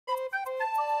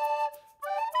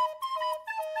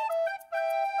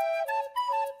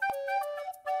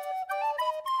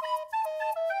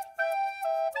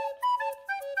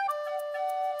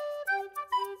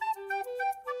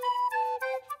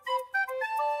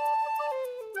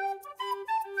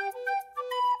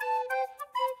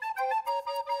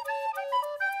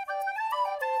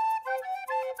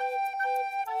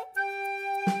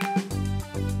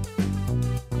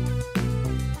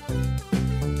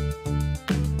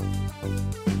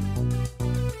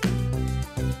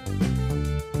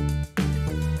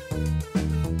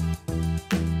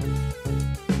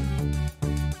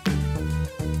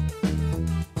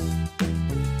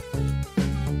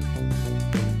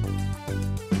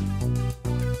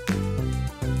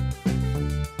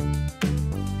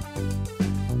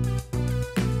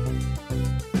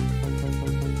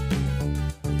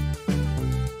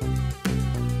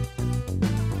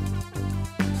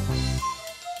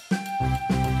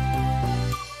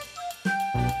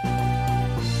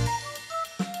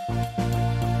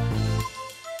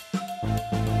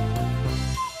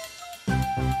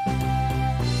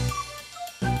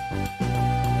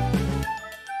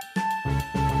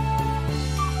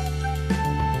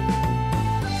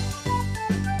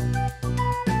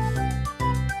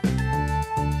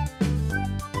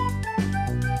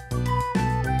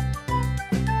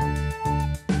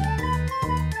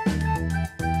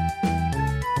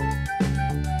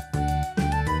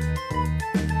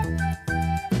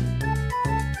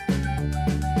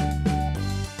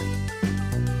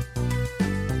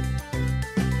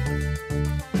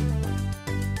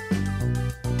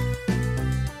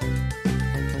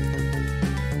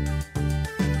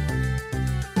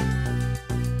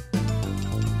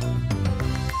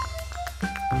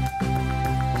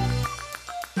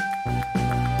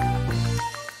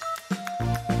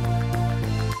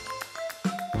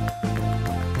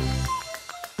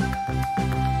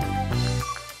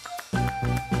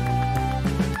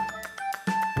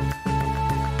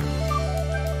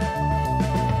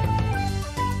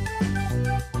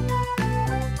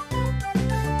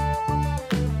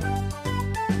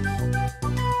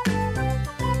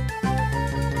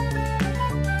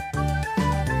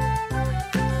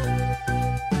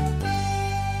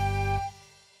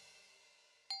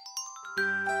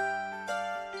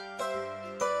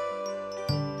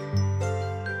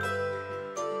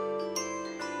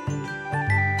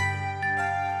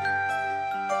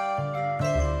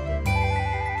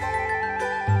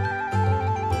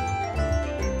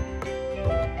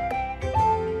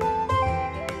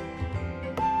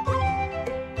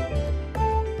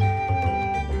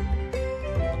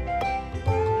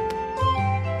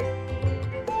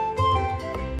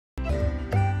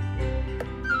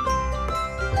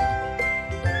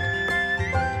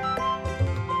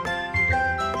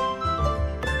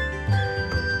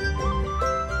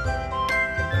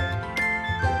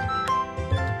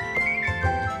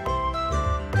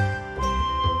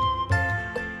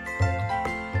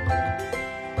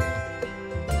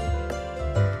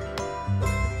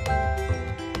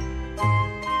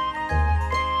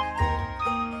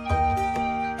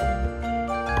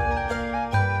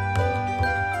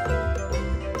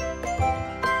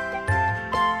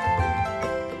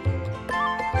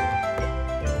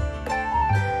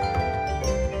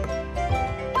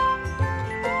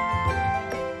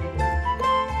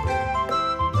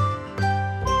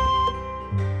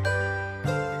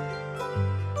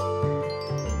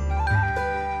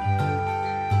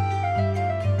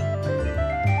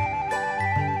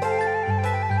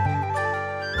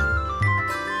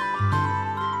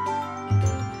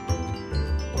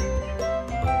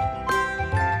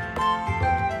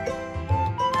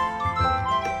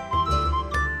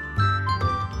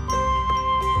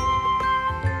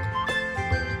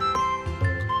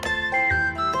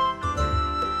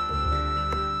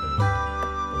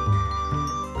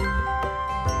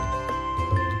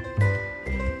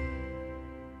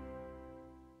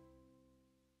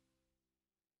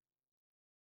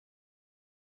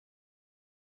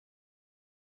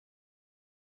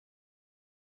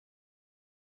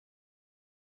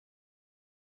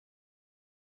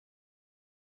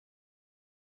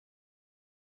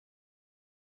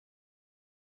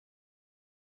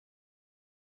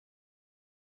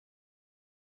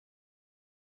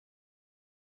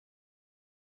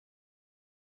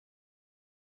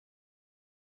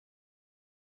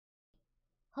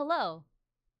Hello.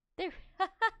 There.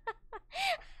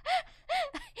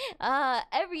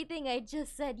 Everything I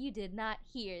just said you did not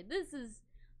hear. This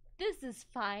is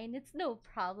fine. It's no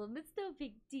problem. It's no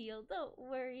big deal. Don't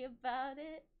worry about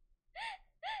it.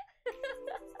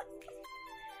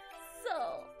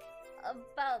 So,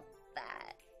 about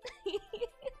that.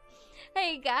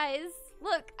 Hey guys,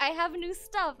 look, I have new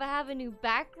stuff. I have a new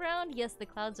background. Yes, the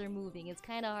clouds are moving. It's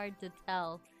kind of hard to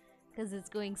tell because it's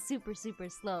going super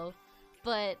slow.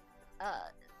 But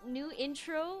new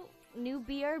intro, new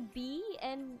BRB,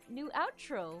 and new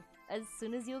outro as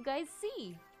soon as you guys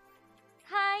see.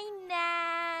 Hi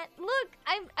Nat. Look,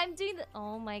 I'm doing the.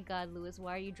 Oh my God, Lewis,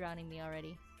 why are you drowning me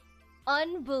already?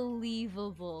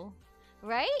 Unbelievable,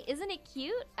 right? Isn't it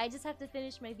cute? I just have to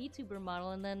finish my VTuber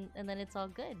model and then it's all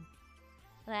good.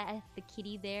 I have the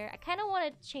kitty there. I kind of want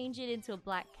to change it into a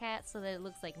black cat so that it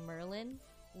looks like Merlin.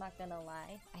 I'm not gonna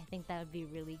lie. I think that would be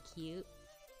really cute.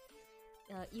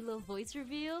 Elo voice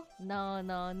reveal? No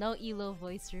Elo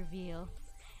voice reveal.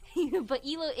 But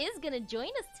Elo is gonna join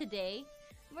us today.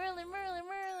 Merlin.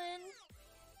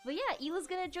 But yeah, Elo's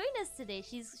gonna join us today.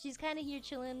 She's kind of here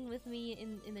chilling with me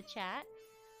in the chat.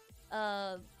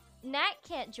 Nat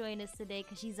can't join us today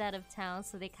because she's out of town,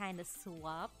 so they kind of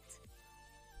swapped.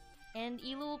 And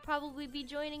Elo will probably be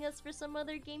joining us for some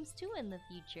other games too in the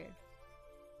future.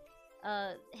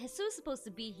 Jesus is supposed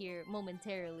to be here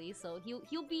momentarily, so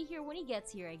he'll be here when he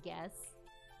gets here, I guess.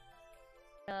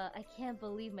 I can't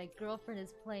believe my girlfriend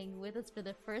is playing with us for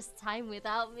the first time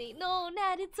without me. No,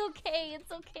 Nat, it's okay,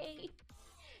 it's okay.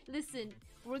 Listen,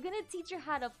 we're gonna teach her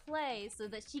how to play so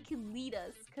that she can lead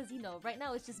us. Cause you know, right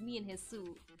now it's just me and Jesus.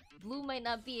 Blue might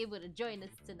not be able to join us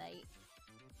tonight.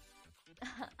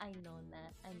 I know,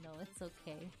 Nat. I know, it's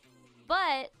okay.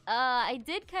 But, I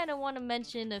did kind of want to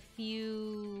mention a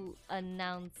few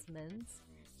announcements.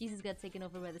 Jesus got taken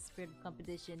over by the spirit of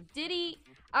competition. Did he?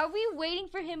 Are we waiting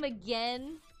for him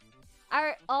again?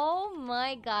 Oh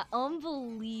my God,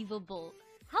 unbelievable.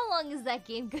 How long is that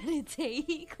game gonna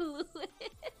take, Louis?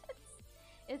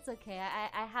 It's okay,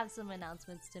 I have some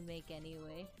announcements to make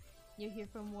anyway. You're here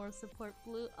for moral support,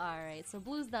 Blue? Alright, so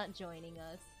Blue's not joining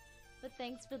us. But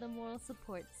thanks for the moral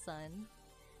support, son.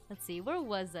 Let's see, where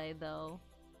was I though?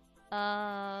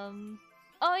 Oh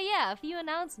yeah, a few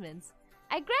announcements.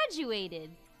 I graduated!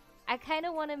 I kind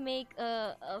of want to make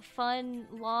a fun,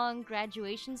 long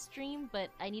graduation stream, but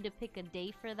I need to pick a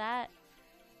day for that.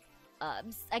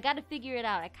 I gotta figure it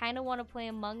out. I kind of want to play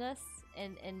Among Us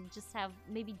and just have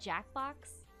maybe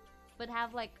Jackbox, but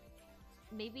have like,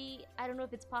 maybe, I don't know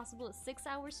if it's possible, a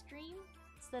 6-hour stream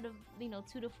instead of, you know,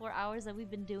 2 to 4 hours that we've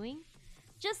been doing.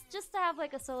 Just to have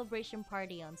like a celebration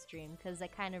party on stream, because I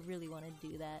kind of really want to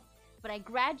do that. But I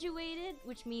graduated,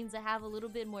 which means I have a little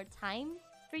bit more time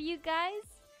for you guys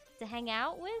to hang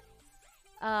out with.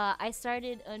 I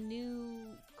started a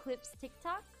new clips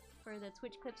TikTok for the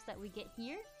Twitch clips that we get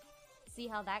here. See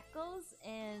how that goes.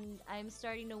 And I'm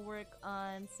starting to work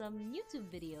on some YouTube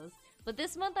videos. But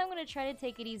this month I'm going to try to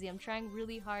take it easy. I'm trying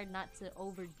really hard not to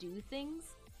overdo things,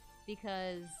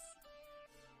 because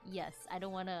yes, I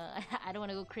don't wanna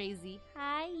go crazy.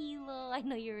 Hi Elo, I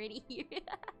know you're already here.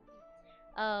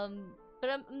 But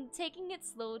I'm taking it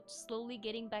slowly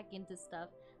getting back into stuff.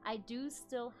 I do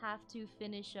still have to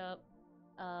finish up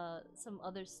some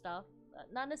other stuff,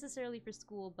 not necessarily for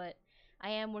school, but I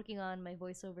am working on my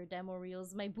voiceover demo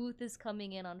reels. My booth is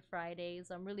coming in on Friday,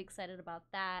 so I'm really excited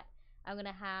about that. I'm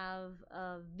gonna have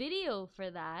a video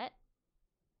for that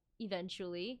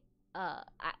eventually.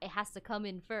 It has to come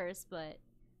in first, but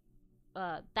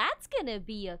that's gonna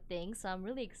be a thing, so I'm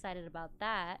really excited about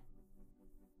that.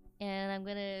 And I'm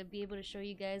gonna be able to show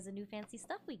you guys the new fancy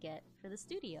stuff we get for the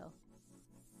studio.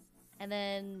 And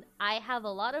then I have a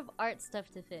lot of art stuff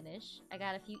to finish. I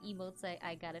got a few emotes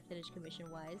I gotta finish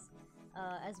commission-wise,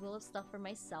 as well as stuff for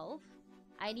myself.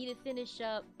 I need to finish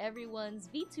up everyone's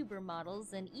VTuber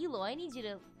models, and Elo, I need you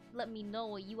to let me know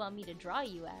what you want me to draw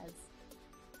you as.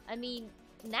 I mean,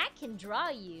 Nat can draw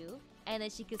you, and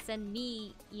then she could send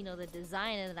me, you know, the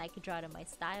design, and then I could draw it in my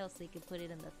style so you could put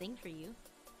it in the thing for you.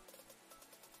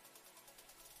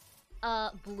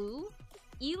 Blue,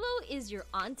 Elo is your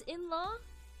aunt-in-law?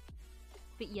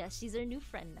 But yeah, she's our new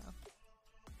friend now.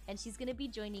 And she's gonna be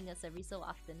joining us every so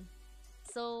often.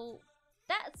 So,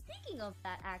 speaking of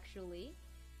that, actually,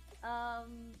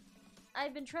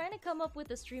 I've been trying to come up with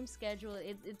a stream schedule.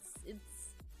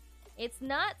 It's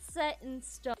not set in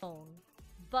stone,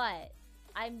 but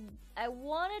I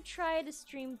want to try to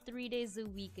stream 3 days a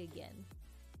week again,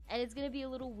 and it's gonna be a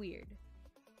little weird.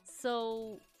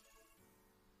 So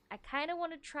I kind of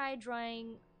want to try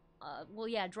drawing,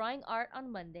 drawing art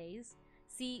on Mondays.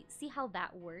 See how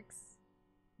that works.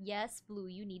 Yes, Blue,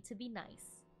 you need to be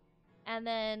nice. And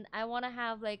then I want to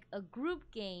have like a group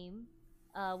game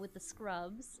with the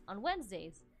Scrubs on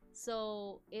Wednesdays.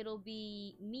 So it'll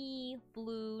be me,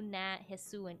 Blue, Nat,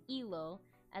 Jesu, and Elo.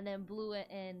 And then Blue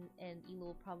and Elo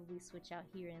will probably switch out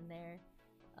here and there,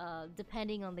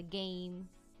 depending on the game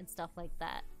and stuff like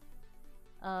that.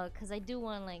 Cause I do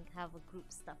want to like have a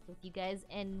group stuff with you guys.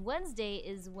 And Wednesday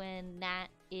is when Nat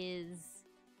is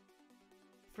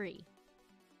free.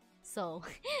 So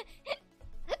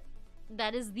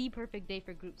that is the perfect day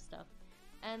for group stuff.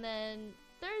 And then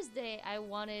Thursday, I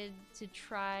wanted to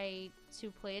try to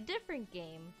play a different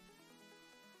game.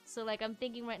 So like I'm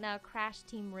thinking right now, Crash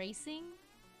Team Racing.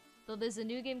 Though there's a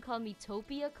new game called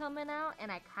Metopia coming out,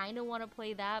 and I kind of want to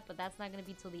play that, but that's not going to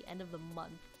be till the end of the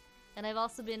month. And I've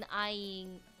also been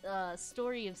eyeing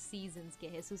Story of Seasons.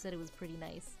 Jesus said it was pretty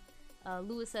nice.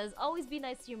 Lewis says, always be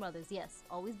nice to your mothers. Yes,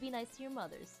 always be nice to your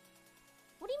mothers.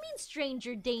 What do you mean,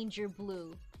 stranger danger,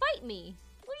 Blue? Fight me!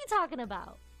 What are you talking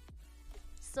about?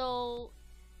 So,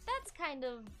 that's kind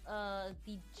of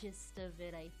the gist of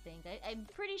it, I think. I'm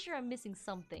pretty sure I'm missing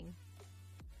something.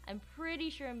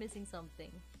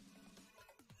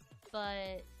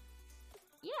 But,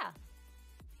 yeah.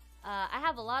 I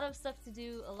have a lot of stuff to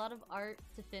do, a lot of art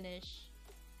to finish,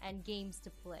 and games to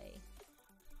play.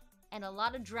 And a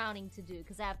lot of drowning to do,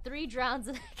 because I have 3 drowns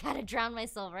and I gotta drown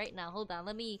myself right now. Hold on,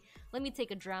 let me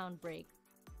take a drown break.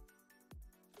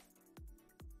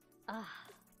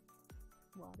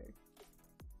 Water.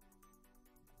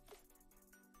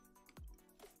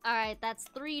 Alright, that's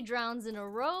 3 drowns in a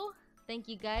row. Thank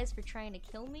you guys for trying to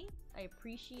kill me. I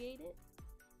appreciate it.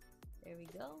 There we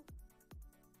go.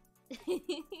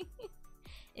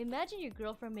 Imagine your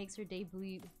girlfriend makes her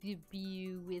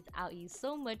debut without you.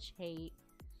 So much hate.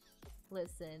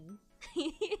 Listen.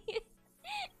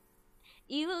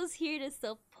 Elo's here to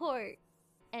support.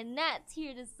 And Nat's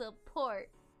here to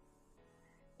support.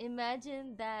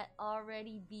 Imagine that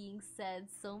already being said.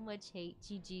 So much hate.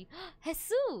 GG.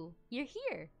 Jesu! You're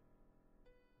here.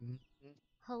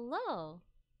 Hello.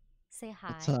 Say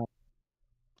hi. What's up?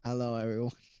 Hello,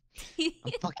 everyone.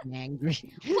 I'm fucking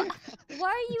angry. Why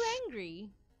are you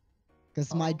angry?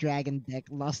 Because my dragon deck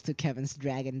lost to Kevin's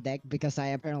dragon deck because I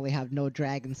apparently have no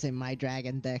dragons in my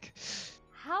dragon deck.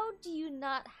 How do you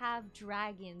not have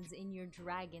dragons in your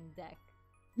dragon deck?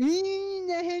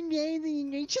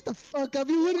 Shut the fuck up,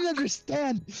 you wouldn't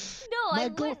understand. No, I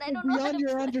wouldn't. I don't know how to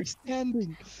your play.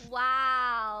 understanding.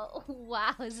 Wow.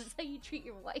 Wow, is this how you treat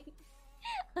your wife?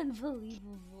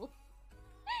 Unbelievable.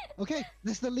 Okay,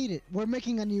 let's delete it. We're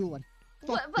making a new one.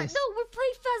 But no, we're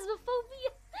playing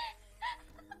Phasmophobia.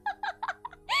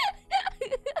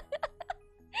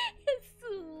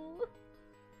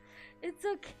 It's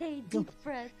okay, deep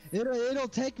breath. It'll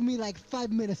take me like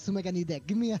 5 minutes to make a new deck.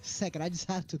 Give me a second. I just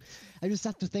have to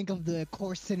think of the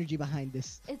core synergy behind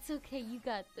this. It's okay, you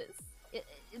got this.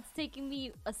 It's taking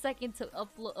me a second to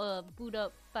boot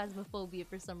up Phasmophobia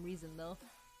for some reason though.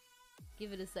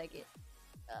 Give it a second.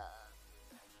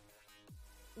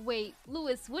 Wait,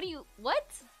 Lewis,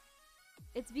 what?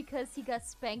 It's because he got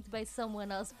spanked by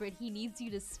someone else, Britt. He needs you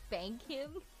to spank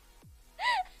him?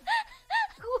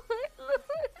 What, Lewis?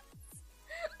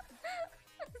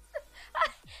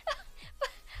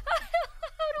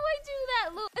 How do I do that,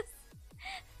 Lewis?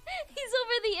 He's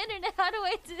over the internet. How do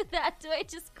I do that? Do I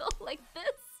just go like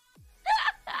this?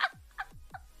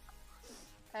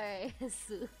 Alright,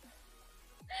 Jesu.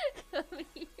 Come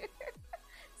here.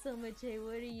 So much, hey,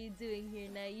 what are you doing here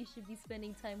now? You should be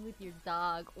spending time with your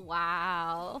dog.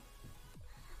 Wow.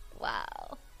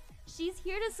 Wow. She's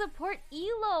here to support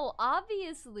Elo,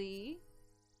 obviously.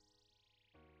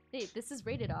 Wait, this is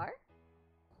rated R?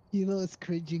 Elo is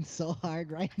cringing so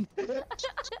hard right now.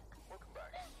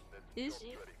 Is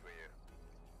she?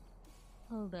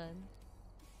 Hold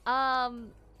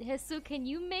on. Jesu, can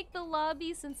you make the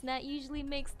lobby since Nat usually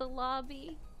makes the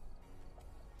lobby?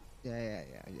 Yeah.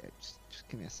 Just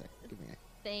give me a sec.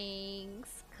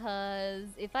 Thanks, cause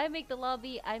if I make the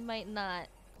lobby, I might not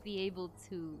be able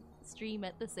to stream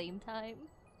at the same time.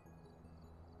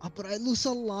 Oh, but I lose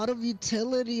a lot of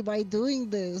utility by doing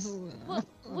this.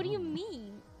 What do you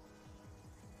mean?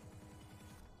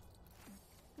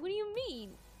 What do you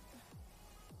mean?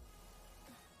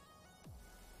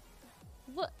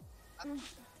 What? What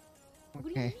do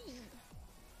you mean?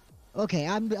 Okay,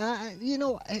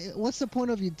 what's the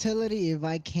point of utility if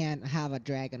I can't have a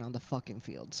dragon on the fucking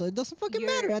field? So it doesn't fucking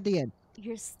matter at the end.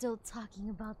 You're still talking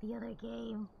about the other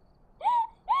game.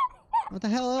 What the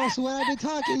hell else would I be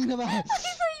talking about? I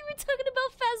thought you were talking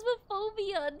about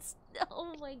Phasmophobia.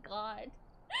 Oh my god.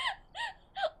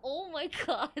 Oh my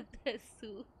god,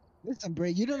 Jesu. Listen, Bray,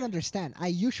 you don't understand. I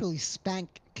usually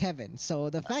spank Kevin, so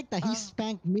the fact that he Oh.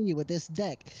 spanked me with this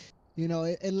deck,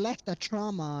 it left a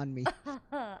trauma on me.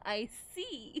 I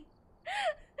see.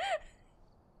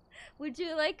 Would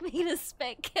you like me to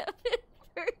spank Kevin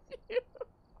for you?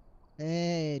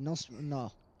 Hey, no, only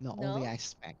No? I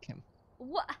spank him.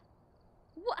 What?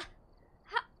 What?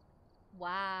 How?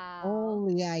 Wow.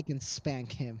 Only I can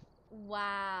spank him.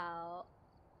 Wow.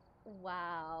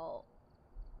 Wow.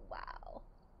 Wow.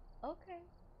 Okay.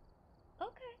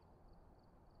 Okay.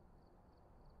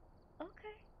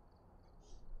 Okay.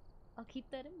 I'll keep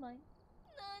that in mind.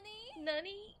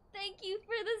 Nani, thank you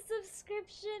for the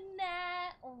subscription,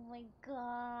 Nat. Oh my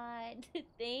god.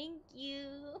 Thank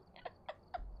you.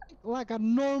 Like a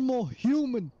normal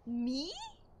human. Me?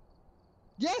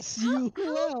 Yes, you.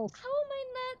 Who else? How am I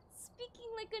not speaking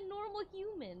like a normal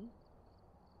human?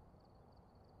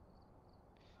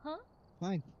 Huh?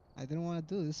 Fine. I didn't want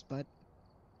to do this, but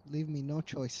leave me no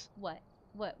choice. What?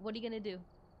 What are you gonna do?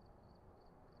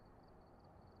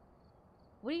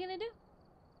 What are you gonna do?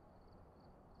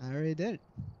 I already did it.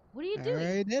 What are you I doing?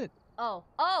 already did it. Oh,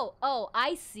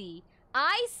 I see.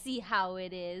 I see how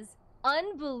it is.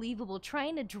 Unbelievable.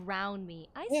 Trying to drown me.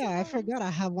 Yeah, I forgot I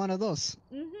have one of those.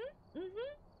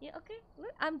 Yeah, okay.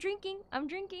 Look, I'm drinking.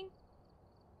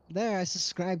 There, I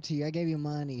subscribed to you. I gave you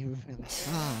money.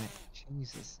 God,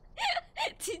 Jesus.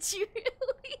 Did you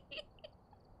really?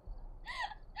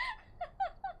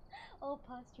 Oh,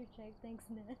 posture check. Thanks,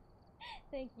 Ned.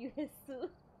 Thank you, Jesu.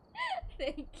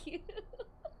 Thank you.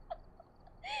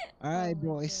 Alright, Oh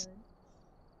my boys.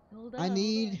 God. Hold on. I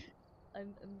need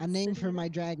I'm a name setting for it my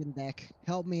up. dragon deck.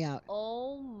 Help me out.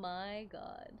 Oh my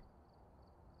god.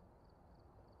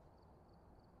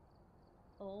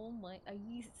 Oh my, are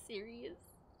you serious?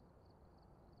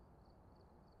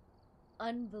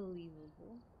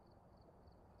 Unbelievable.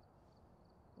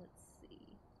 Let's see.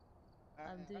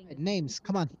 I'm doing Alright, names. a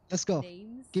Come on, let's go.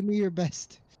 names. Give me your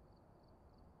best.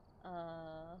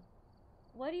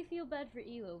 Why do you feel bad for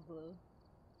Elo, Blue?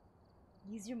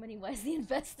 Use your money wisely,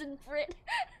 invest in Britt.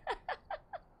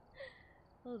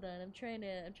 Hold on, I'm trying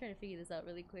to figure this out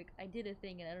really quick. I did a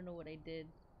thing and I don't know what I did.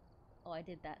 Oh, I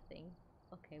did that thing.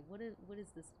 Okay, what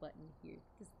is this button here?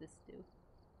 What does this do?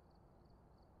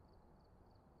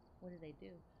 What did I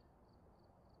do?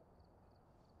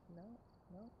 No,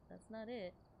 that's not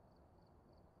it.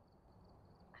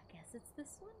 I guess it's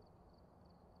this one?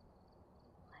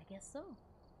 I guess so.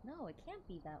 No, it can't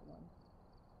be that one.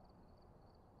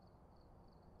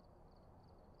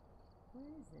 Where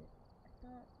is it? I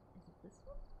thought... Is it this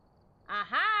one?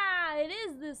 Aha! It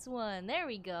is this one! There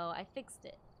we go. I fixed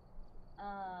it.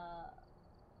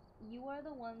 You are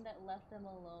the one that left them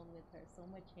alone with her. So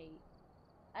much hate.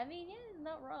 I mean, yeah, it's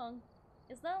not wrong.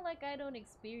 It's not like I don't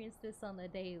experience this on the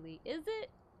daily, is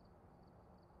it?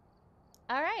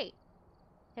 Alright.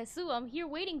 Jesu, I'm here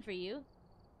waiting for you.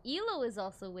 Elo is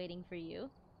also waiting for you.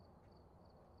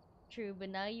 True, but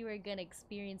now you are gonna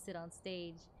experience it on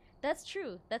stage. That's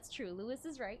true. That's true. Lewis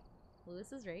is right.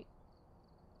 Lewis is right.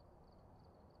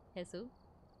 Jesu?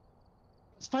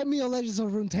 Let's fight me on Legends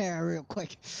of Runeterra real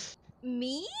quick.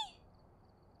 Me?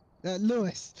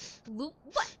 Lewis. What?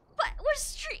 We're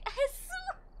street. Jesu!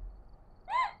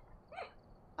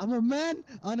 I'm a man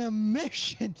on a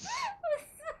mission.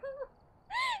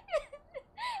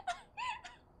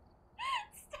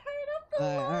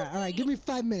 Alright, give me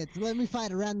 5 minutes. Let me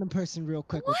find a random person real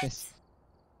quick with this.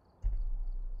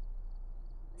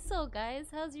 So guys,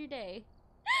 how's your day?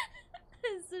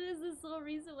 As soon as this whole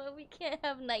reason why we can't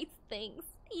have nice things.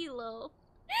 Elo.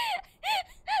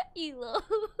 Elo.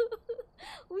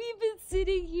 We've been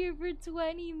sitting here for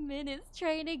 20 minutes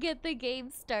trying to get the game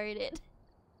started.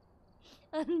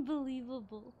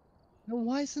 Unbelievable. Then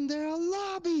why isn't there a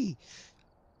lobby?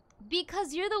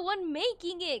 Because you're the one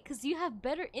making it, because you have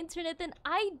better internet than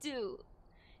I do.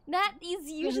 Nat is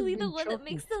usually the one that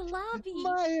makes the lobby.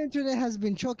 My internet has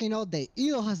been choking all day.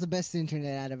 Elo has the best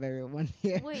internet out of everyone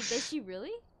here. Wait, does she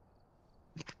really?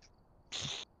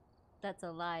 That's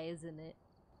a lie, isn't it?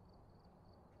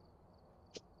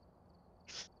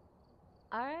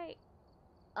 Alright.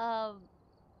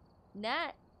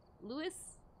 Nat,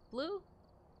 Lewis, Blue,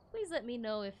 please let me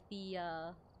know if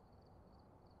the,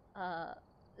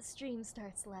 stream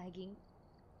starts lagging.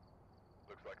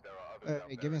 Looks like there are others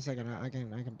Hey, give me a second. I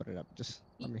can put it up. Just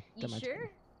let me get my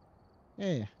sure?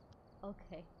 Yeah.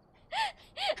 Okay.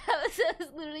 I was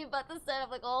literally about to start up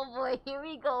like, oh boy, here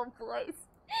we go, boys.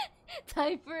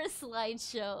 Time for a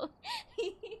slideshow.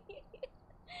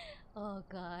 Oh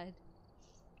god.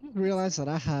 Realize that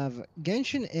I have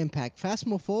Genshin Impact,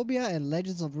 Phasmophobia, and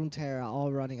Legends of Runeterra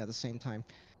all running at the same time.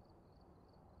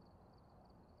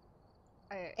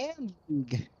 Are, and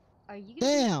are you gonna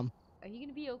damn, Be, are you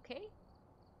gonna be okay?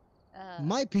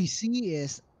 my PC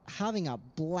is having a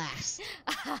blast.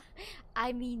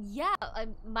 I mean, yeah.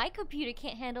 My computer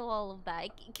can't handle all of that.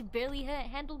 It can barely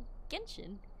handle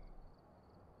Genshin.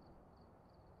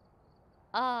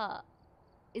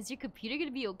 Is your computer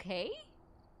gonna be okay?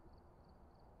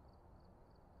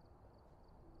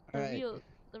 All right.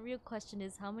 The real question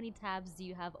is, how many tabs do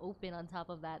you have open on top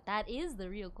of that? That is the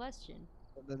real question.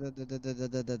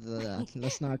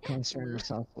 Let's not concern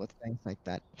ourselves with things like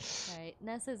that. Alright,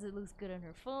 Nat says it looks good on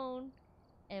her phone.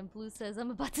 And Blue says,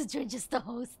 I'm about to join just to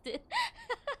host it.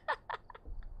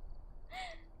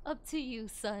 Up to you,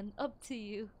 son. Up to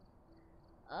you.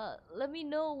 Let me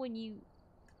know when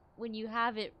you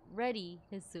have it ready,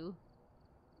 Jesu.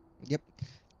 Yep.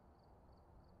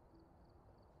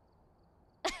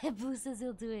 Blue says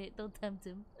he'll do it. Don't tempt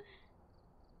him.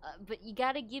 But you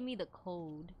gotta give me the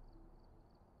code.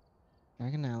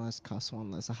 Dragon Alice costs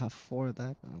 1 less. I have 4 of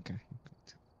that. Okay.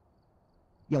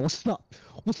 Yo, what's up?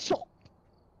 What's up?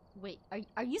 Wait,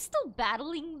 are you still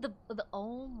battling the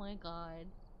oh my god.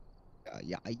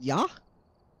 Yeah?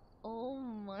 Oh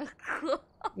my god.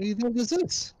 What do you think this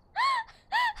is?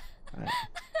 Alright.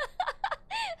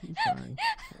 2, 5,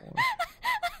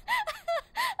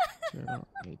 4, 0,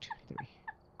 8, 3.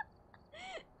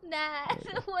 Nat,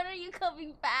 when are you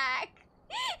coming back?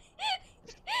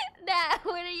 Nat,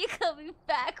 when are you coming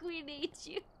back? We need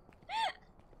you.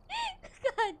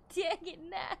 God dang it,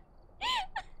 Nat.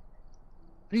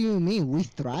 What do you mean? We're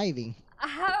thriving.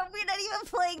 How are we not even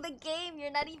playing the game?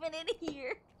 You're not even in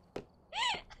here.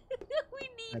 We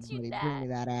need you, Buddy, Nat. bring me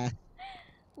that ass.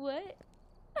 What?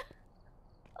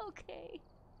 Okay.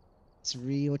 It's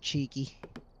real cheeky.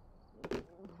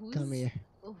 Come here.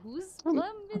 Whose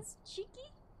bum is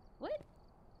cheeky? What?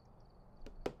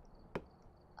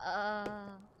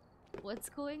 What's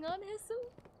going on, Jesu?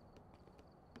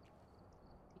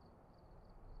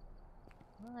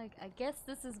 Well, I guess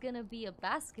this is gonna be a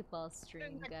basketball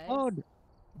stream, guys. Oh,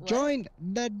 What? join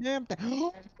the damn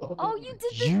thing. Oh, you did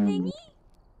the thingy?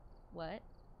 What?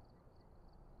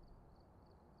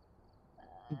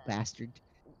 You bastard.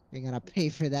 You're gonna pay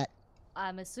for that.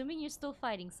 I'm assuming you're still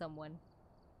fighting someone.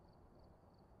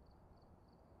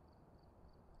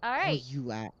 Alright. Oh,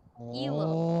 you at?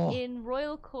 Elo. Oh. In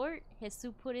Royal Court,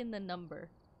 Jesu put in the number.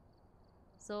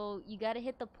 So you gotta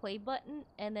hit the play button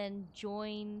and then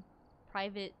join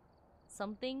private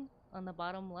something on the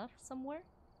bottom left somewhere.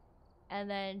 And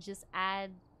then just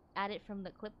add it from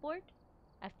the clipboard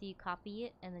after you copy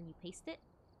it and then you paste it.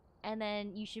 And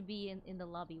then you should be in the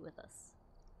lobby with us.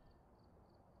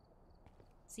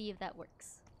 See if that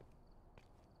works.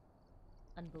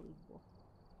 Unbelievable.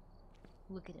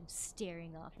 Look at him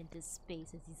staring off into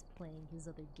space as he's playing his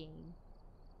other game.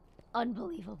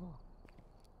 Unbelievable.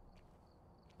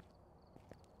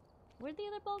 Where'd the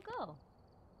other ball go?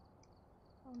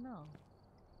 Oh no.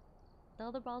 The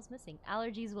other ball's missing.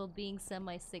 Allergies while being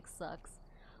semi-sick sucks.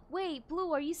 Wait,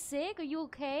 Blue, are you sick? Are you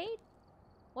okay?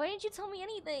 Why didn't you tell me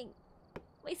anything?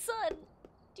 My son,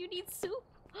 do you need soup?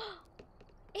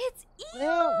 It's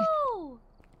Elo! Elo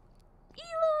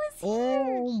is here!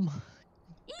 Oh my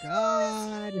Elo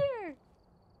God. is here!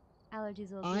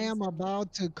 Allergies while being I am semi-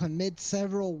 about to commit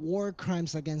several war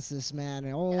crimes against this man.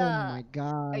 Oh my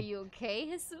God. Are you okay,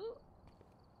 Jesu?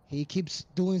 He keeps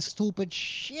doing stupid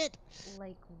shit.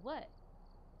 Like what?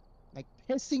 Like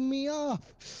pissing me off.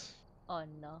 Oh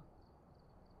no.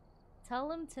 Tell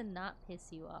him to not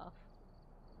piss you off.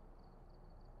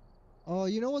 Oh,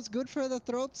 you know what's good for the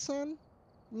throat, son?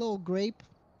 Little grape.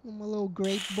 I'm a little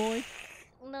grape boy.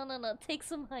 No. Take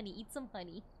some honey. Eat some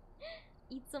honey.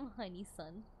 Eat some honey,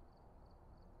 son.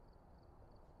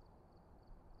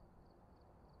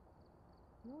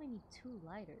 You only need 2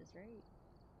 lighters, right?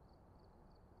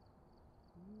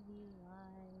 UV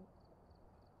light.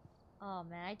 Oh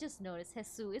man, I just noticed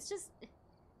Jesu. It's just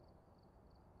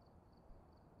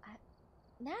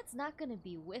Nat's not gonna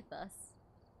be with us.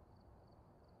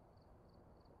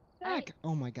 Heck.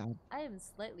 Oh my God. I am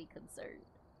slightly concerned.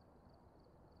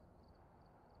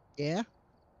 Yeah?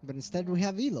 But instead we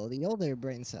have Elo, the older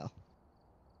brain cell.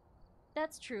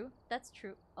 That's true. That's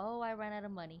true. Oh, I ran out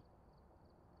of money.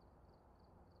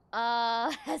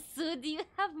 Jesu, do you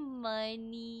have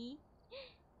money?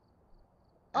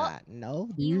 Oh, No.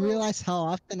 Do you Elo. realize how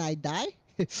often I die?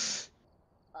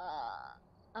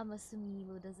 I'm assuming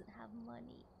Elo doesn't have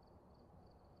money.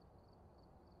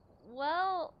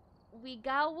 Well, we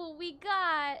got what we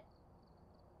got.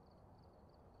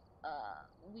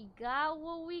 We got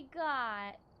what we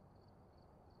got.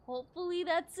 Hopefully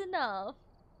that's enough.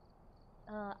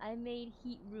 I made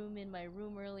heat room in my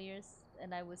room earlier,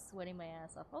 and I was sweating my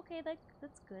ass off. Okay,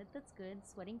 that's good. That's good.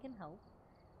 Sweating can help.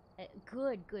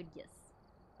 Good. Yes.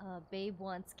 Babe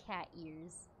wants cat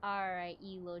ears. All right,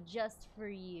 Elo, just for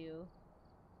you.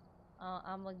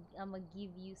 I'ma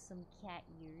give you some cat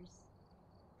ears.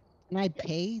 Can I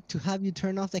pay to have you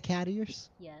turn off the cat ears?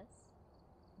 Yes,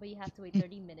 but you have to wait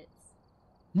 30 minutes.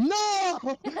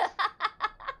 No!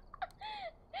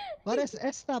 What es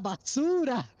esta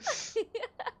basura?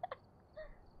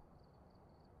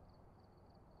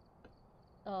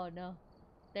 Oh no.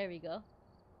 There we go.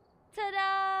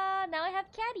 Ta-da! Now I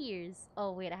have cat ears.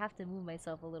 Oh wait, I have to move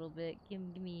myself a little bit. Give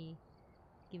me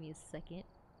a second.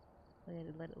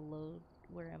 Let it load.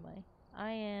 Where am I?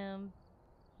 I am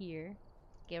here.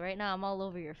 Okay, right now I'm all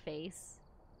over your face.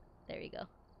 There you go.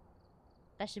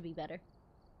 That should be better.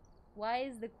 Why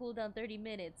is the cooldown 30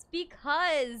 minutes?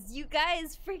 Because you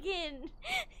guys freaking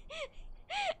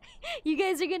you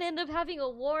guys are gonna end up having a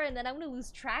war and then I'm gonna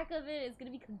lose track of it. It's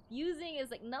gonna be confusing.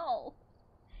 It's like, no.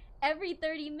 Every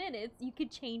 30 minutes you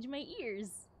could change my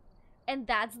ears. And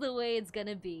that's the way it's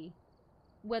gonna be.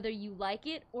 Whether you like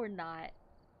it or not.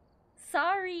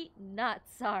 Sorry, not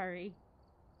sorry.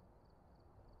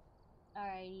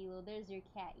 Alright, Elo, there's your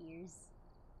cat ears.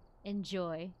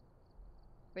 Enjoy.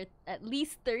 For at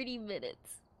least 30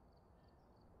 minutes.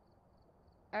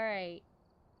 Alright.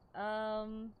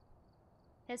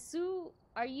 Jesu,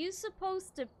 are you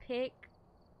supposed to pick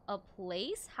a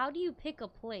place? How do you pick a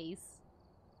place?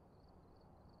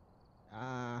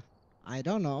 I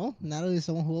don't know. Natalie is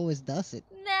someone who always does it.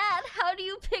 Nat, how do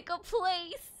you pick a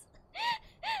place?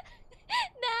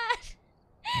 Nat!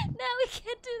 Nat, we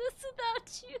can't do this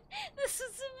without you. This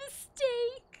is a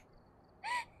mistake.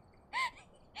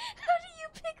 How do you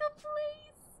pick a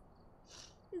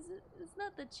place? It's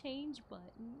not the change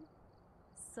button.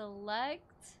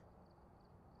 Select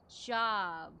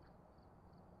job.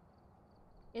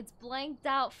 It's blanked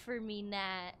out for me,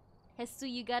 Nat. Jesu,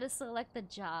 you gotta select the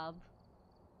job.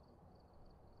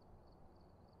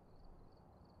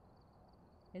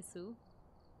 Jesu?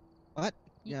 What?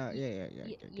 You- Yeah. yeah.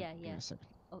 Give me a second.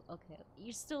 Oh, okay.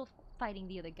 You're still fighting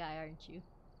the other guy, aren't you?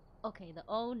 Okay, the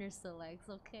owner selects,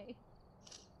 okay.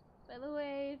 By the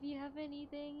way, if you have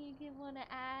anything you can want to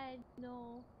add,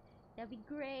 no, that'd be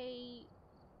great.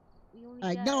 We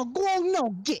only got... No, go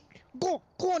now, get. Go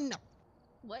now.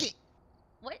 What? Get.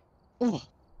 What? Oh.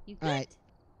 You good?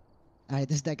 Alright,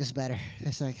 this deck is better.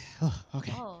 It's like, oh,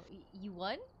 okay. Oh, you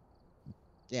won?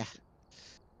 Yeah.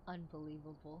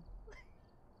 Unbelievable.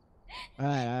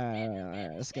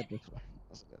 Alright. Let's get this one.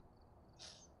 Let's go.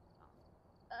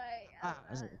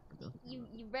 Alright,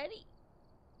 you ready?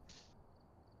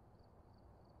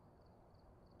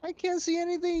 I can't see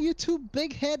anything. You two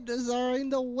big heads are in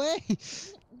the way.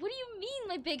 What do you mean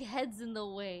my big head's in the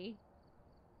way?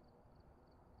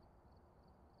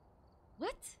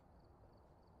 What?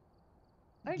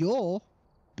 Your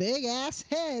big ass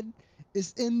head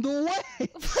is in the way.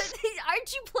 But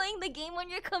aren't you playing the game on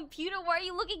your computer? Why are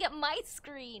you looking at my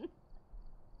screen?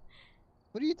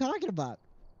 What are you talking about?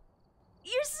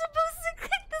 You're supposed to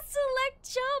click the select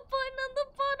job button on the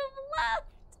bottom left.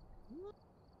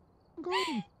 Go.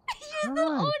 You're the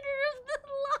owner of the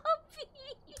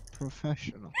lobby.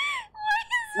 Professional.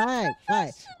 Why is it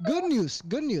Alright. professional?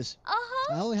 Good news.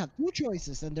 Uh-huh. I only have 2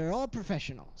 choices and they're all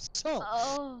professional. So.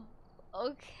 Oh,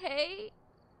 okay.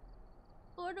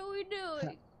 What are we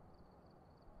doing?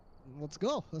 Let's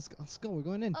go. Let's go. We're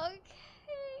going in. Okay.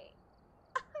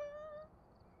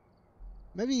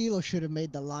 Maybe Elo should have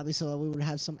made the lobby so that we would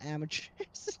have some amateurs.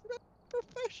 Not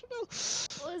professional.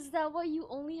 Was that why you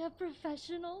only have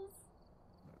professionals?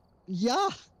 Yeah.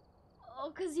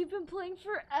 Oh, because you've been playing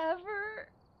forever?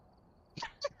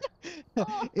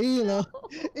 Oh, Elo.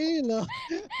 no. Elo.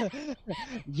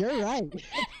 You're right.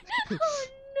 Oh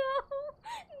no!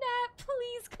 Nat,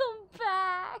 please come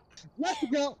back! Let's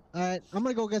go. Alright, I'm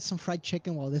gonna go get some fried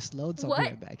chicken while this loads. I'll What? be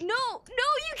right back. No,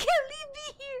 you can't leave me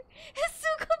here! Jesu,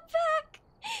 come back!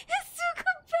 Jesu,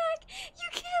 come back! You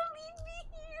can't leave me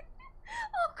here!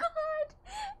 Oh god!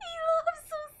 Elo, I'm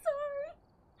so sorry!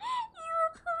 Elo,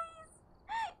 please!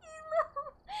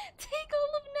 Elo! Take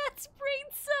all of Nat's brain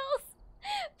cells!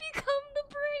 Become the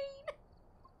brain!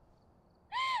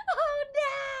 Oh,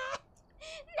 Nat!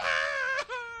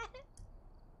 Nat!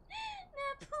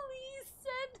 Nat, please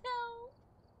send help!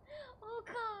 Oh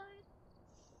god!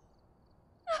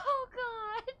 Oh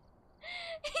god!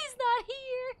 He's not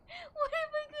here! What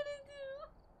am I gonna do?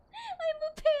 I'm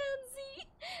a pansy!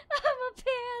 I'm a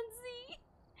pansy!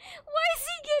 Why is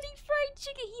he getting fried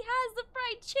chicken? He has the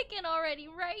fried chicken already,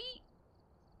 right?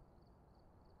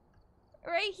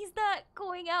 Right? right? He's not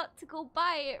going out to go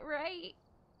buy it, right?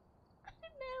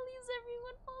 And that leaves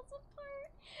everyone falls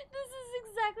apart. This is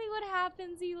exactly what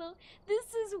happens, Elo.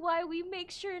 This is why we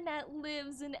make sure Nat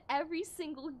lives in every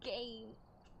single game.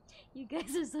 You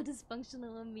guys are so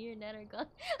dysfunctional, Amir and Nat are gone.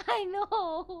 I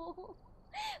know!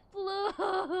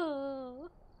 Blue!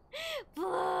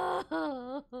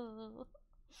 Blue!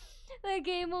 The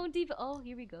game won't even. Oh,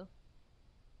 here we go.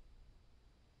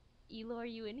 Elo, are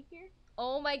you in here?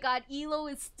 Oh my god, Elo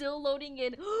is still loading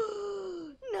in.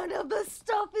 None of the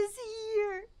stuff is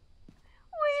here!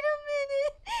 Wait a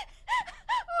minute!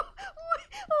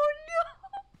 Oh no!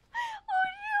 Oh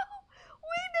no!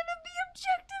 Wait, none of the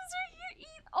objectives are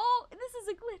here. Oh, this is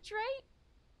a glitch, right?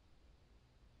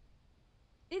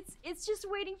 It's just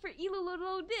waiting for Elo to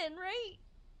load in, right?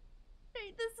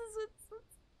 Right, this is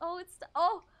what's oh, it's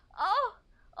oh,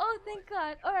 thank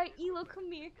God. All right, Elo,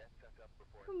 come here.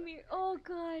 Come here. Oh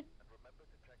God.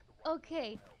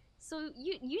 Okay, so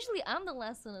usually I'm the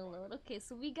last one to load. Okay,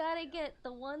 so we gotta get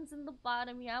the ones in the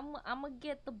bottom here. I'm gonna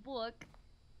get the book.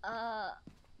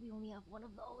 We only have one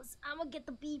of those. I'm gonna get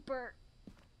the beeper.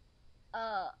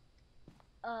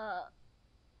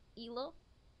 Elo,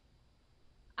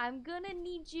 I'm gonna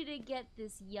need you to get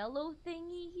this yellow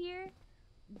thingy here,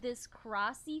 this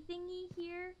crossy thingy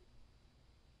here.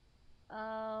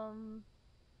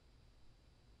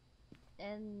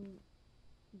 And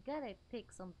you gotta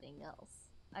pick something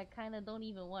else. I kind of don't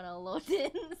even want to load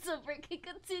in so Britt can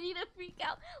continue to freak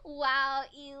out. Wow,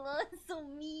 Elo is so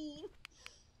mean.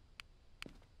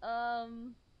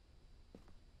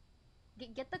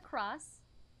 Get the cross.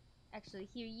 Actually,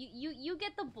 here you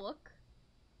get the book.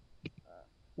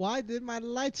 Why did my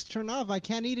lights turn off? I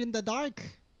can't eat in the dark.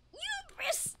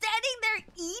 You're standing there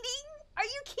eating? Are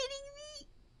you kidding me?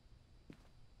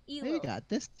 Elo, Hey, you got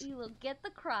this. Elo, get the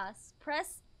cross.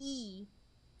 Press E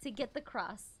to get the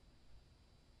cross.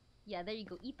 Yeah, there you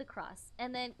go. Eat the cross.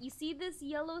 And then you see this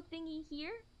yellow thingy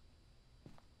here?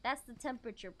 That's the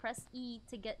temperature. Press E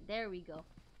to get. There we go.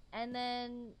 And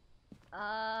then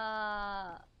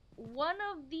one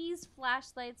of these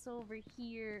flashlights over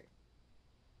here.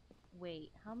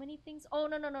 Wait, how many things? Oh,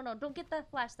 no. Don't get that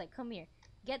flashlight. Come here.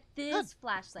 Get this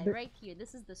flashlight right here.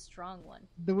 This is the strong one.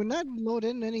 Do we not load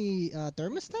in any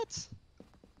thermostats?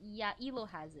 Yeah, Elo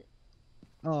has it.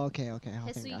 Oh, okay. Oh, Okay,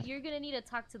 thank so God. you're gonna need to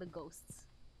talk to the ghosts.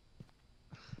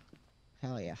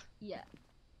 Hell yeah. Yeah.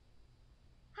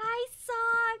 Hi,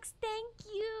 Socks. Thank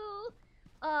you.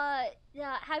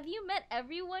 Have you met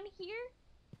everyone here?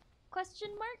 Question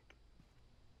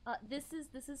mark. This is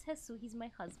Jesu. He's my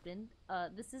husband.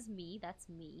 This is me. That's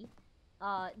me.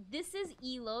 This is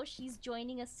Elo. She's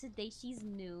joining us today. She's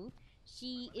new.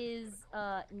 She is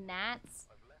Nats,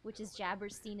 which is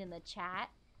Jabberstein in the chat.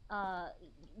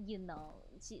 You know,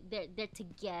 they're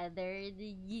together.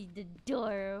 They're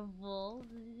adorable.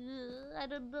 I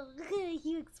don't know.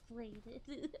 You explained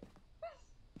it.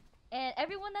 And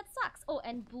everyone that sucks. Oh,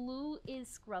 and Blue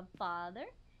is Scrubfather.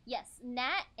 Yes,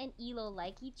 Nat and Elo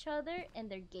like each other, and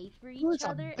they're gay for each Blue's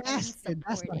other, a and we bastard.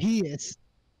 That's support what it. he is.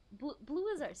 Blue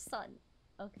is our son.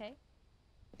 Okay.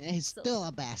 And he's So- still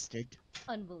a bastard.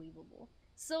 Unbelievable.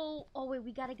 So, oh wait,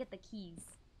 we gotta get the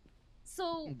keys.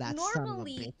 So That son of a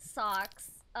normally, bitch.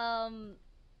 Socks,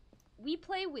 we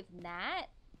play with Nat,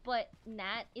 but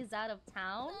Nat is out of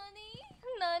town.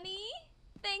 Nani?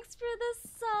 Thanks for the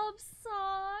sub,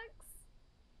 Socks.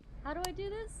 How do I do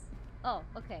this? Oh,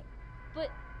 okay. But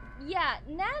yeah,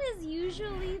 Nat is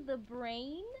usually the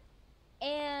brain,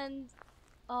 and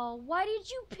why did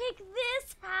you pick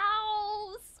this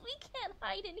house? We can't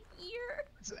hide in here.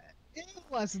 It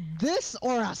was this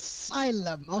or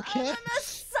asylum, okay? I'm an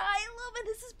asylum, and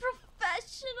this is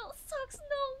professional. Sucks.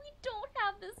 No, we don't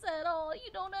have this at all.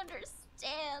 You don't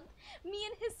understand. Me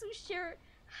and Jesu share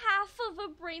half of a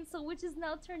brain cell, which is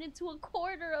now turned into a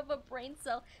quarter of a brain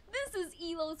cell. This is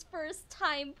Elo's first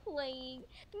time playing.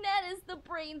 Nat is the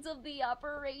brains of the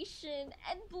operation,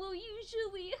 and Blue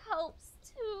usually helps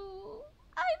too.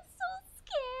 I'm so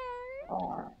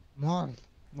scared. Mom,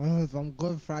 I'm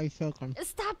good fried chicken.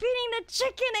 Stop eating the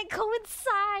chicken and go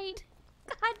inside.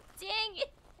 God dang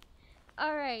it.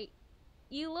 Alright.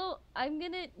 Elo, I'm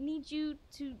gonna need you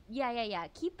to... Yeah.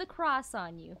 Keep the cross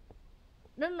on you.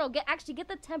 No. Get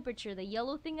the temperature. The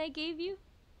yellow thing I gave you.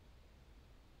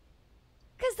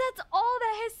 Because that's all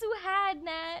that Jesu had,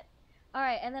 Nat.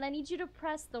 Alright, and then I need you to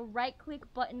press the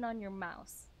right-click button on your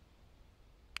mouse.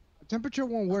 Temperature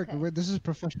won't work. Okay. This is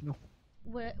professional.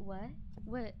 What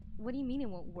do you mean it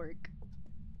won't work?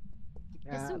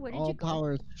 Jesu, where did all you go?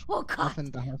 powers Oh God. off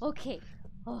in the house. Okay.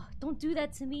 Oh, don't do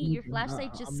that to me. Your Okay,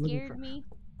 flashlight just I'm looking scared me.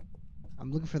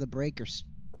 I'm looking for the breakers.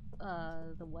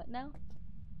 The what now?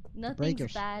 Nothing's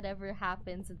breakers. bad ever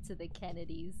happens to the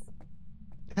Kennedys.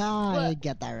 Ah, I What?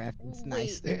 get that reference.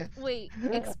 Nice. Wait,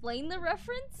 explain the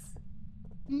reference?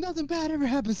 Nothing bad ever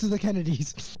happens to the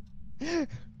Kennedys.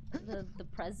 The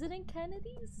President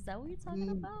Kennedys? Is that what you're talking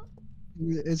Mm. about?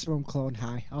 It's from Clone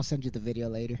High. I'll send you the video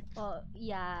later.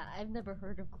 Yeah, I've never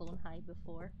heard of Clone High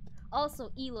before.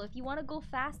 Also, Elo, if you want to go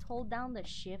fast, hold down the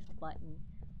shift button.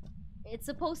 It's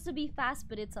supposed to be fast,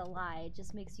 but it's a lie. It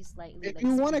just makes you slightly If like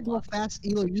you want to go walk. fast,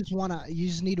 Elo, you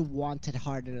just need to want it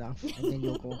hard enough, and then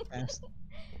you'll go fast.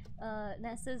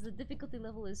 Nat says the difficulty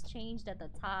level is changed at the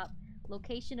top.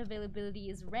 Location availability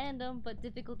is random, but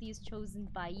difficulty is chosen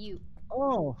by you.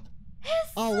 Oh. Jesu!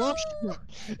 Oh, well, You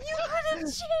shit. could have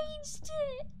changed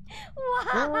it!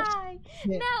 Why?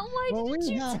 shit. Nat, why Well, didn't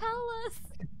we you have- tell us?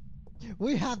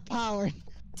 We have power.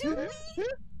 Do we?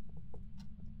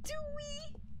 Do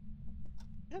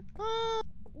we?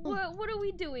 What are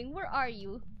we doing? Where are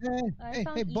you? I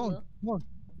found Bone. Elo. Bone.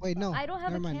 Wait, no. I don't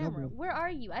have never a mind, no, camera. Bone. Where are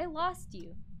you? I lost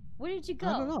you. Where did you go?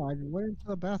 I don't know. I went into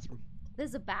the bathroom.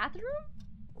 There's a bathroom?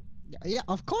 Yeah,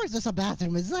 of course there's a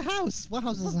bathroom. It's a house. What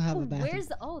house doesn't have a bathroom? Where's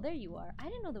the... Oh, there you are. I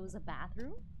didn't know there was a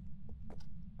bathroom.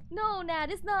 No, Nat,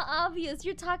 it's not obvious.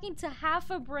 You're talking to half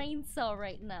a brain cell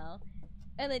right now.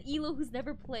 And then Elo, who's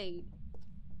never played.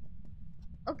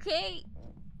 Okay?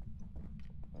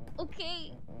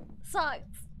 Okay.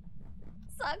 Socks.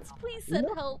 Socks, please send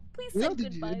Elo? help. Please Elo, send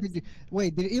good vibes.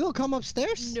 wait, did Elo come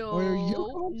upstairs? Or you come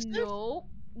No, upstairs?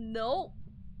 no.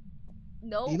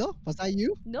 Elo? Was that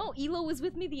you? No, Elo was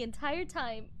with me the entire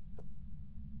time.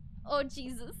 Oh,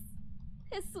 Jesus.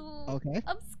 Jesu. Okay.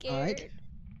 I'm scared. Alright.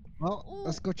 Well, Ooh.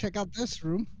 let's go check out this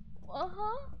room.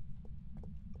 Uh-huh.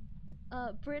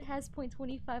 Britt has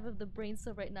 0.25 of the brain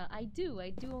cell right now. I do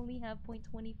only have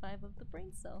 0.25 of the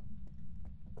brain cell.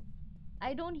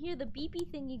 I don't hear the beepy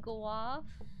thingy go off.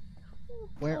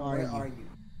 Where Oh, are you?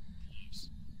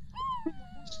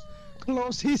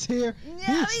 Close, he's here.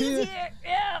 Yeah, he's here.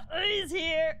 Yeah, he's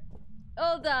here.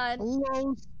 Hold on.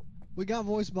 Close. We got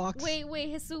voice box. Wait,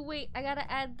 Jesu, wait. I gotta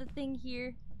add the thing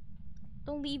here.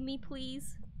 Don't leave me,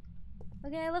 please.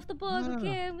 Okay, I left the book. No.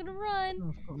 Okay, I'm gonna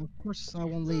run. Of course I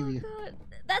won't leave Oh, you. God.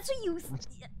 That's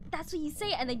what you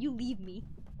say, and then you leave me.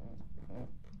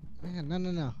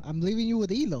 No. I'm leaving you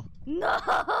with Elo. No,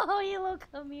 Elo,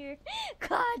 come here.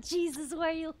 God, Jesus, why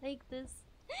are you like this?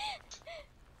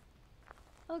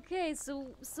 Okay, so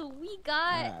we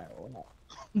got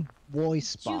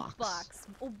Voice box. jukebox.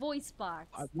 Oh, voice box.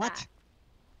 What? that.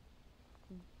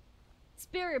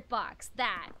 Spirit box.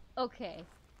 That. Okay.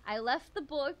 I left the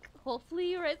book. Hopefully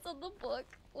he writes on the book.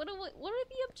 What are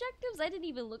the objectives? I didn't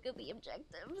even look at the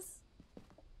objectives.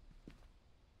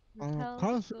 Repel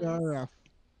ghosts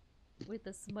with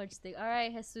a smudge stick.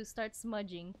 Alright, Jesus, start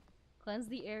smudging. Cleanse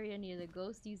the area near the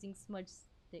ghost using smudge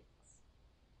sticks.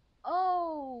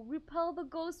 Oh, repel the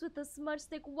ghost with a smudge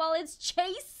stick while it's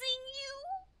chasing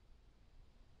you?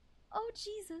 Oh,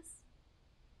 Jesus.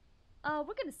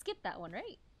 We're gonna skip that one,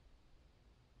 right?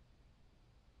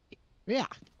 Yeah.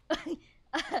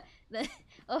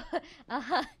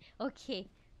 Okay.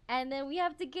 And then we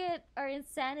have to get our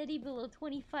insanity below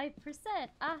 25%.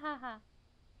 Ahaha.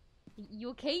 You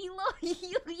okay, Elo?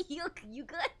 you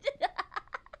good?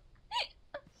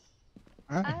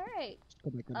 Alright.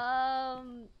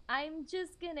 I'm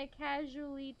just gonna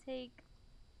casually take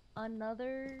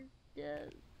another...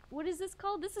 what is this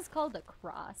called? This is called a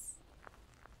cross.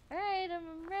 Alright,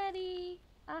 I'm ready.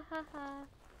 Ahaha.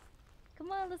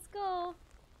 Come on, let's go.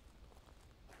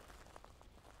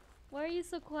 Why are you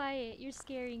so quiet? You're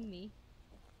scaring me.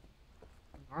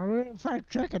 I'm eating fried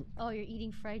chicken. Oh, you're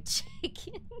eating fried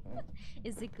chicken?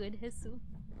 Is it good, Jesu?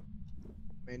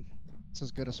 I mean, it's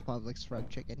as good as Publix fried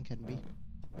chicken can be.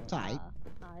 It's aight.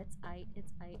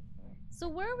 It's aight. So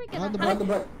where are we gonna On the hide?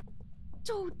 butt.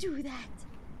 Don't do that!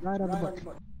 Right on the butt.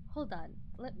 Hold on.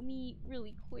 Let me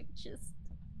really quick just...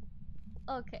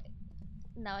 Okay.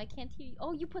 Now I can't hear you.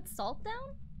 Oh, you put salt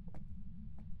down?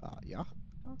 Yeah.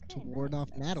 Okay, To ward off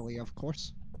nice. Natalie, of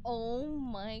course. Oh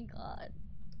my god.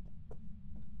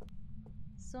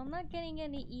 So I'm not getting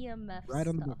any EMF Right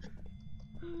on the stuff.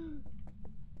 book.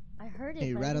 I heard it,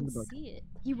 Hey, but I right on didn't the book. see it.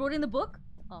 He wrote in the book?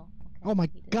 Oh, okay. Oh my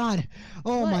he did. god!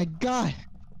 Oh What? my god!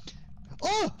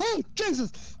 Oh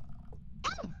Jesus!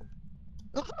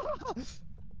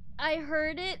 I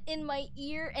heard it in my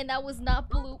ear, and that was not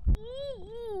blue.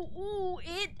 Ooh,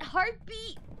 it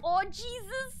heartbeat. Oh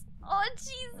Jesus! Oh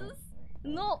Jesus!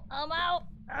 No, I'm out.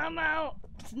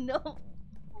 No.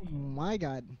 Oh my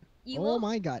god. Elo, Oh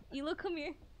my god. Elo, come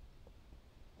here.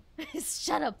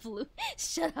 Shut up, Blue.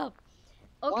 Shut up.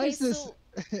 Okay, Why is this? so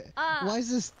Ah, Why is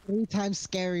this 3 times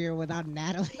scarier without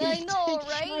Natalie? I to know, take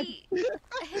shots? right?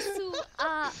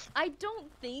 Jesus, I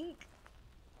don't think,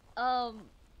 um,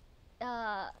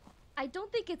 uh, I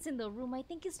don't think it's in the room. I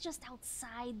think it's just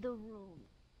outside the room.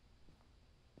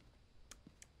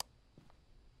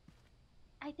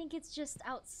 I think it's just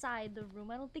outside the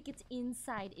room. I don't think it's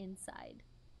inside.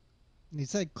 He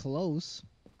said close.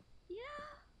 Yeah.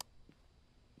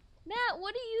 Nat,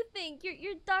 what do you think?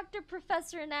 You're Dr.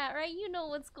 Professor Nat, right? You know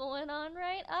what's going on,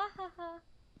 right? Ah ha ha.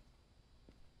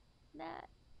 Nat.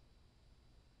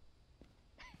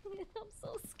 I'm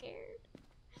so scared.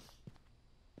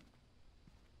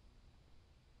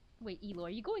 Wait, Elo, are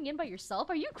you going in by yourself?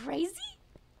 Are you crazy?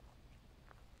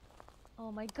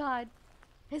 Oh my god.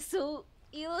 So,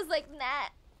 Elo's like, Nat.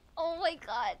 Oh my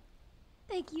god.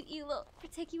 Thank you, Elo, for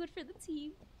taking it for the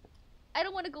team. I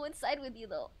don't want to go inside with you,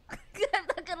 though. I'm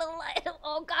not gonna lie.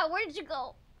 Oh god, where'd you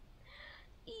go?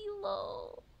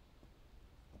 Elo.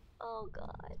 Oh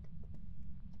god.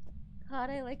 God,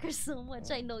 I like her so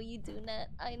much. I know you do, Nat.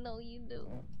 I know you do.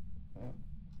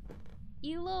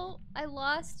 Elo, I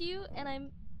lost you, and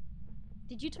I'm...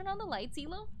 Did you turn on the lights,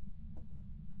 Elo?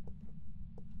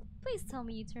 Please tell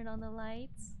me you turned on the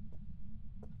lights.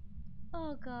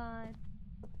 Oh god.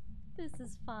 This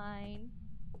is fine.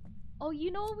 Oh,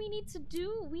 you know what we need to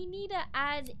do? We need to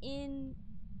add in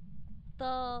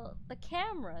the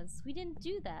cameras. We didn't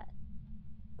do that.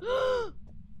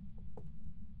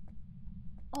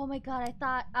 Oh my god, I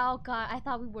thought... Oh god, I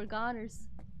thought we were goners.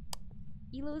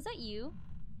 Elo, is that you?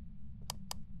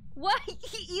 What?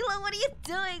 Elo, what are you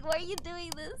doing? Why are you doing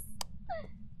this?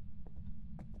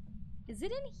 Is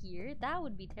it in here? That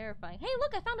would be terrifying. Hey,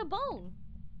 look, I found a bone.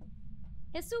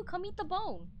 Jesu, come eat the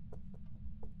bone.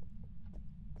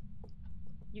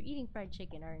 You're eating fried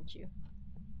chicken, aren't you?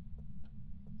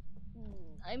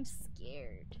 I'm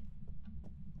scared.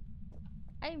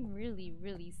 I'm really,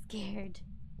 really scared.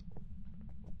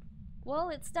 Well,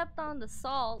 it stepped on the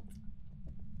salt.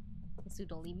 Jesu,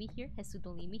 don't leave me here. Jesu,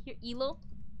 don't leave me here. Elo?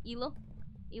 Elo?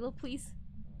 Elo, please.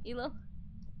 Elo?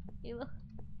 Elo?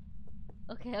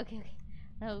 Okay, okay, okay.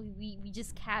 Now we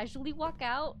just casually walk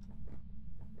out.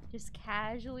 Just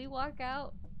casually walk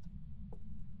out.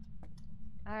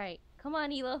 Alright, come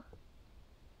on, Elo.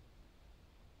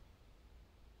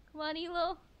 Come on,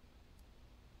 Elo.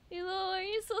 Elo, are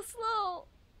you so slow?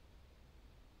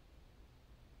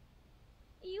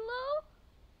 Elo?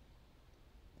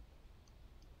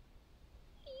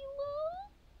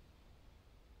 Elo?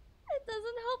 It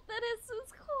doesn't help that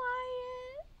Jesu's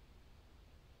quiet.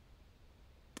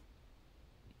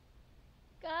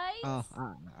 Guys?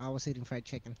 Oh, I was eating fried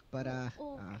chicken, but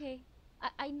Okay.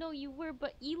 I know you were,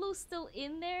 but Elo's still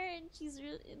in there and she's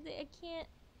really... I can't...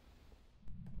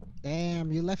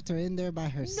 damn, you left her in there by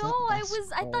herself. No, That's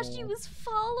I thought she cold. was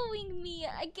following me.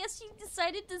 I guess she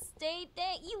decided to stay.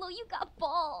 Dang, Elo, you got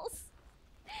balls.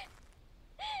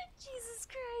 Jesus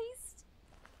Christ.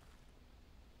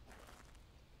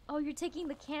 Oh, you're taking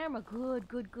the camera. Good,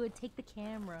 good, good. Take the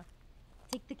camera.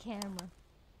 Take the camera.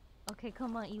 Okay,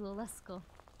 come on, Elo, let's go.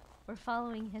 We're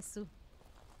following Jesu.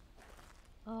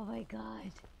 Oh my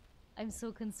god. I'm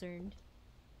so concerned.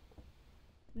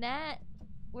 Nat,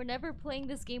 we're never playing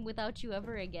this game without you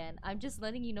ever again. I'm just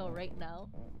letting you know right now.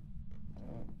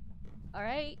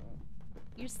 Alright?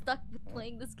 You're stuck with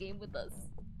playing this game with us.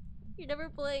 We're never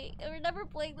playing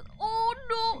this. Oh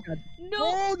no! No!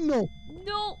 Oh no!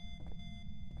 No!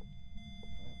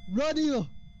 Run, Elo!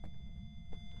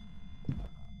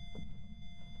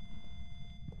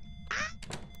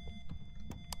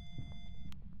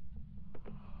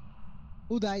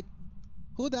 Who died?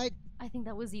 Who died? I think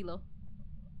that was Elo.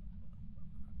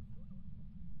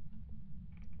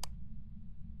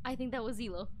 I think that was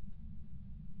Elo.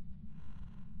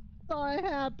 What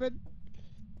happened?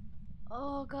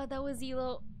 Oh god, that was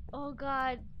Elo. Oh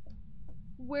god.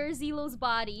 Where's Elo's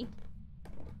body?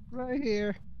 Right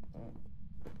here.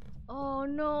 Oh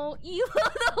no,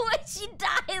 Elo, the way she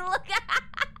died, look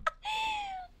at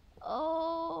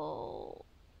Oh.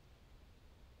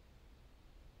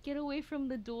 Get away from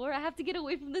the door. I have to get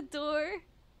away from the door.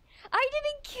 I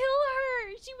didn't kill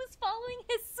her. She was following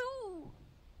Jesu.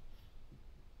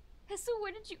 Jesu,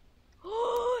 where did you...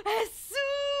 Oh, Jesu!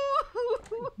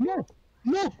 No!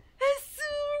 No!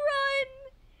 Jesu, run!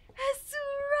 Jesu,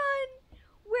 run!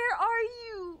 Where are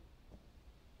you?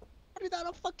 Put it on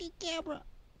a fucking camera.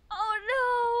 Oh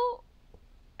no!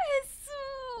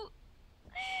 Jesu!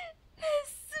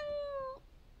 Jesu!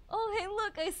 Oh hey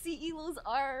look, I see Elo's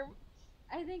arm.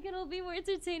 I think it'll be more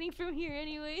entertaining from here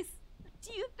anyways.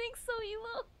 Do you think so,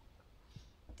 Elo?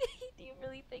 Do you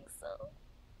really think so?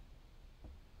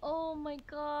 Oh my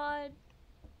god.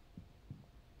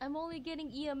 I'm only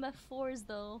getting EMF 4s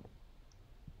though.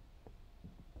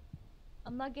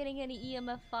 I'm not getting any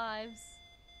EMF 5s,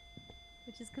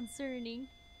 which is concerning.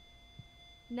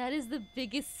 Nat is the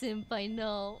biggest simp I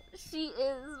know. She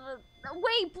is.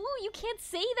 Wait, Blue, you can't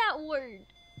say that word.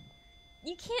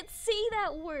 You can't say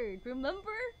that word,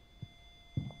 remember?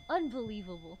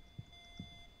 Unbelievable.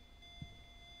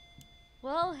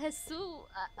 Well, Jesu,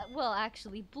 well,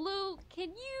 actually, Blue, can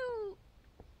you...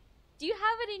 Do you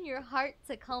have it in your heart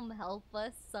to come help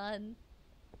us, son?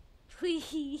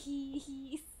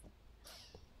 Please.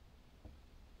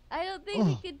 I don't think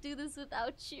we could do this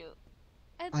without you.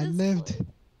 I lived. Point.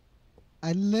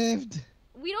 I lived.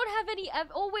 We don't have any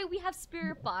oh wait, we have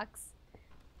Spirit Box.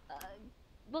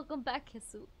 Welcome back,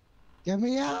 Jesu. Get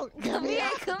me out! Get me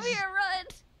out! Come here,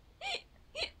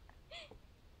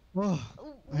 run!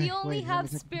 We only have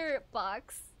Spirit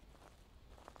Box.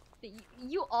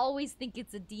 You always think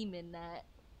it's a demon, Nat.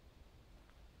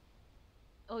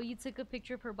 Oh, you took a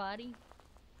picture of her body?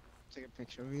 Take a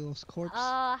picture of Elo's corpse.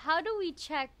 How do we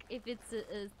check if it's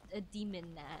a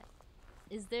demon, Nat?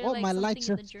 Is there like my something lights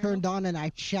in are the journal? turned on and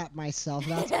I shat myself.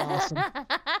 That's awesome.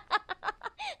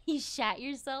 You shat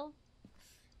yourself?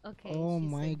 Okay. Oh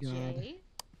my god. J.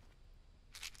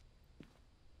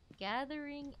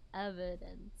 Gathering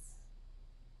evidence.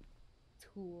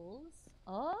 Tools.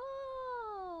 Oh.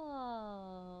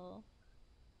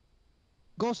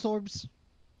 Ghost orbs.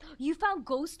 You found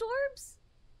ghost orbs?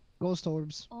 Ghost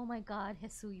orbs. Oh my god,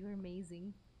 Jesu, you're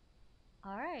amazing.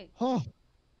 Alright. Oh.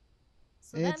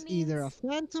 So It's that means... either a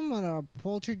phantom or a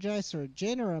poltergeist or a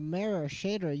jinn or a mirror or a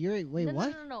shade or a Yuri. Wait, no,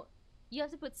 what? No. You have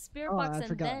to put Spirit Box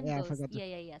and then yeah, ghost. I forgot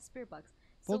Yeah, Spirit Box.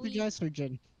 Poltergeist or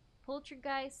jinn?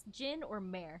 Poltergeist, jinn, or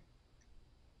mare.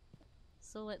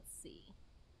 So let's see.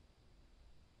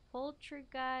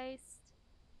 Poltergeist,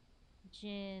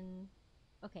 jinn.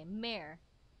 Okay, mare.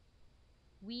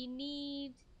 We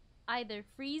need either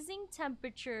freezing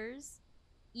temperatures,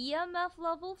 EMF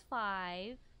level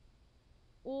 5,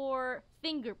 or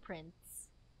fingerprints.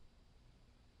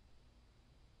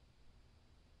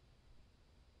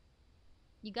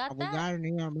 You got that? We got an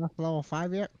EMF level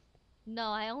 5 yet? No,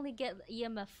 I only get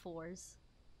EMF 4s.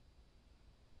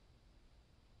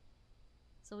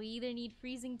 So we either need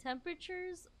freezing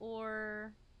temperatures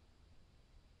or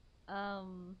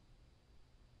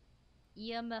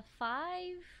EMF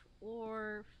 5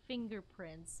 or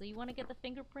fingerprints. So you want to get the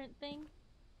fingerprint thing?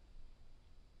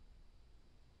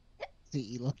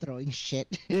 See Elo throwing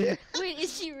shit. Wait,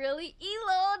 is she really?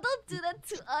 Elo, don't do that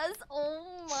to us.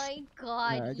 Oh my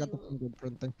god. Yeah, I got the Elo.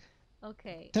 fingerprint thing.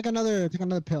 Okay. Take another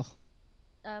pill.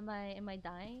 Am I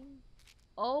dying?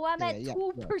 Oh, I'm at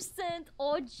 2%.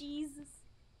 Oh Jesus.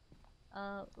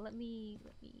 Let me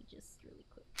just really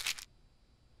quick.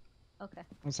 Okay.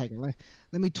 1 second.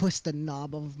 Let me twist the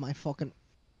knob of my fucking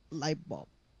light bulb.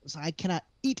 So I cannot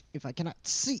eat if I cannot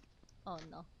see. Oh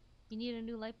no. You need a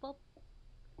new light bulb?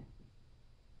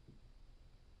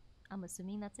 I'm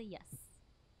assuming that's a yes.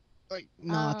 Wait,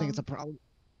 no, I think it's a problem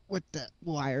with the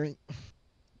wiring.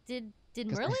 Did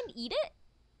Merlin eat it?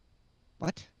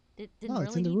 What? Did no, Merlin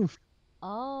it's in the eat... roof.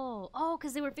 Oh,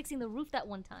 because they were fixing the roof that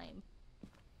one time.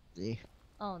 Yeah.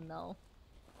 Oh no.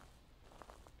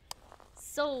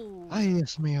 So. Ay,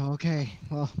 yes, mio. Okay,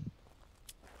 well.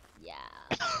 Yeah.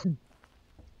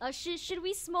 Should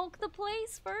we smoke the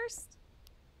place first?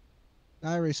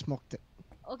 I already smoked it.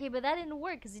 Okay, but that didn't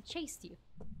work because it chased you.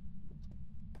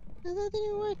 That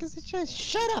didn't work because it just...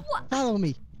 Shut up! What? Follow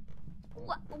me.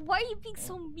 What? Why are you being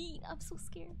so mean? I'm so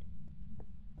scared.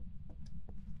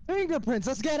 Fingerprints,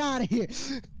 let's get out of here.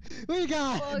 We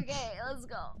got... Okay, let's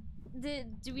go.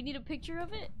 Do we need a picture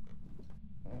of it?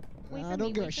 Wait for I don't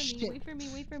me, give a wait for me, shit. wait for me,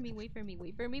 wait for me, wait for me,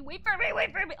 wait for me, wait for me,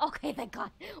 wait for me. Okay, thank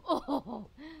God.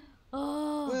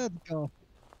 Oh. Let's go.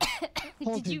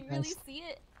 Did you really Poltergeist. see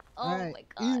it? Oh Right. my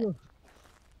God.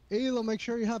 Elo, make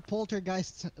sure you have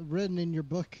poltergeist written in your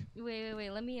book. Wait.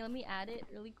 Let me add it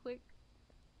really quick.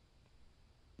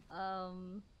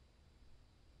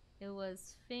 It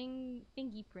was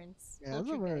fingy prints. Yeah, that's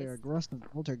a very aggressive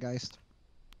poltergeist.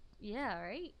 Yeah,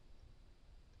 right.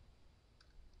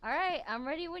 All right, I'm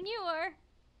ready when you are.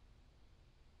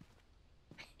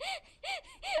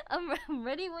 I'm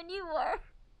ready when you are.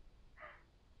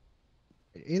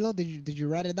 Elo, did you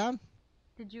write it down?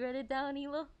 Did you write it down,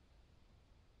 Elo?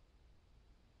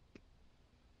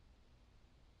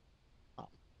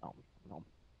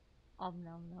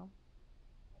 No.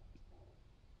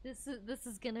 This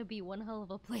is gonna be one hell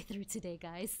of a playthrough today,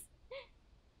 guys.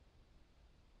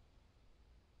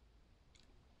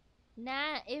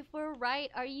 Nah, if we're right,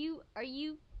 are you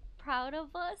proud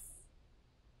of us?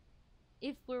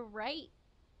 If we're right?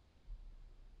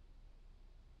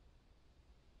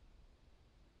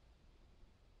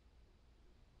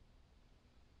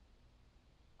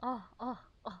 Oh.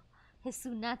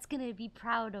 Hisunat's gonna be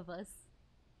proud of us.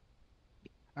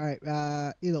 Alright,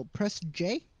 press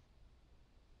J.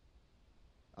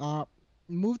 Uh,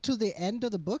 move to the end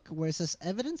of the book where it says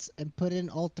evidence and put in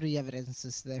all 3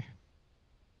 evidences there.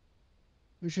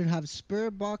 We should have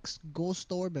spirit box,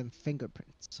 ghost orb, and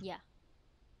fingerprints. Yeah.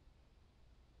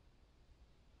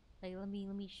 Like, let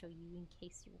me show you in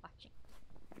case you're watching.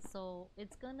 So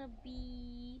it's gonna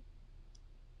be.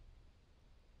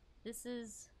 This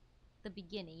is the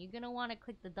beginning. You're gonna want to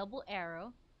click the double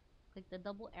arrow. Click the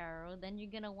double arrow. Then you're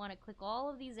gonna want to click all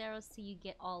of these arrows till you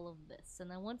get all of this.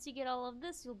 And then once you get all of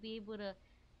this, you'll be able to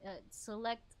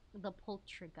select the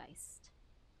poltergeist.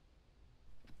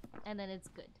 And then it's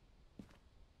good.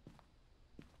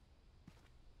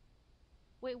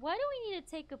 Wait, why do we need to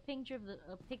take a picture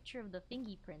of the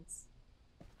fingy prints?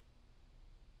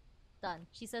 Done.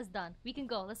 She says done. We can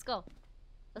go. Let's go.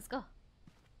 Let's go.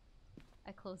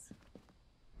 I close.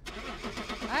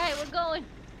 Alright, we're going.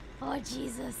 Oh,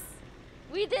 Jesus.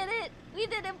 We did it. We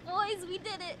did it, boys. We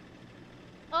did it.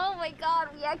 Oh my god,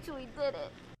 we actually did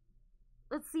it.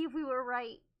 Let's see if we were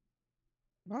right.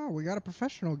 Oh, we got a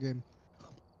professional game.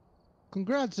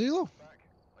 Congrats, Zelo.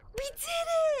 We did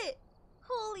it!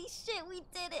 Holy shit, we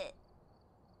did it!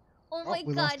 Oh my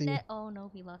god, Nat. Oh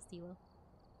no, we lost Elo.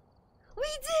 We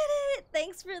did it!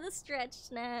 Thanks for the stretch,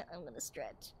 Nat. I'm gonna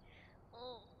stretch.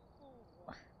 Oh.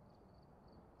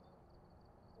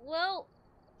 Well,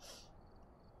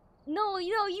 no,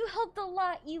 you helped a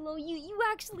lot, Elo. You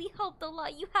actually helped a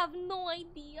lot. You have no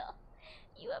idea.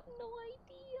 You have no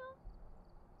idea.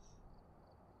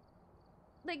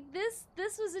 Like, this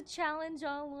was a challenge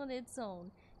all on its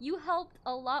own. You helped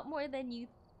a lot more than you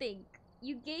think.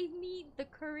 You gave me the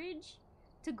courage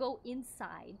to go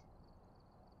inside.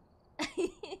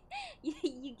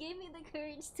 you gave me the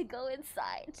courage to go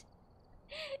inside.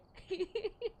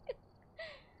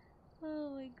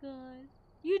 Oh my god.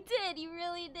 You did, you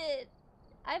really did.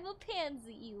 I'm a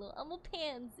pansy, Elo. I'm a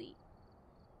pansy.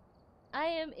 I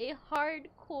am a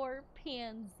hardcore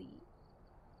pansy.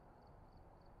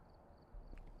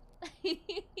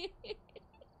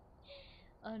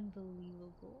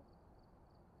 Unbelievable.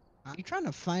 I'm trying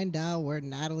to find out where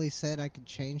Natalie said I could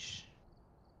change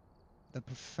the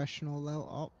professional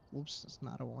level. Oh, oops, that's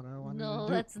not what I wanted to do. No,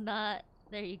 that's not.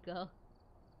 There you go.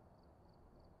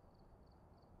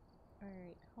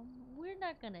 Alright, we're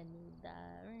not gonna need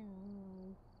that.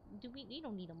 We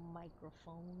don't need a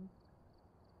microphone.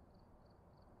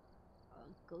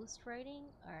 Ghostwriting?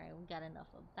 Alright, we got enough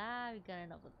of that. We got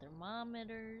enough of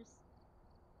thermometers.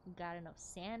 We got enough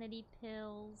sanity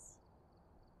pills.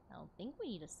 I don't think we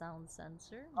need a sound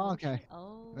sensor. Okay.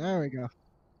 Oh. There we go.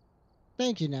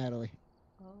 Thank you, Natalie.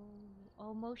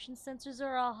 Oh, motion sensors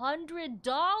are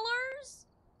 $100?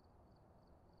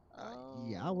 Oh.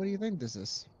 Yeah, what do you think this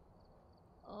is?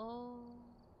 Oh.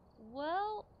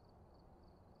 Well,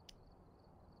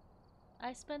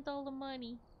 I spent all the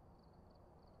money.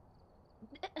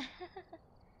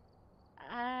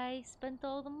 I spent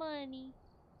all the money.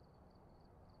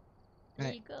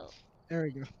 There you go. There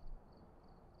we go.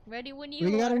 Ready when you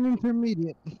We got are. an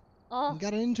intermediate. Oh, We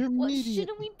got an what, intermediate.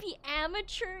 shouldn't we be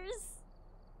amateurs?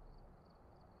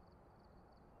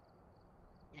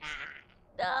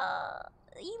 Nah.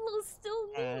 Elo's still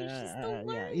new. She's still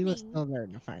learning. Yeah, Elo's still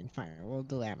learning. Fine. We'll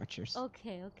do amateurs.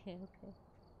 Okay.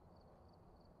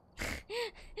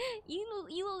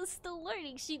 Elo is still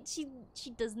learning. She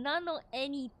does not know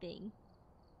anything.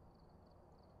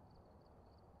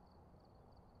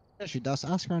 Yeah, she does.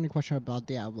 Ask her any question about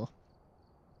Diablo.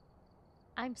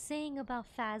 I'm saying about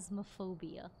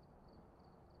Phasmophobia.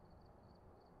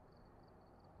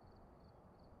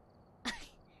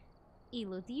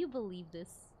 Elo, do you believe this?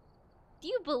 Do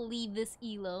you believe this,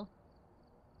 Elo?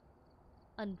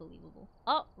 Unbelievable.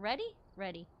 Oh, ready?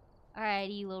 Ready. Alright,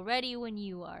 Elo, ready when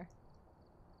you are.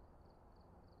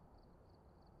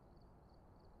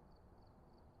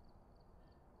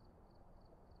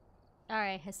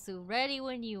 Alright, Jesu, ready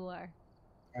when you are.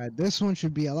 Alright, this one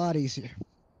should be a lot easier.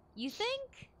 You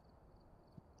think?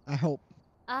 I hope.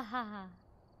 Ahaha.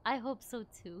 I hope so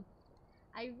too.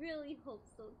 I really hope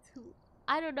so too.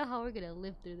 I don't know how we're gonna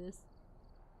live through this.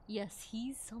 Yes,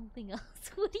 he's something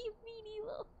else. What do you mean,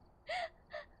 Elo?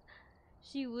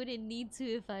 She wouldn't need to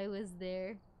if I was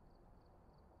there.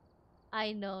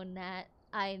 I know, Nat.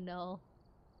 I know.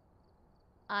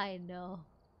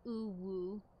 Ooh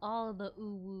woo. All the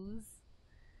ooh woos.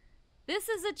 This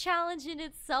is a challenge in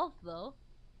itself, though.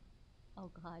 Oh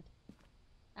god.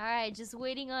 Alright, just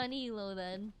waiting on Elo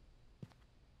then.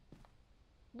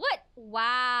 What?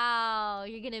 Wow,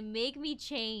 you're gonna make me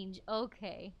change.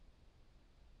 Okay.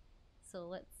 So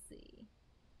let's see.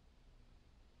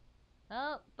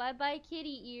 Oh, bye-bye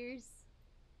kitty ears.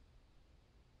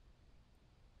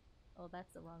 Oh,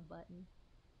 that's the wrong button.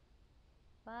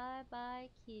 Bye-bye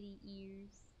kitty ears.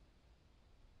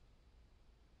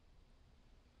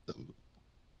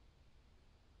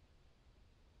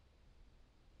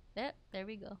 Yep, there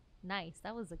we go. Nice,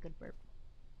 that was a good burp.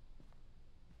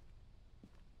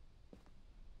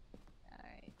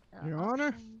 Alright. Your Honor?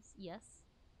 Options. Yes.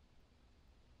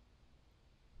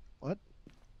 What?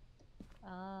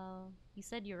 You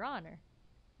said Your Honor.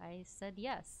 I said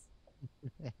yes.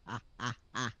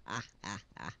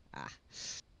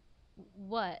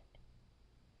 What?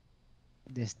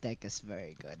 This deck is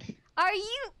very good. Are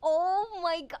you? Oh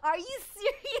my god! Are you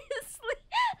seriously?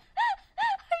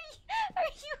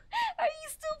 Are you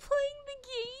still playing the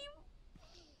game?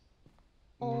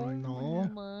 Oh No.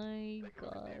 my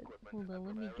god! Hold on,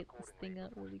 let me get this thing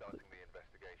out really quick.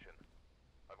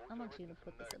 I'm actually gonna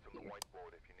put this up here.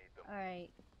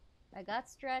 Alright. I got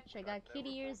stretch, I got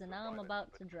kitty ears, and now I'm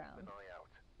about to drown.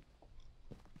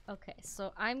 Okay,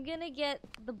 so I'm gonna get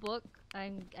the book.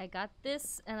 I got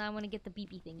this, and I want to get the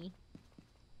beepy thingy.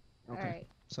 Okay. Alright.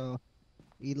 So,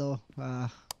 Elo,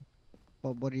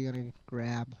 what are you gonna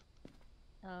grab?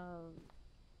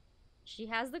 She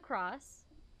has the cross,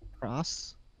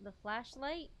 Cross? the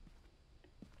flashlight.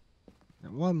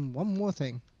 And one more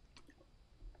thing.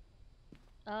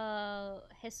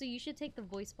 Jesu, you should take the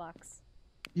voice box.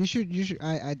 You should,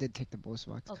 I did take the voice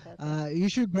box. Okay, okay. You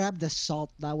should grab the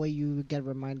salt, that way you get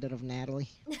reminded of Natalie.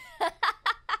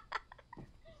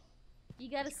 You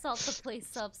gotta salt the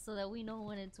place up so that we know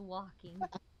when it's walking.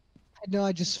 I know,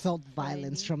 I just That's felt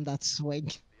violence funny. from that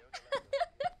swing.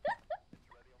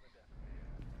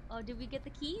 Oh, did we get the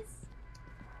keys?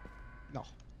 No.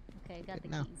 Okay, I got the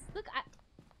No. keys. Look,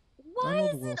 why Donald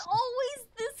is it Wilson. always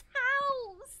this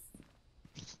house?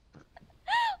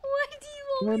 Why do you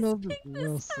always Donald pick this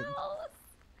Wilson. house?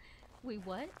 Wait,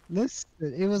 what? Listen,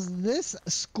 it was this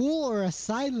school or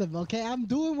asylum, okay? I'm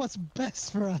doing what's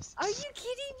best for us. Are you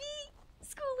kidding me?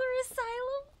 School or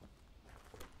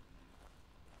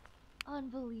asylum?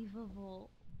 Unbelievable.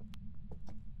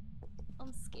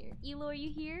 I'm scared. Elo, are you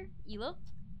here? Elo?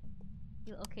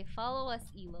 Okay, follow us,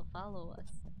 Elo. Follow us.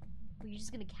 Are you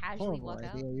just gonna casually Horrible walk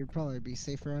out? idea. You'd probably be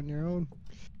safer on your own.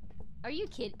 Are you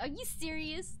kidding? Are you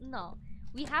serious? No.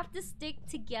 We have to stick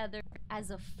together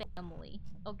as a family,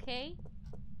 okay?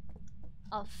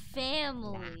 A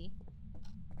family.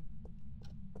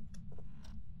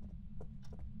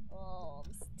 Oh,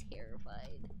 I'm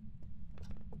terrified.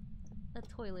 The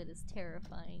toilet is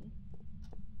terrifying.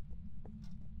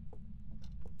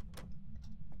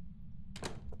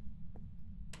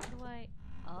 How do I...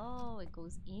 Oh, it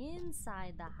goes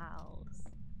inside the house.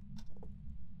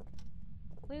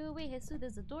 Wait, Jesu,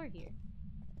 there's a door here.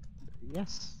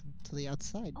 Yes, to the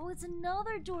outside. Oh, it's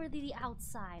another door to the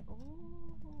outside.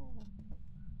 Oh.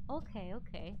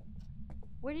 Okay.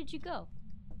 Where did you go?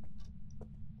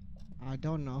 I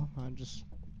don't know. Yes.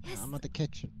 I'm at the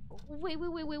kitchen. Wait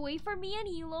for me and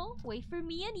Elo. Wait for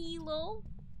me and Elo.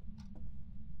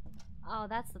 Oh,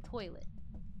 that's the toilet.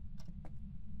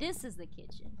 This is the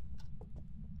kitchen.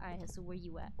 Alright, so where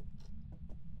you at?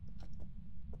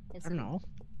 I don't know.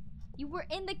 You were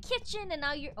in the kitchen and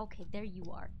now you're... Okay, there you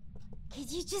are. Can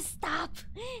you just stop?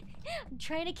 I'm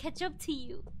trying to catch up to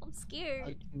you. I'm scared.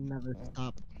 I can never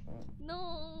stop.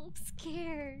 No, I'm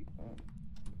scared.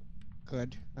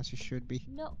 Good, as you should be.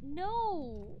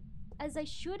 No. As I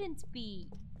shouldn't be.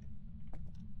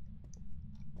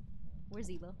 Where's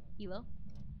Elo?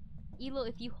 Elo,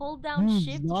 if you hold down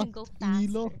shift, you can go lost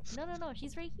faster. Elo? No,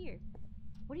 she's right here.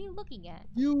 What are you looking at?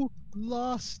 You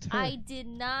lost her. I did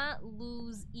not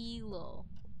lose Elo.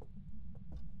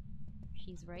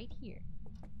 She's right here.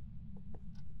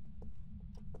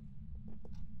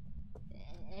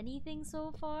 Anything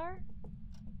so far?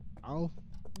 Oh,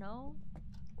 No?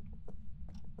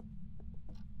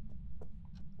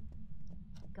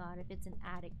 God, if it's an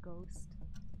attic ghost.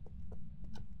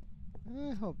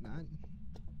 I hope not.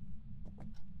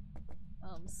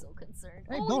 I'm so concerned.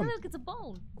 Hey, oh, bone. look, it's a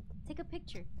bone. Take a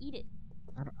picture. Eat it.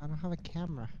 I don't have a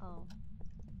camera. Oh.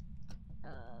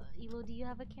 Elo, do you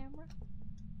have a camera?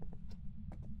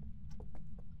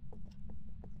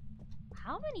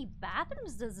 How many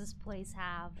bathrooms does this place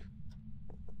have?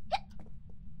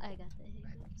 I got the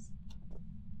hiccups.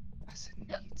 As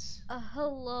it needs.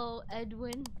 Hello,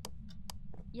 Edwin.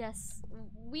 Yes,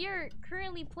 we are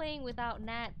currently playing without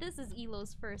Nat. This is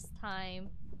Elo's first time.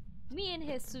 Me and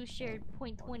Jesu shared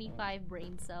 0.25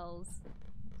 brain cells.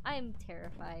 I am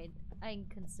terrified. I'm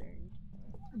concerned.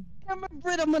 Damn it,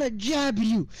 Britt, I'm gonna jab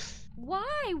you.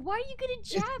 Why? Why are you gonna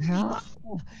jab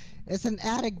me? It's an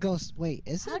attic ghost. Wait,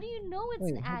 is How it? do you know it's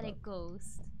Wait, an hold attic up.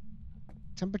 ghost?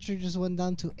 Temperature just went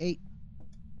down to 8,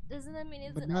 Doesn't that mean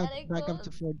it's but an now it's attic back up to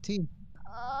ghost? 14.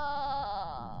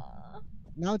 Uh,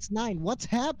 Now it's 9. What's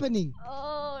happening?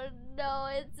 oh no,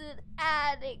 it's an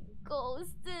attic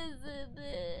ghost, isn't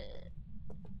it?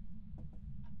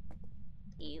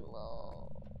 Elo.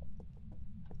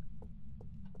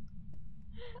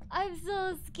 I'm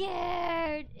so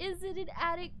scared. Is it an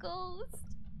attic ghost?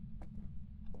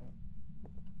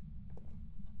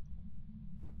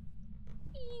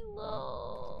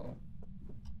 Elo.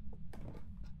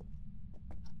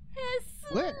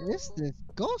 Jesus. Where is this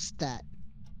ghost at?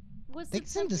 What's I think the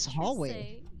it's in this temperature hallway.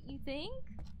 say? You think?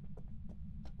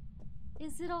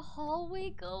 Is it a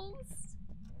hallway ghost?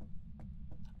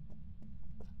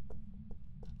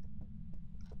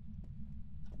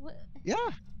 What?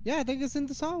 Yeah, I think it's in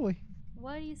this hallway.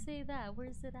 Why do you say that?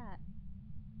 Where's it at?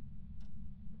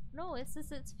 No, it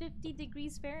says it's 50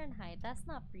 degrees Fahrenheit. That's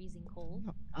not freezing cold.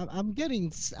 No, I'm getting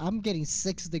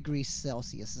 6 degrees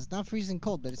Celsius. It's not freezing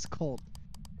cold, but it's cold.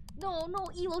 No, no,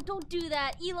 Elo, don't do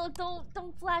that. Elo,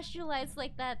 don't flash your lights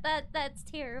like that. That's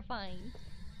terrifying.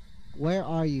 Where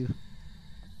are you?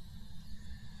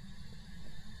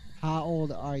 How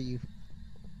old are you?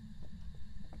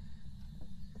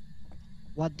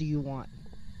 What do you want?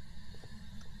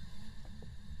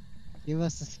 Give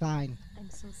us a sign. I'm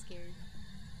so scared.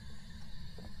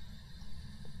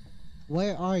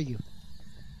 Where are you?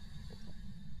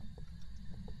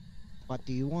 What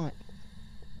do you want?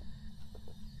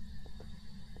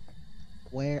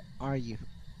 Where are you?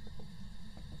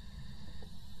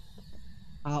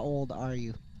 How old are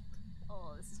you?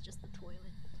 Oh, this is just the toilet.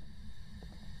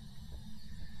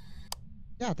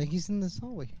 Yeah, I think he's in this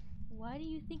hallway. Why do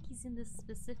you think he's in this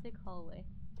specific hallway?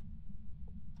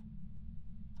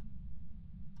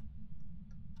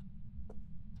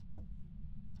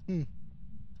 Hmm.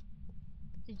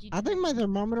 Did you? I think my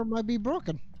thermometer might be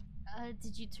broken.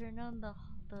 Did you turn on the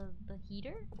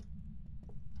heater?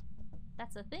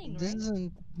 That's a thing, This right?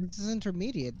 isn't. This is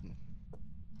intermediate.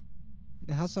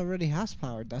 The house already has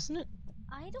power, doesn't it?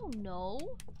 I don't know.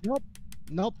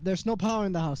 Nope. There's no power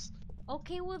in the house.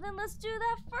 Okay, well then let's do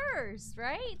that first,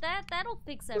 right? That'll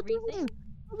fix everything.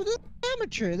 But this is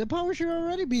amateur. The power should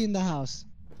already be in the house.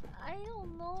 I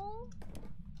don't know.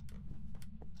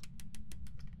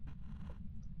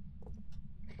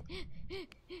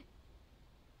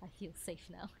 I feel safe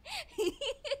now.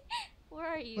 Where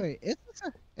are you? Wait, is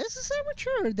this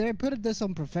amateur or did I put this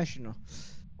on professional?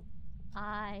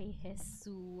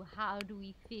 Jesu, how do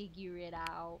we figure it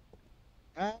out?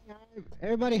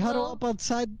 Everybody huddle Elo? up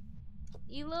outside.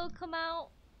 Elo, come out.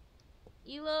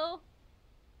 Elo?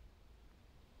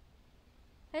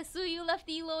 Jesu, you left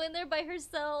Elo in there by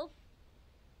herself.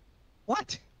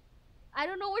 What? I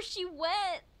don't know where she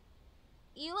went.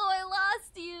 Elo, I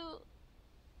lost you.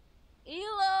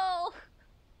 Elo!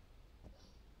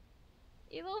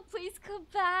 Elo, please come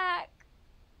back.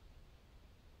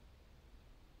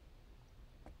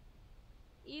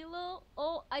 Elo,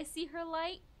 oh, I see her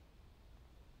light.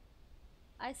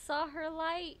 I saw her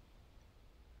light.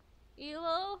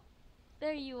 Elo,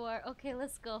 there you are. Okay,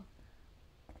 let's go.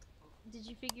 Did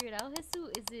you figure it out, Jesu?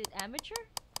 Is it amateur?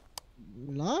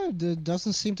 No, it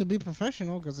doesn't seem to be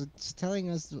professional because it's telling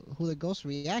us who the ghost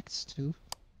reacts to.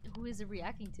 Who is it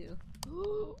reacting to?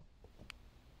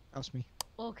 That was me.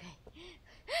 Okay.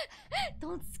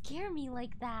 Don't scare me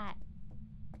like that.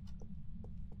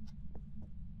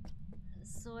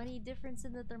 So any difference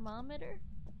in the thermometer?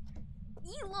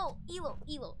 Elo,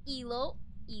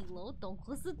 don't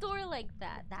close the door like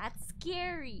that. That's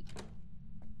scary.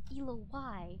 Elo,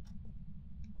 why?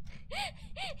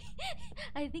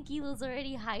 I think Elo's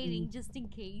already hiding just in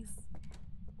case.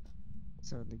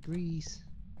 7 degrees.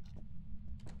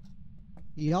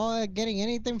 Y'all getting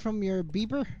anything from your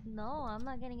beeper? No, I'm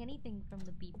not getting anything from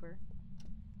the beeper.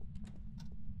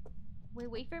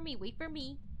 Wait for me. Wait for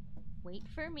me. Wait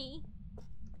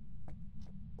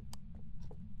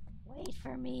for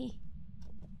me.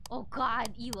 Oh god,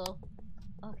 Elo.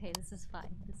 Okay, this is fine.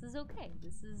 This is okay.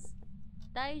 This is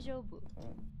Daijobu.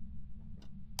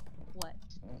 What?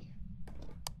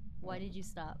 Why did you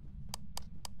stop?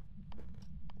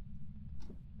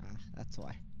 Ah, that's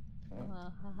why.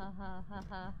 Ha ha ha ha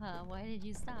ha ha. Why did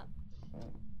you stop?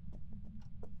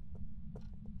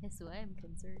 Yes, so I am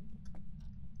concerned.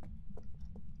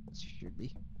 Should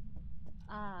be.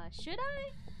 Should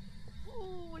I?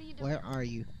 Ooh, what are you doing? Where are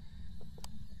you?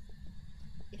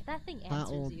 If that thing How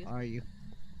answers old you. are you?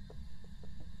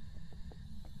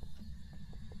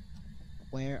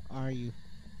 Where are you?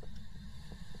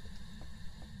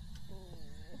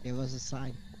 Give us a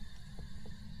sign.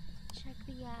 Check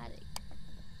the attic.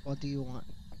 What do you want?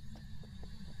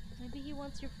 Maybe he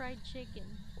wants your fried chicken.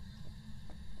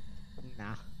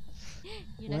 Nah.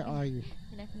 You're Where not gonna, are you?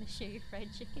 You're not gonna share your fried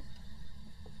chicken?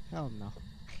 Hell no.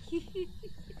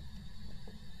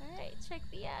 Alright, check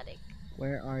the attic.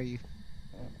 Where are you?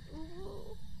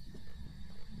 Ooh.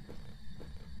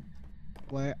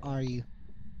 Where are you?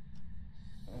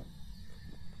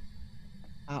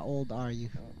 How old are you?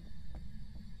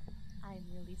 I'm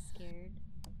really scared.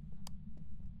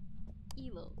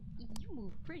 Elo, you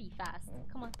move pretty fast.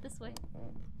 Come on, this way.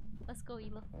 Let's go,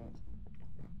 Elo.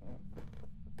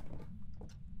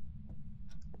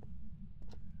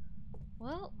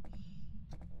 Well,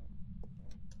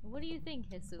 what do you think,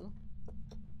 Jesu?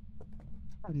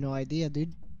 I have no idea,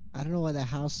 dude. I don't know why the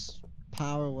house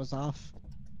power was off.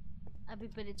 I mean,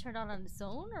 but it turned on its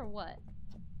own, or what?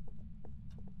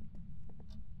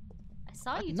 I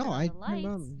saw you turn on the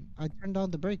lights. I turned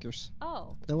on the breakers.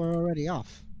 Oh, They were already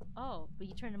off. oh, but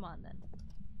you turned them on then.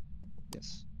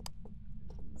 Yes.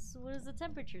 So what does the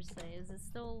temperature say? Is it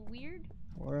still weird?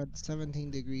 We're at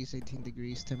 17 degrees, 18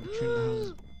 degrees temperature in the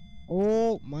house.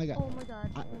 Oh my god. Oh my god.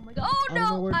 I- Oh my god. Oh I don't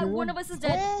know no! where to One run. of us is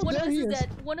dead. Oh, One of there us he is is. dead.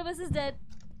 One of us is dead.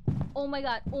 Oh my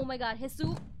god. Oh my god.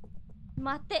 Jesu.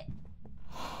 Mate.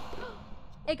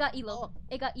 It got Elo. Oh.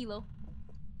 It got Elo.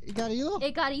 You got Elo?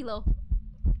 It got Elo.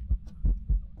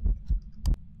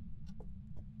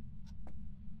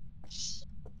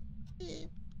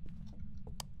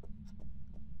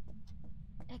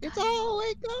 It's all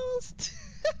a ghost.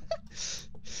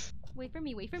 Wait for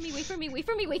me, wait for me, wait for me, wait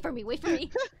for me, wait for me, wait for me.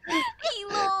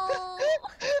 Elo!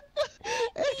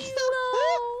 Elo!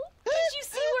 Did you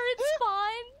see where it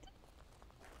spawned?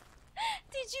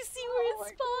 Did you see where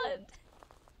it spawned?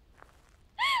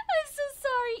 I'm so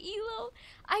sorry, Elo.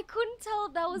 I couldn't tell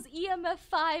if that was EMF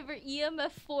 5 or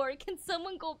EMF 4. Can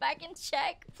someone go back and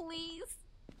check, please?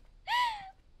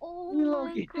 Oh Elo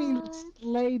my getting god.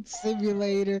 Slade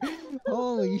Simulator.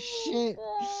 Holy shit.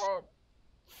 God.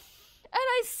 And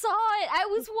I saw it. I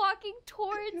was walking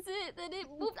towards it, and it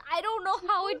moved. I don't know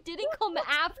how it didn't come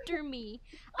after me.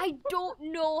 I don't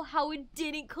know how it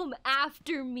didn't come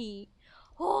after me.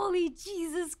 Holy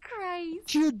Jesus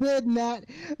Christ. You did, Nat.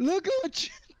 Look at what you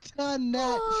done,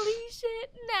 Nat. Holy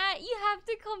shit. Nat, you have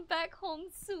to come back home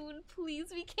soon, please.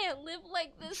 We can't live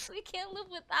like this. We can't live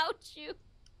without you.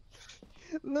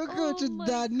 Look at Oh what you my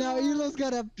done. Now God. Elo's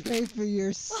gotta pay for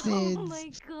your sins. Oh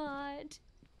my god.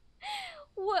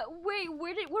 What? Wait,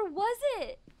 where was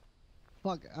it?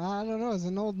 Fuck, I don't know. It's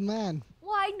an old man.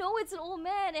 Well, I know it's an old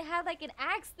man. It had like an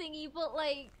axe thingy, but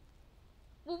like,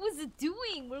 what was it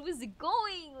doing? Where was it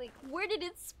going? Like, where did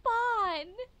it spawn?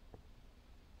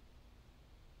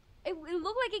 It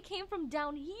looked like it came from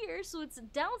down here, so it's a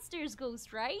downstairs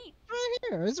ghost, right? Right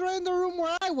here. It's right in the room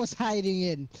where I was hiding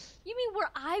in. You mean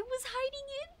where I was hiding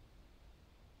in?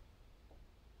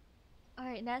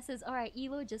 Alright, Nat says, alright,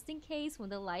 Elo, just in case, when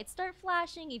the lights start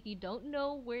flashing, if you don't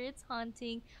know where it's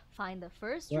haunting, find the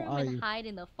first Where room are and you? hide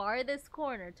in the farthest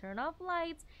corner. Turn off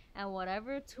lights and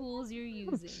whatever tools you're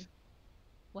using.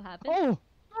 What happened? Oh!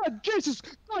 God, Jesus!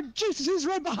 God, Jesus, he's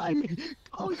right behind me!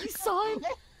 Oh, you saw him?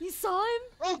 You saw him?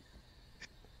 Oh!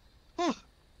 Oh!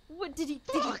 What, did he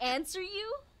Fuck. answer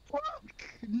you? Fuck!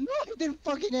 No, he didn't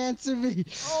fucking answer me!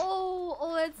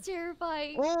 Oh, that's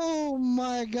terrifying. Oh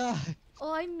my god!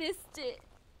 Oh, I missed it.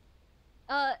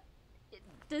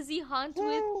 Does he haunt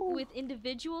Oh. with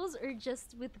individuals or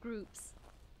just with groups?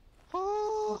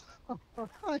 Oh!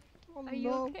 I don't Are you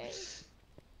know. okay?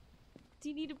 Do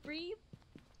you need to breathe?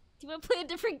 Do you want to play a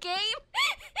different game?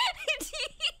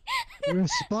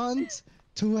 Response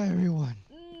to everyone.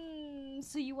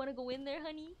 So you want to go in there,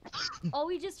 honey? Oh,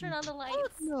 he just turned on the lights.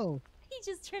 Fuck no. He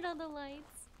just turned on the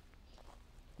lights.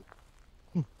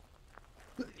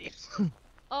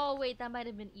 Oh, wait, that might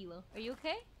have been Elo. Are you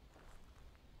okay?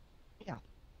 Yeah.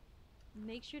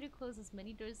 Make sure to close as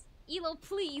many doors. Elo,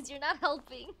 please, you're not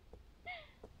helping.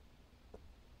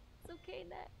 It's okay,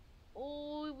 Nat.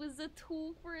 Oh, it was a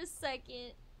tool for a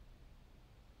second.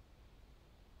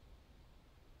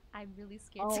 I'm really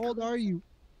scared. How to old go are you?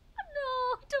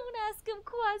 No, don't ask him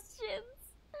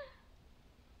questions.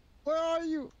 Where are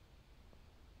you?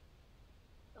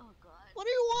 Oh god. What do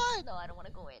you want? No, I don't want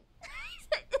to go in.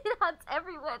 It haunts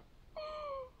everyone.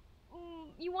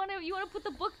 You wanna put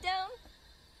the book down?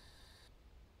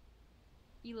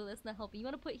 Elo, that's not helping. You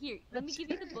wanna put here? Let me give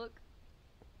you the book.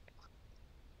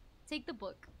 Take the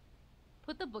book.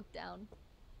 Put the book down.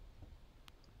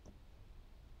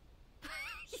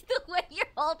 The way you're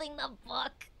holding the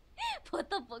book. Put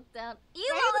the book down.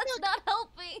 Elo, that's not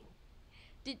helping.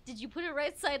 Did you put it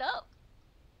right side up?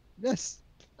 Yes.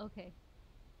 Okay.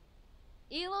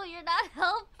 Elo, you're not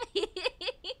helping.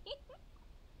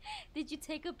 Did you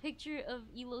take a picture of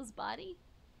Elo's body?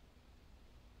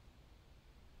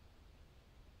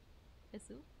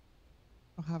 Jesu?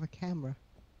 I don't have a camera.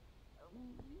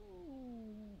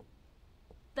 Ooh,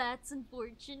 that's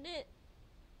unfortunate.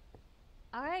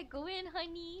 Alright, go in,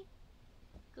 honey.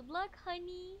 Good luck,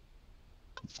 honey.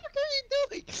 What the fuck are you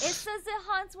doing? It says it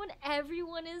haunts when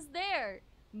everyone is there.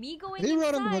 Me going He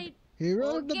wrote in the book. inside. He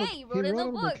wrote in the book. Okay, you wrote in the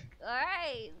book.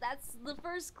 Alright, that's the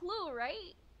first clue,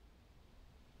 right?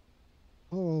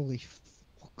 Holy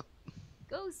fuck.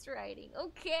 Ghost writing.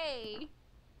 Okay.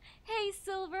 Hey,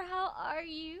 Silver, how are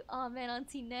you? Oh man,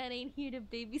 Auntie Nat ain't here to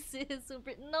babysit his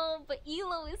super. No, but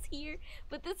Elo is here.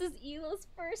 But this is Elo's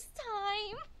first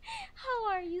time.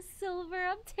 How are you, Silver?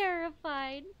 I'm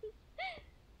terrified.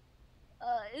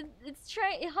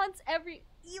 It haunts every.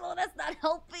 Elo, that's not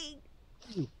helping.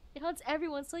 It haunts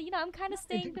everyone, so you know I'm kind of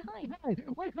staying behind.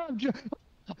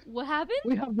 What happened?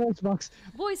 We have voice box.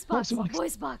 Voice box.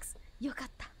 Voice box.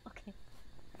 Yokata. Okay.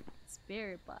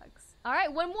 Spirit box. All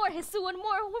right, one more. Jesu, one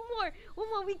more.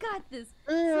 We got this.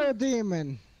 A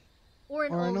demon. Or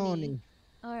an Or an Oni. Oni.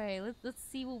 All right, let's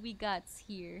see what we got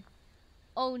here.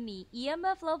 Oni,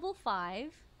 EMF level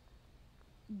 5.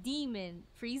 Demon,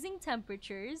 freezing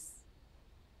temperatures.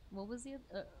 What was the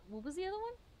other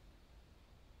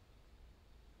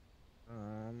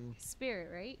one? Spirit,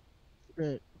 right?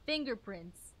 Spirit.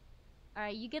 Fingerprints. All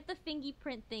right, you get the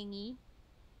fingerprint thingy.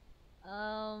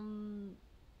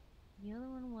 The other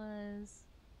one was.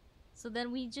 So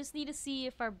then we just need to see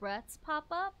if our breaths pop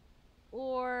up,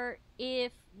 or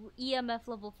if EMF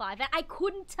level 5. I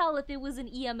couldn't tell if it was an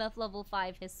EMF level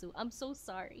 5, Jesu. I'm so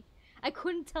sorry. I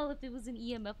couldn't tell if it was an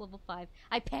EMF level 5.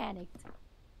 I panicked.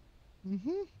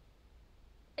 Mm-hmm.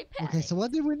 I panicked. Okay, so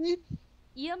what did we need?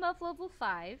 EMF level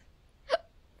 5.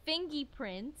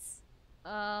 Fingerprints.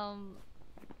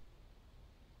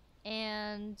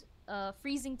 And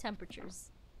freezing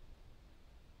temperatures.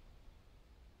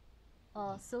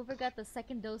 Oh, Silver got the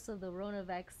second dose of the Rona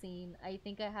vaccine. I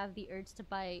think I have the urge to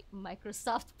buy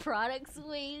Microsoft products.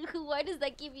 Wait, why does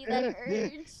that give you that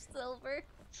urge, Silver?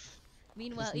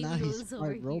 Meanwhile, Now Ego he's is a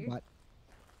over smart robot. here.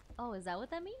 Oh, is that what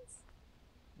that means?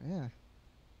 Yeah.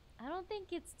 I don't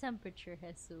think it's temperature,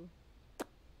 Jesu.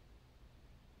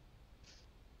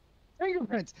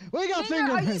 Fingerprints! We got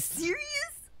Finger, are you fingerprints!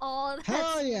 serious? Oh, that's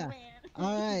Hell yeah. man.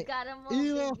 Alright. Got him all,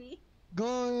 Elo, baby.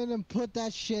 go in and put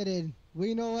that shit in.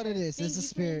 We know what it is. It's a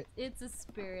spirit. It's a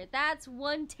spirit. That's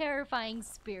one terrifying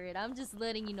spirit. I'm just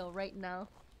letting you know right now.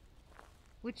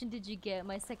 Which one did you get?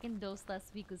 My second dose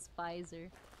last week was Pfizer.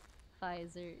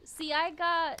 See, I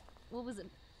got, what was it?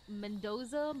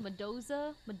 Mendoza?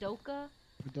 Madoka?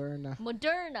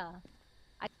 Moderna.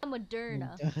 I got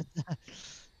Moderna.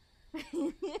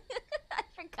 I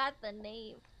forgot the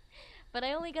name. But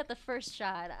I only got the first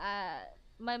shot.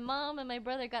 My mom and my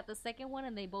brother got the second one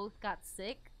and they both got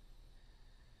sick.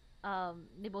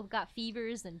 They both got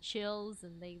fevers and chills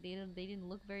and they didn't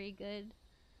look very good.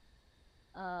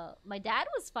 My dad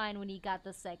was fine when he got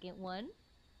the second one.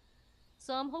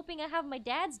 So I'm hoping I have my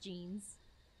dad's genes.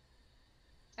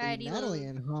 Alright, Natalie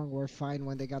and Hong were fine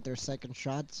when they got their second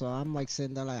shot, so I'm like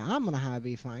sitting there like, I'm gonna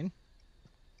be fine.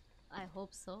 I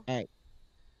hope so. Alright.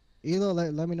 Elo,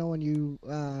 let me know when you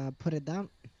put it down.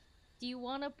 Do you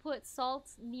want to put salt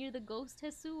near the ghost,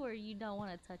 Jesu, or you don't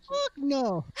want to touch it? Fuck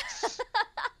no!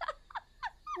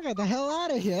 Get the hell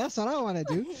out of here, that's what I want to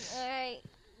do. Alright,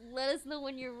 let us know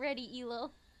when you're ready,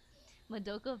 Elo.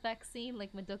 Madoka vaccine,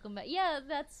 like Madoka yeah,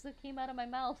 that's what came out of my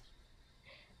mouth.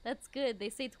 That's good. They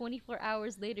say 24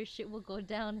 hours later shit will go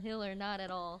downhill or not at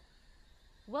all.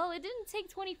 Well, it didn't take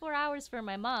 24 hours for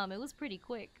my mom. It was pretty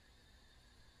quick.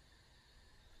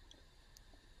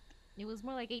 It was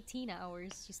more like 18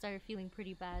 hours. She started feeling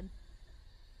pretty bad.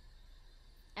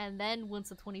 And then once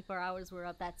the 24 hours were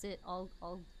up, that's it. All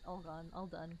gone. All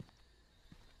done.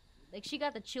 Like, she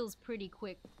got the chills pretty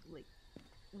quick, like,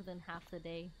 within half the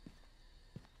day.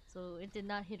 So it did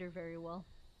not hit her very well.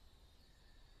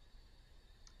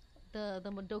 The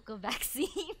Madoka vaccine.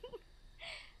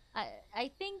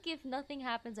 I think if nothing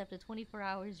happens after 24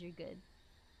 hours, you're good.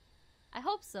 I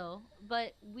hope so,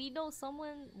 but we know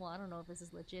someone, well, I don't know if this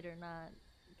is legit or not,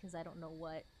 because I don't know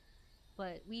what,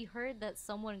 but we heard that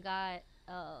someone got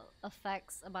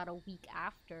effects about a week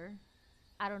after.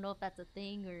 I don't know if that's a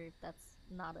thing or if that's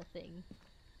not a thing.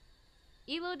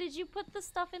 Elo, did you put the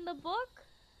stuff in the book?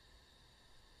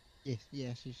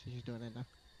 Yeah, she's doing it now.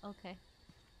 Okay.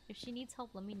 If she needs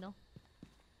help, let me know.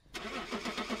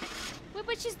 Wait,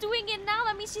 but she's doing it now.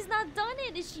 That means she's not done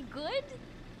it. Is she good?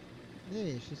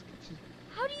 Yeah, she's...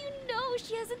 How do you know?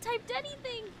 She hasn't typed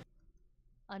anything.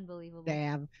 Unbelievable.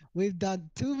 Damn, we've done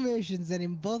 2 missions, and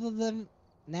in both of them,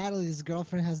 Natalie's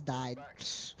girlfriend has died.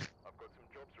 I've got some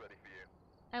jobs ready for you.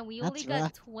 And we That's only got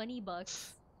rough. 20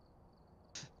 bucks.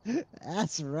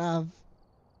 That's rough.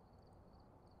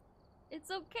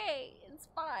 It's okay. It's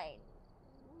fine.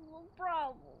 No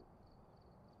problem.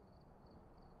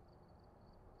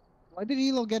 Why did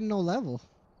Elo get no level?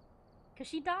 Cause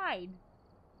she died.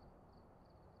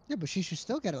 Yeah, but she should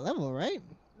still get a level, right?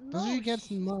 No, Doesn't she get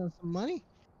some money?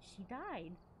 She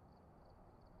died.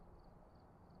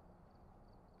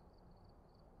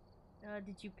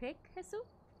 Did you pick Jesu?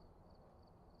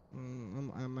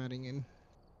 I'm adding in.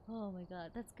 Oh my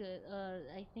god, that's good.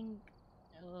 I think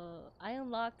I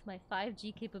unlocked my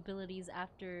 5G capabilities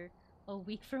after a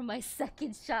week from my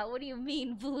second shot. What do you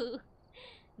mean, Blue?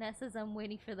 Nat says I'm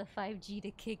waiting for the 5G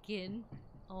to kick in.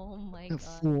 Oh my god.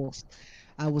 Fools.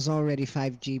 I was already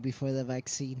 5G before the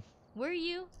vaccine. Were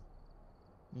you?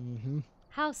 Mm-hmm.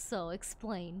 How so?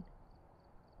 Explain.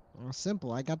 Well,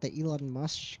 simple. I got the Elon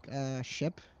Musk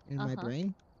ship in my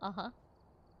brain. Uh-huh.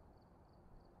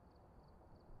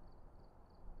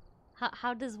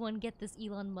 How does one get this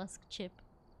Elon Musk chip?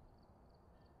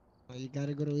 Well, you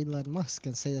gotta go to Elon Musk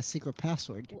and say the secret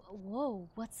password. Whoa,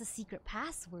 what's the secret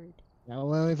password? Oh,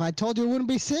 well, if I told you, it wouldn't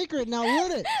be secret now,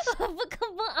 would it? But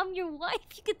come on, I'm your wife.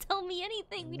 You could tell me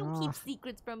anything. We don't keep Nah.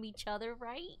 secrets from each other,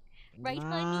 right? Right, Nah.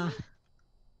 honey?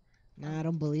 Nah, I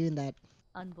don't believe in that.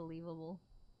 Unbelievable.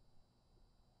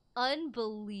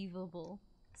 Unbelievable.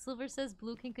 Silver says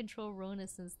Blue can control Rona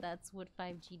since that's what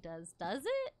 5G does. Does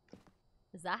it?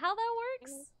 Is that how that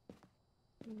works?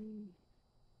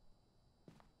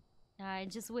 Alright,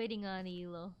 just waiting on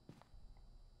Elo.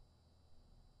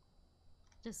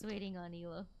 Just waiting on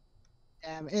Elo.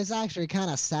 It's actually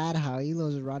kind of sad how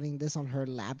Elo's running this on her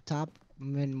laptop.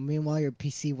 Meanwhile, your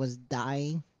PC was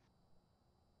dying.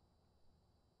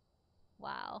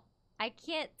 Wow. I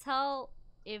can't tell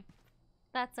if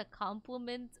that's a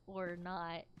compliment or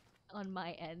not on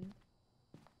my end.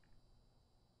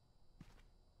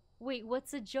 Wait,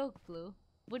 what's a joke, Blue?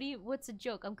 What's a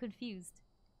joke? I'm confused.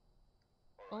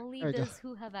 Only There we go. those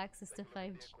who have access to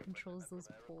 5G controls those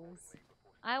poles.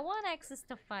 I want access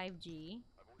to 5G.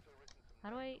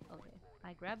 How do I... Okay.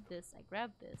 I grab this,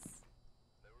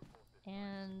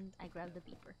 and I grab the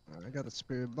beeper. I got a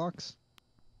spirit box.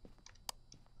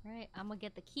 Alright, I'm gonna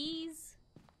get the keys.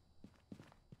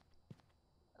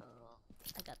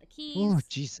 I got the keys. Oh,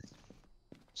 Jesus.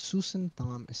 Susan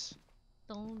Thomas.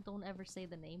 Don't ever say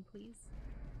the name, please.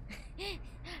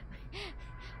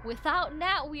 Without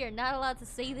Nat, we are not allowed to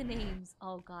say the names.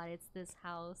 Oh god, it's this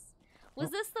house. Was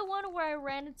this the one where I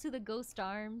ran into the ghost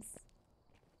arms?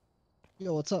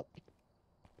 Yo, what's up?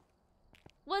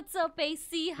 What's up,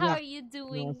 AC? How Yeah. are you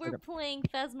doing? No, We're playing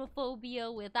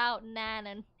Phasmophobia without Nan,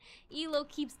 and Elo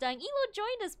keeps dying. Elo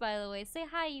joined us, by the way. Say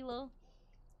hi, Elo.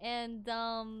 And,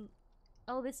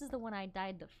 oh, this is the one I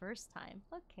died the first time.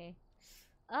 Okay.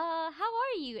 How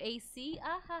are you, AC?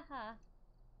 Ha.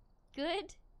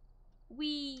 Good?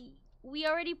 We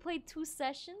already played 2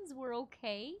 sessions. We're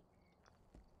okay.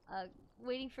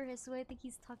 Waiting for Jesu. I think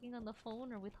he's talking on the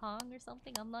phone or with Hong or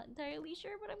something. I'm not entirely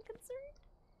sure, but I'm concerned.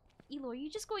 Elo, are you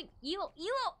just going... Elo!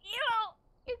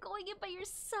 You're going in by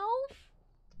yourself?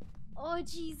 Oh,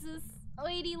 Jesus.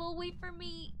 Wait, Elo, wait for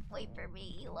me. Wait for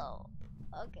me, Elo.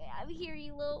 Okay, I'm here,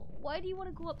 Elo. Why do you want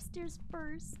to go upstairs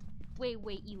first? Wait,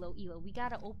 Elo. We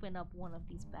gotta open up one of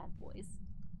these bad boys.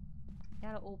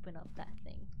 Gotta open up that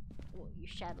thing. Whoa, your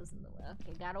shadow's in the way.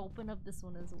 Okay, gotta open up this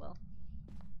one as well.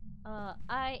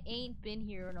 I ain't been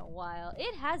here in a while.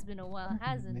 It has been a while,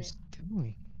 hasn't it?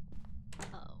 Doing?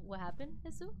 What happened,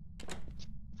 Jesu?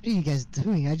 What are you guys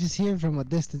doing? I just hear from a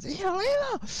distance. Elo!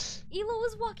 Elo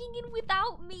was walking in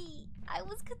without me. I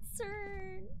was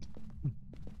concerned.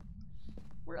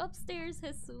 We're upstairs,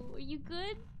 Jesu. Are you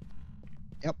good?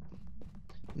 Yep.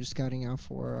 I'm just scouting out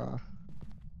for,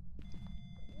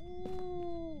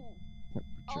 Ooh.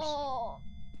 Oh.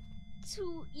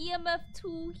 2 EMF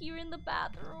 2 here in the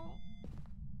bathroom.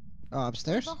 Oh,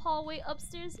 upstairs? The hallway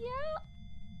upstairs, yeah.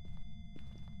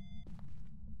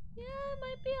 Yeah, it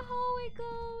might be a hallway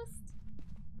ghost.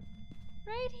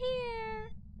 Right here.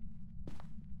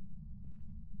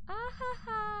 Ah ha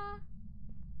ha.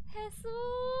 Jesu.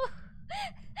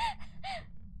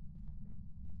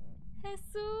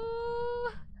 Jesu.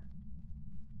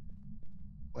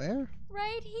 Where?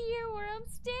 Right here where I'm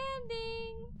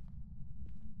standing.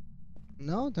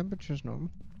 No, temperature's normal.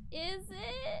 Is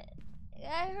it?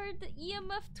 I heard the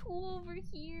EMF 2 over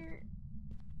here.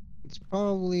 It's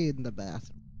probably in the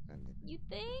bathroom. You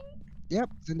think? Yep,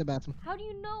 it's in the bathroom. How do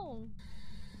you know?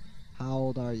 How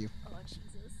old are you? Oh,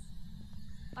 Jesus.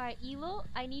 Alright, Elo,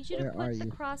 I need you Where to are put the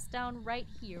you? cross down right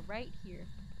here, right here.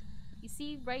 You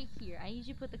see, right here. I need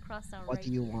you to put the cross down What right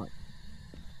do you here. want?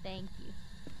 Thank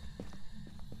you.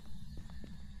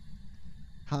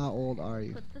 How old are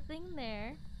you? Put the thing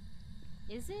there.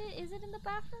 Is it in the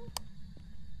bathroom?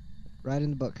 Right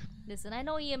in the book. Listen, I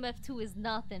know EMF 2 is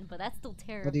nothing, but that's still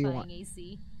What do you want? terrifying,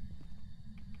 AC.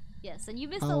 Yes, and you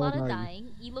missed How a lot old of are you?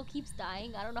 dying. Elo keeps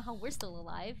dying. I don't know how we're still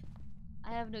alive.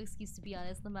 I have no excuse to be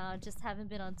honest, Lamau. Just haven't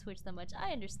been on Twitch that much.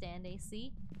 I understand,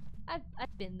 AC. I've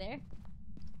been there.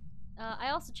 I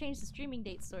also changed the streaming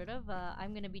date, sort of.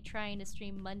 I'm gonna be trying to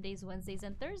stream Mondays, Wednesdays,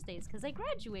 and Thursdays because I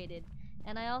graduated,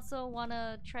 and I also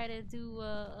wanna try to do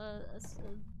a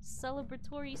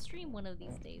celebratory stream one of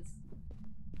these days.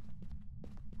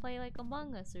 Play like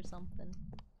Among Us or something.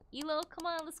 Elo, come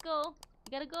on, let's go.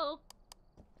 You gotta go.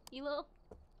 Elo.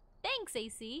 Thanks,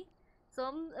 AC. So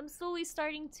I'm slowly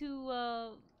starting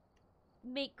to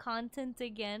make content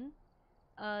again.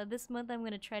 This month I'm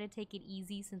gonna try to take it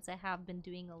easy since I have been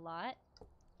doing a lot.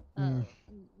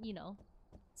 You know.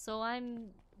 So I'm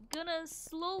gonna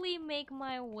slowly make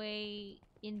my way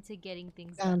into getting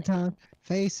things done Downtown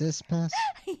faces pass.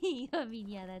 again. I mean,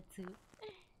 yeah, that too.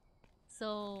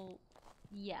 So,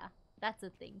 yeah, that's a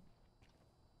thing.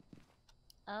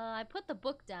 I put the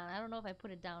book down. I don't know if I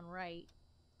put it down right.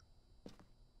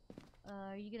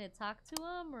 Are you gonna talk to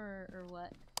him or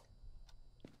what?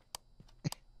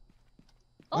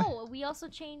 Oh, we also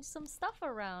changed some stuff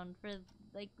around for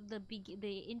like the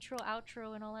intro,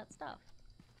 outro, and all that stuff.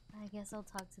 I guess I'll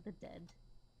talk to the dead.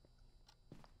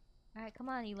 All right, come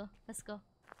on, Elo, let's go.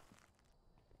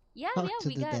 Yeah, Talk yeah, to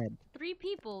we the got dead. 3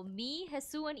 people: me,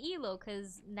 Jesu, and Elo,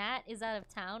 cause Nat is out of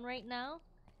town right now.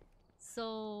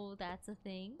 So that's a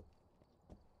thing.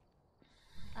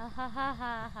 Ah ha ha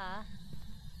ha ha.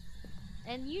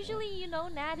 And usually, you know,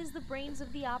 Nat is the brains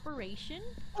of the operation.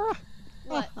 What?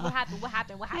 What happened? What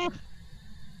happened? What happened?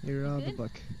 You wrote the good?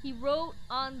 book. He wrote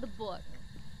on the book.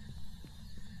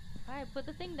 Alright, put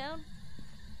the thing down.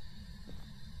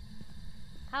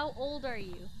 How old are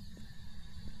you?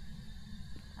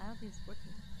 I don't think it's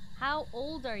working. How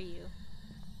old are you?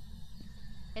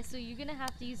 Okay, so you're gonna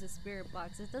have to use a spirit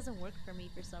box. It doesn't work for me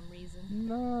for some reason.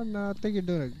 No, I think you're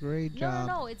doing a great job.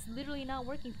 No, it's literally not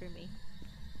working for me.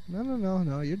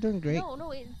 No, you're doing great.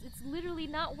 No, it's literally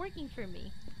not working for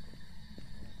me.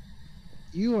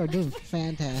 You are doing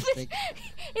fantastic.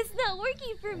 It's not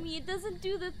working for me. It doesn't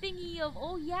do the thingy of,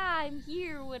 oh yeah, I'm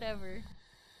here or whatever.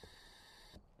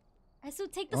 I still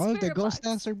take the Oh, if the spirit box. ghost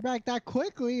answered back that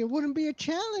quickly, it wouldn't be a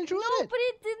challenge, would No, it? but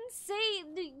it didn't say,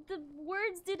 the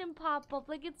words didn't pop up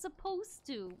like it's supposed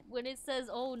to when it says,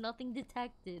 oh, nothing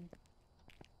detected.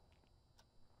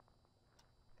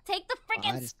 Take the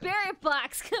freaking that is spirit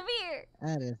box. Come here.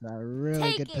 That is a really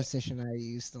Take good it. position I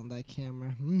used on that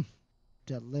camera.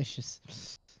 Delicious.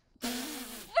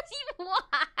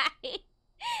 Why?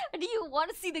 Do you want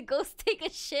to see the ghost take a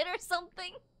shit or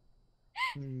something?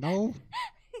 No.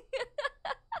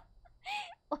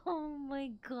 Oh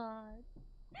my god.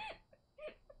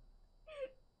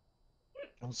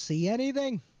 Don't see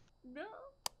anything. No.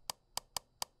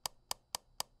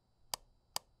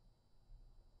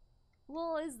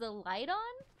 Well, is the light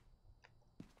on?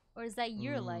 Or is that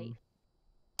your light?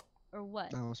 Or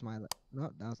what? That was my light.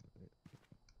 No, that was...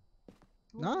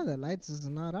 Well, No, the lights is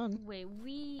not on. wait,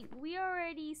 we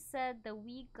already said that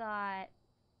we got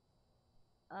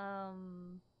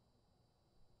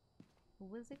what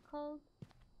was it called?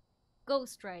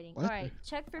 Ghost writing. What? Alright,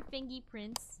 check for fingy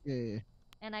prints. Yeah.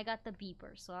 And I got the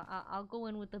beeper, so I'll go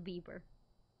in with the beeper.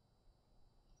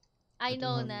 I don't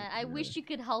know have that. I wish you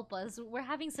could help us. We're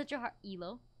having such a hard...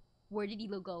 Elo? Where did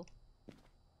Elo go?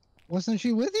 Wasn't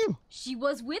she with you? She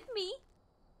was with me.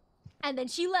 And then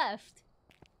she left.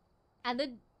 And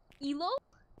then... Elo?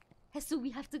 So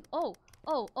we have to... Oh,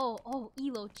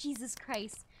 Elo. Jesus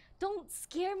Christ. Don't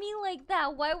scare me like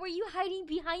that. Why were you hiding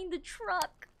behind the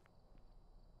truck?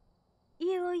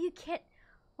 Elo, you can't...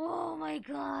 Oh my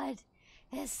god.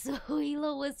 So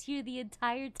Elo was here the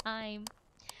entire time.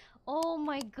 Oh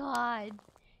my god.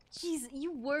 Jeez,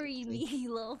 you worry me,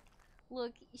 Elo.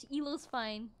 Look, Elo's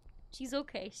fine. She's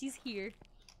okay. She's here.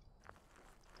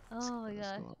 Oh my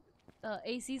god.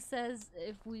 AC says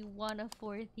if we want a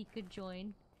 4th, he could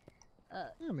join.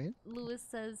 Yeah, man. Lewis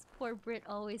says, poor Britt,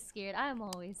 always scared. I'm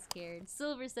always scared.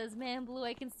 Silver says, man, Blue,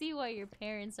 I can see why your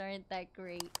parents aren't that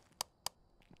great.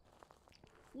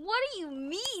 What do you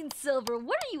mean, Silver?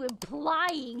 What are you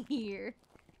implying here?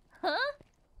 Huh?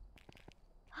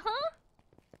 Huh?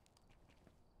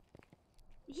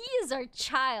 He is our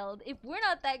child. If we're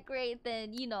not that great,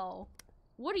 then, you know,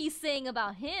 what are you saying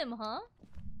about him, huh?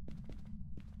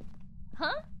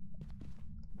 Huh?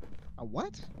 A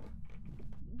what?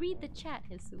 Read the chat,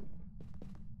 Jesu.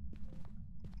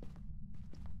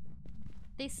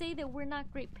 They say that we're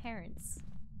not great parents.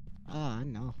 Ah,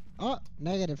 no. Oh,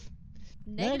 negative.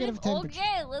 Negative? Temperature.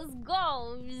 Okay, let's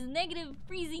go. It's negative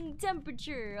freezing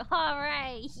temperature.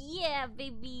 Alright, yeah,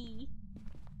 baby.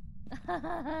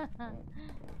 I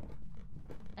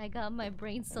got my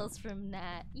brain cells from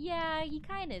Nat. Yeah, he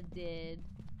kind of did.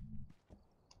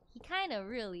 He kind of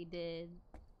really did.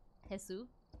 Jesu.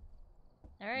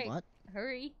 Alright, What?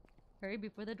 hurry. Hurry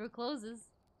before the door closes.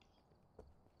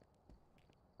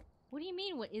 What do you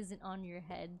mean what isn't on your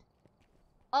head?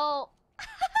 Oh.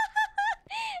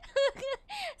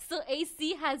 So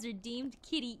AC has redeemed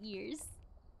kitty ears.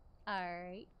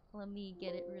 Alright, let me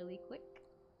get it really quick.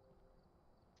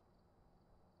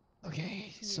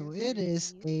 Okay, so Here it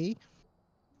is for you. a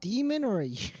demon or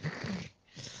a...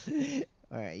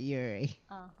 Alright, you're a...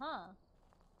 Uh-huh.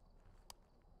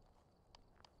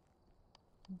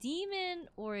 Demon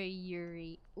or a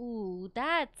Yuri? Ooh,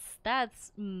 that's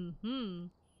That's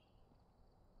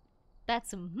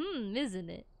isn't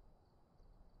it?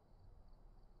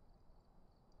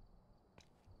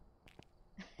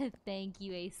 Thank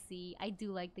you, AC. I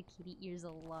do like the kitty ears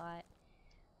a lot.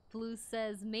 Blue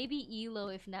says, maybe Elo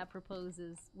if Nat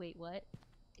proposes. Wait, what?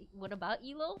 What about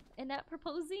Elo and Nat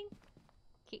proposing?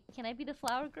 Can I be the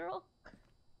flower girl?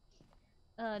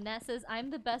 Nat says,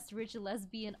 I'm the best rich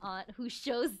lesbian aunt who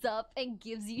shows up and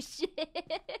gives you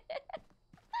shit.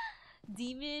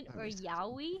 Demon or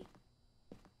Yaoi?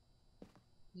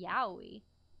 Yaoi?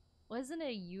 Wasn't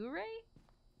it Yurei?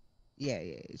 Yeah,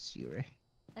 it's Yuri.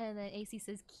 And then AC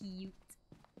says, cute.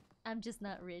 I'm just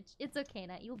not rich. It's okay,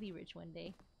 Nat. You'll be rich one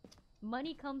day.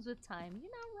 Money comes with time.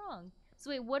 You're not wrong.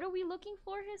 So wait, what are we looking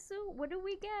for, Jesu? What do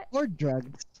we get? Or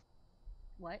drugs.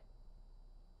 What?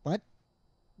 What?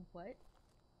 What?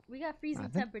 We got freezing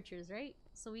Nothing. temperatures, right?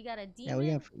 So we got a demon Yeah, we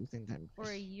have freezing temperatures.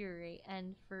 or a Yurei.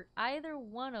 And for either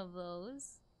one of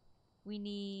those, we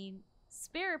need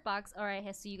spirit box. Alright,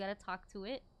 Jesu, you gotta talk to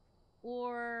it.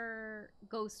 Or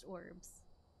ghost orbs.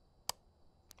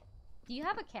 Do you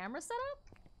have a camera set up?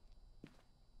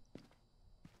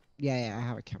 Yeah, I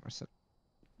have a camera set.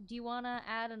 Do you want to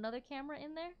add another camera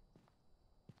in there?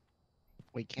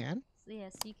 We can? So yeah,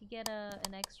 so you could get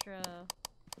an extra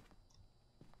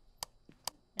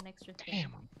thing.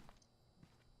 Damn.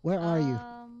 Where are you?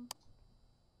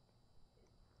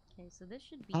 Okay, so this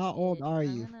should be How old it. are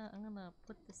you? I'm gonna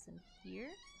put this in here.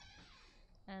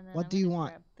 And then What I'm do you gonna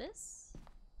want? grab this.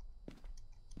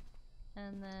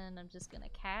 And then I'm just gonna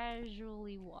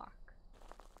casually walk.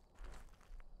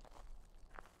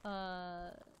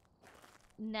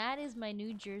 Nat is my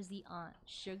New Jersey aunt.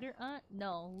 Sugar aunt?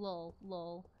 No,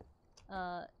 lol.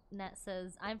 Nat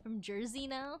says, I'm from Jersey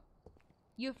now.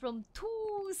 You're from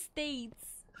 2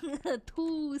 states.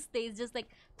 2 states, just like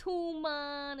 2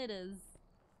 monitors.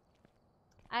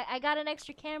 I got an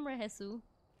extra camera, Jesu.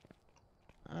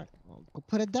 Alright, well, go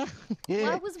put it down.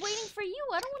 Well, I was waiting for you.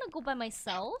 I don't want to go by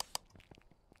myself.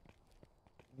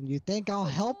 You think I'll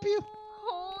help you?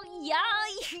 Oh, yeah.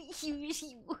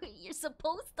 You're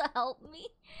supposed to help me.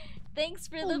 Thanks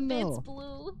for the bits, no.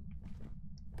 Blue.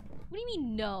 What do you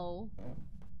mean, no?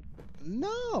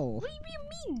 No. What do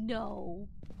you mean, no?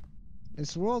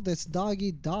 This world is dog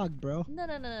eat dog, bro. No.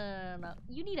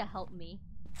 You need to help me.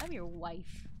 I'm your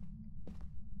wife.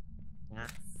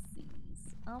 Let's see.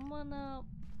 I'm gonna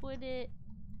put it...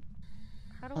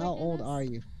 How do I do old this? are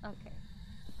you? Okay.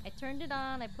 I turned it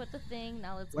on, I put the thing,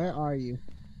 now let's Where go. are you?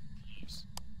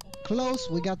 Close,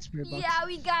 we got spirit box. Yeah,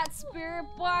 we got spirit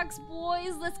box,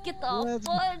 boys. Let's get the Let's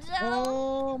fudge out.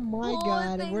 Oh my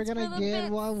god, we're thanks for gonna the get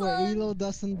bits, one where son. Elo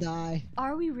doesn't die.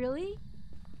 Are we really?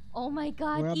 Oh my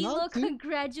god, We're about Elo, to.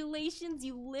 congratulations,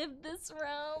 you lived this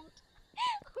round.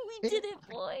 We did it,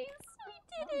 boys. We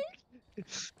did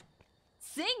it.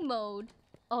 Sing mode.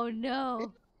 Oh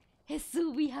no.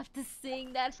 Jesu, we have to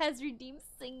sing. That has redeemed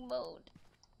sing mode.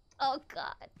 Oh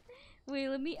god. Wait,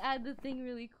 let me add the thing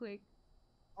really quick.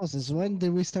 Oh, since when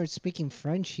did we start speaking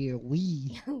French here?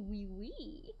 We.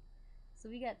 Oui. So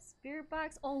we got spirit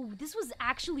box. Oh, this was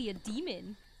actually a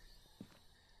demon.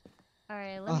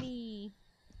 Alright, let me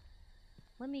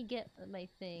get my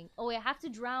thing. Oh wait, I have to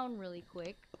drown really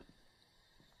quick.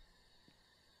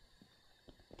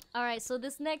 Alright, so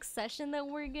this next session that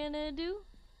we're gonna do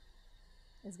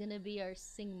is gonna be our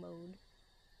sing mode.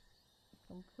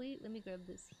 Complete. Let me grab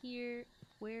this here.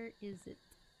 Where is it?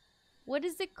 What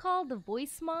is it called? The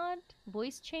voice mod?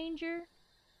 Voice changer?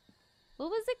 What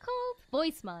was it called?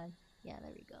 Voice mod. Yeah,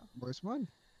 there we go. Voice one.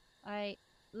 Alright.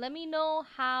 Let me know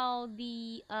how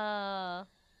the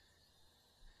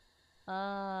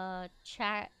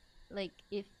chat like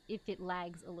if it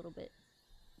lags a little bit.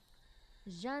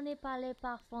 Je ne parle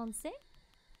pas français.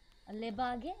 Les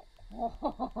baguettes.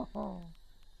 Oh.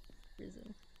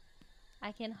 Prison.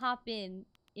 I can hop in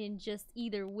just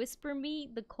either whisper me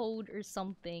the code or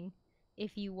something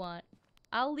if you want.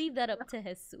 I'll leave that up to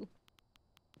Jesu.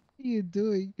 What are you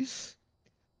doing?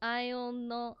 Io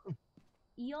non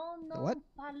What?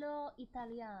 parlo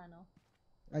italiano.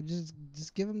 I just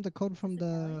give him the code from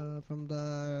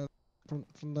the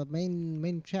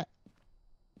main chat.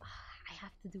 I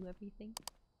have to do everything.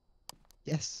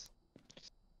 Yes.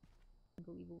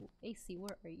 Unbelievable. AC,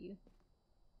 where are you?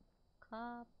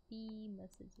 Copy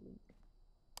message link.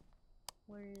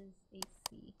 Where is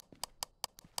AC?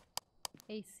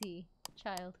 AC,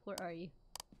 child, where are you?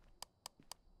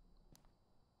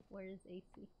 Where is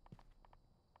AC?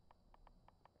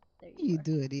 There you are.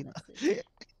 Do it, Eva. Message.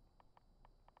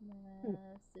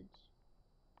 Message.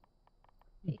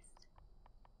 Paste.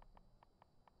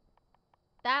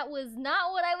 That was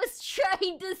not what I was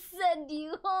trying to send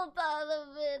you. Hold on a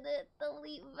minute.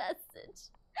 Delete message.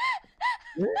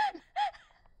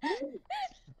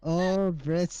 Oh,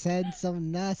 Britt said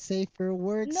some not safe for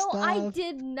work No, stuff. I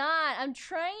did not. I'm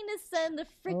trying to send the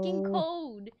freaking Oh.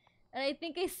 code. And I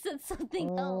think I said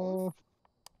something else.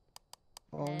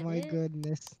 Oh my Edit.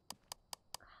 goodness.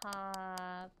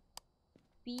 Copy.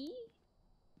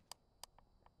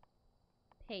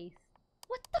 Paste.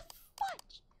 What the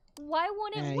fudge? Why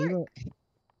won't it work?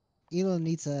 Elo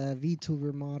needs a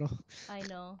VTuber model. I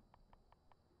know.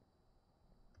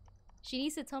 She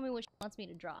needs to tell me what she wants me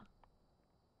to draw.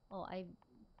 Oh,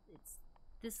 it's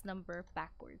this number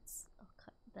backwards.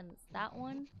 Okay, then it's that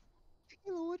one.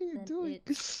 Elo, what are you Then doing?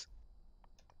 it's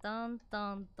dun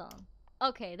dun dun.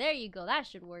 Okay, there you go. That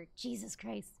should work. Jesus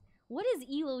Christ. What is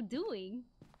Elo doing?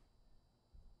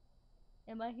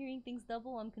 Am I hearing things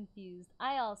double? I'm confused.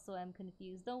 I also am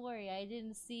confused. Don't worry, I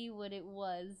didn't see what it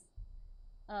was.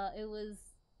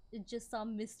 It just saw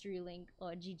mystery link.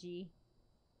 Oh, GG.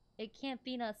 It can't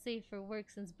be not safe for work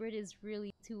since Britt is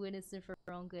really too innocent for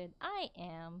her own good. I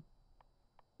am.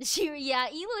 Yeah,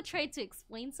 Elo tried to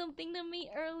explain something to me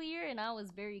earlier and I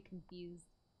was very confused.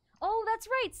 Oh, that's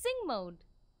right, sing mode.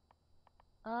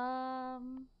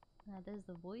 There's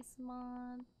the voice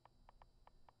mod.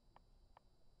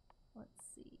 Let's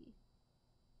see.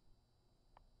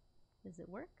 Does it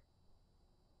work?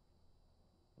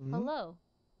 Hmm? Hello.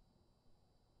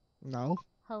 No.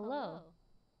 Hello.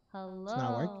 Hello. It's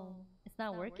not working. It's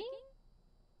not working?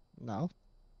 No.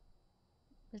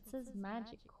 It says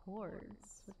magic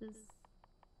chords. What is...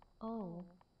 Oh.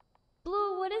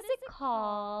 Blue, what is it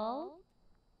called?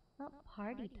 Not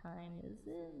party time, is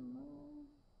it?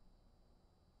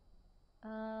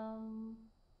 No.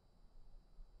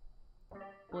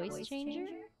 Voice changer?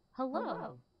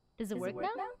 Hello. Does it work now?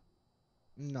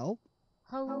 Nope.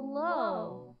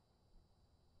 Hello.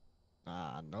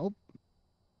 Nope.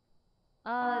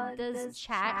 Does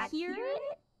chat hear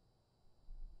it?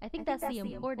 I think that's the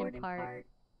important part.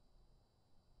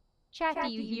 Chat,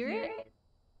 do you hear it?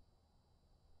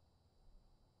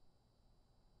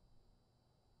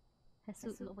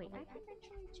 Wait, I can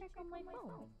actually check on my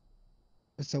phone.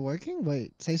 Is it working?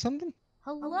 Wait, say something?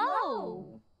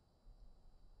 Hello!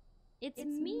 It's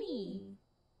me!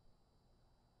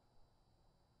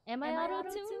 Am I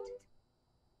auto-tuned?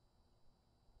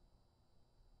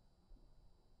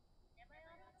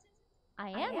 I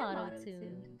am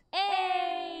auto-tuned.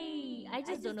 Hey! I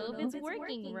just don't know if it's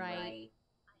working right.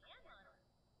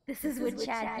 This is what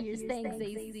chat hears. Thanks,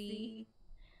 AC.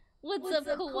 What's up,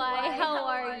 Kawaii? How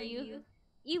are you?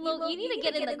 Elo, you need to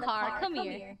get in the car. Come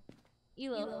here.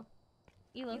 Elo,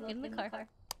 get in the car.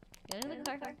 Get in the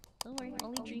car. Don't worry,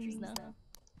 only dreams now.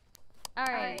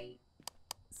 Alright.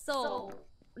 So,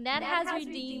 Nat has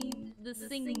redeemed the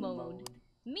sing mode.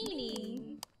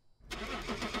 Meaning...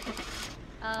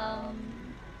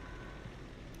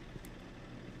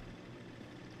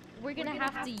 we're gonna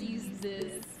have to use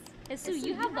this. Jesu,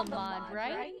 you have the mod,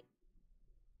 right?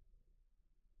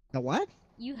 The what?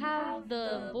 You have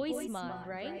the voice mod,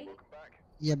 right?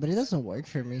 Yeah, but it doesn't work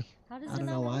for me. How does I it don't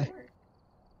not know why. work?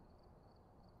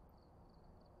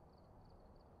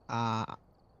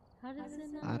 How does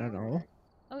it not I don't know. work?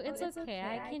 Oh, it's okay.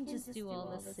 I can just do all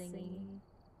the singing.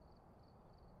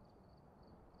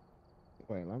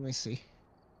 Wait, let me see.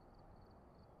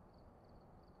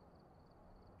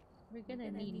 We're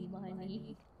gonna need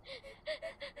money.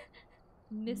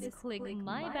 Misclick,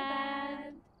 my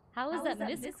bad. How is that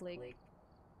misclick?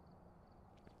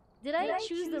 Did I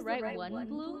choose the right one,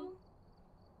 Blue?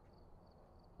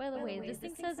 By the way, this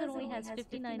thing says it only has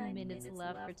 59 minutes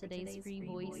left for today's free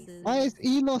voices. Why is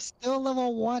Elo still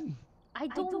level 1? I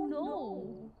don't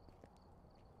know.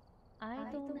 I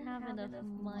don't have enough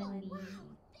money.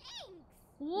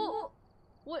 Whoa!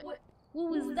 What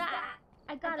was that?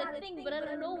 I got a thing, but I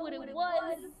don't know what it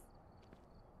was.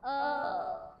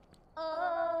 Oh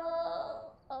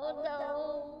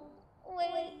no.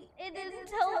 Wait, it didn't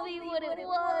tell me what it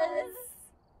was.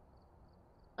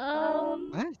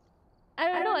 What? I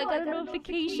don't know, I got a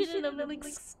notification and I'm like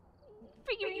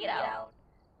figuring it out.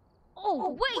 Oh,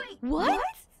 wait, what?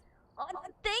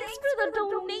 Thanks for the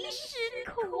donation,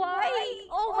 Kawaii.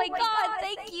 Oh my god,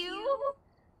 thank you.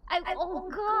 Oh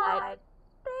god.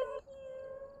 Thank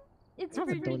you. It's Have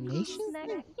for a donation snack.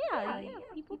 thing? Yeah,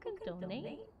 people can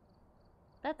donate.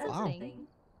 That's a Wow. thing.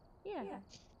 Yeah.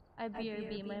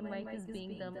 IBRB, my mic is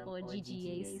being dumped for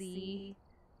GGAC.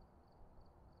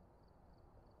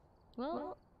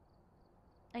 Well,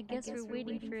 I guess we're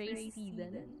waiting for AC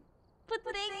then. But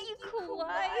thank you,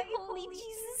 Kawaii! Holy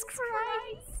Jesus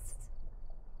Christ!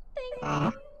 Thank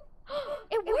you!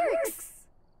 It works!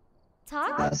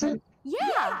 Talk? Does it?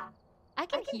 Yeah! I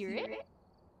can hear it.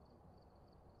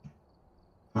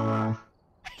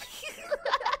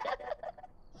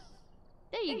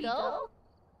 There you go.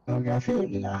 Okay, I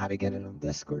figured out how to get it on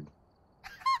Discord.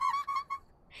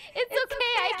 It's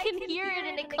okay, I can hear it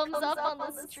and it comes up on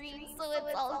the stream, so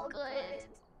it's all good.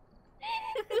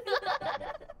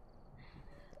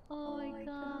 Oh my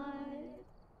god.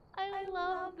 I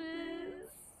love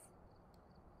this.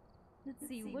 Let's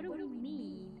see, what do we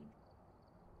need?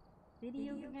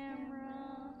 Video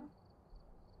camera.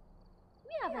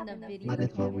 We have enough video That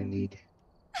is what we camera. need.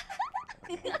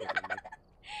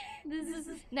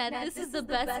 This is the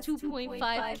best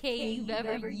 2.5K you've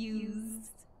ever used.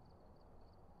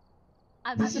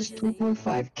 I'm This is just saying.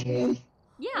 2.5K?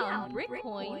 Yeah, on Brick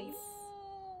points.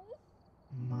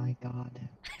 My god.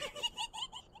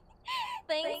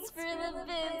 Thanks for the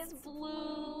bits,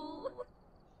 Blue.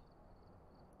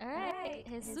 Alright,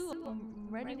 Jesu, I'm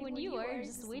ready when you are,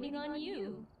 just waiting on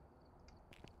you.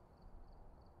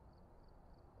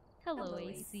 Hello,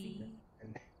 AC.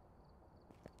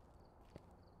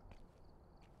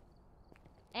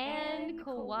 And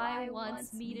Kawaii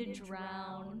wants me to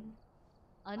drown.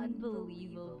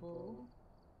 Unbelievable.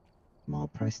 Small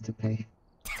price to pay.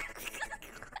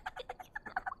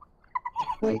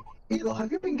 Wait, Eagle,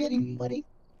 have you been getting money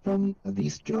from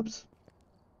these jobs?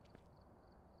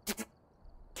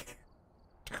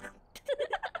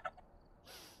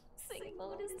 Sing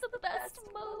mode is the best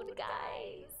mode,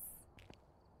 guys.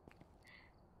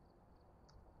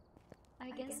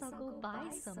 I guess I'll go buy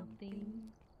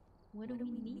something. What do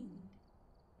we need?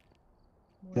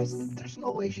 There's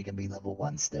no way she can be level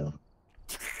 1 still.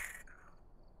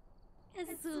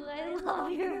 Jesu, I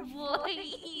love your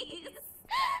voice.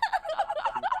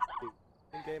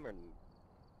 In-game or...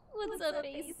 What's up,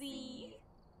 AC?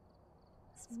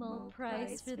 Small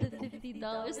price for the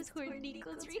 $50 toward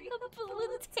Nico's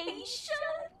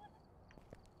rehabilitation?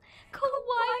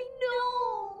 Kawaii,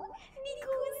 no!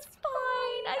 Nico is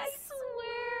fine, I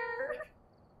swear!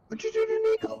 What'd you do to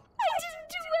Nico? I didn't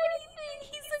do anything!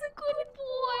 He's a good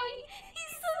boy!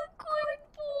 He's a good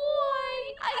boy!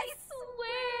 I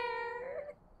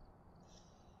swear!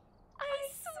 I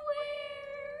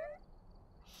swear!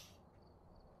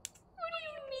 What do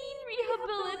you mean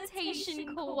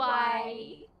rehabilitation,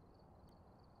 Kawaii?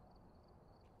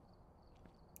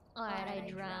 Alright, I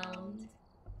drowned.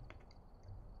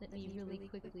 Let me really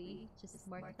quickly just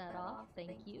mark that off,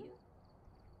 thank you.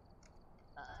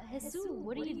 Jesu,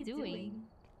 what are you doing?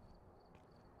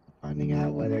 Finding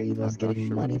out whether Evil's I'm not getting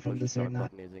sure money which from push this or start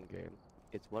not. button is in-game.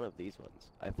 It's one of these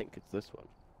ones. I think it's this one.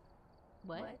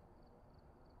 What?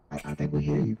 I think we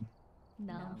hear you.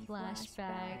 Now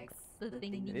flashbacks, the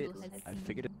thing It Nico is. has I seen.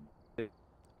 figured it.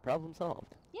 Problem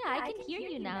solved. Yeah, I can hear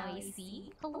you now,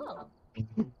 AC. Hello.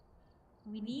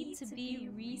 We need to be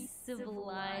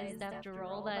re-civilized after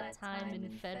all that time in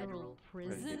federal I just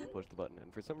need prison? to push the button,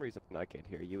 and for some reason I can't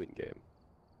hear you in-game.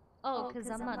 Oh, cause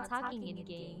I'm not talking in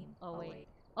game. Oh wait.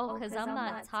 Oh, cause I'm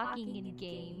not talking in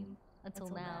game until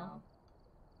now.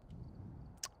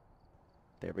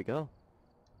 There we go.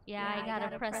 Yeah, I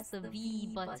gotta press the V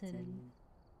button.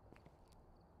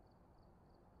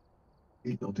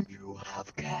 Eagle, do you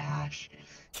have cash?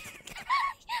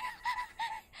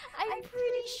 I'm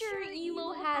pretty sure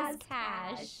Elo has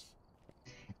cash.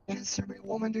 Answer me,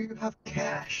 woman, do you have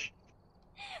cash?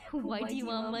 Why do you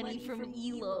want money from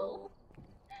Elo?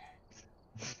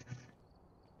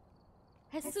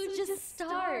 Jesu, just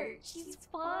start. She's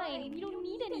fine. We don't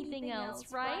need anything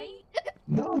else, right?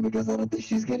 No, because I don't think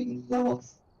she's getting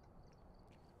levels.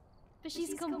 But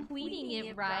she's completing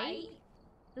it, right?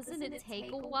 Doesn't it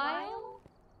take a while?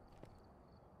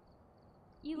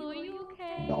 Elo, are you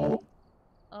okay? No.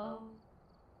 Oh.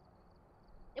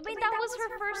 was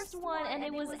her first one, and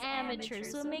it was amateur,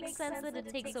 so it makes sense that it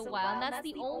takes a while. And that's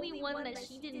the only one that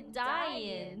she didn't die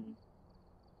in.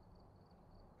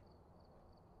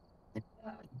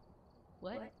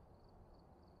 What?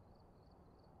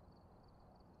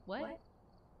 What?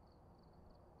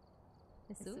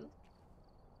 Jesu?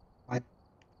 What?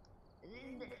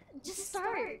 Just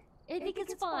start. I think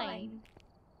it's fine.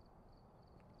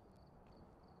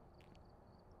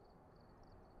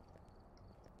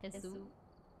 Jesu?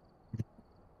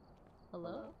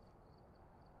 Hello?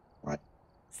 What?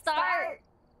 Start!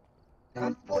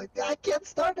 I can't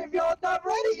start if y'all not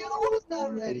ready. You're the one who's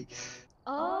not ready.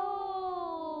 Oh.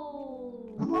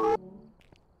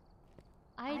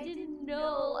 I didn't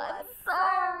know. I'm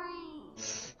sorry.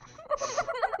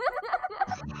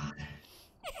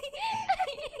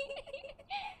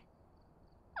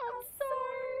 I'm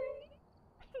sorry.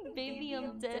 Baby,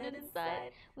 I'm dead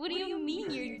inside. What do you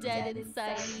mean you're dead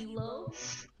inside, Elo?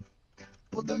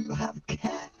 Well, do you have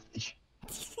cash?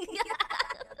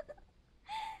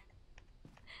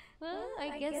 Well,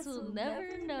 I guess we'll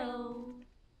never know.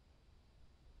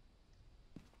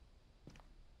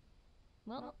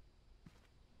 Well.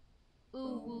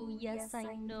 Ooh, yes,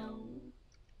 I know.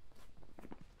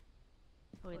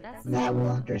 Wait, that's That will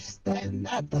understand.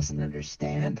 That doesn't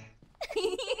understand.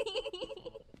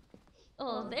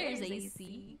 Oh, there's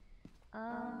AC.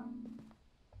 Alright,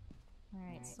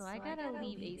 so I gotta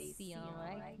leave AC on.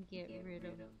 I can get rid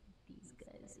of these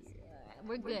guys here. Alright,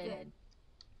 we're good.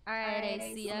 Alright,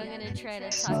 AC, I'm gonna try to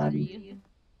talk to you.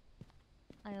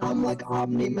 I'm like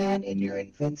Omni-Man and you're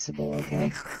invincible,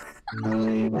 okay? Don't let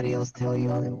anybody else tell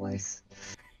you otherwise.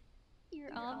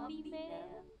 You're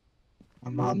Omni-Man?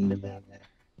 I'm Omni-Man.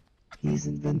 He's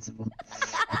invincible.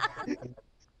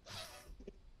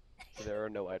 There are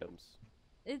no items.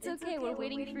 It's okay, we're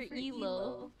waiting for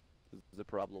Elo. This is a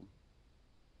problem.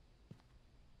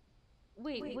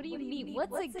 Wait, what do you mean?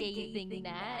 What's a gay thing,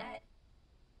 Nat?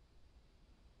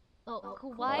 Oh,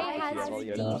 Kawaii has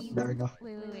redeemed... There we go.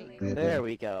 Wait. There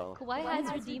we go. Kawaii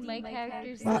has redeemed my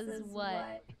characters as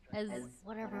what? As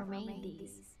whatever made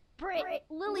these. Britt,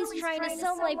 Lily's trying to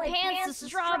sell my pants to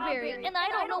Strawberry, and I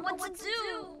don't know what to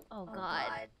do! Oh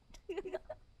god.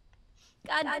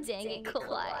 God dang it,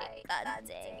 Kawaii. God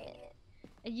dang it.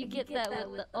 And you get that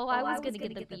with the... Oh, I was gonna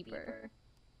get the beeper.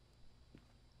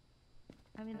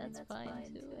 I mean, that's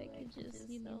fine too. I could just,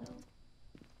 you know,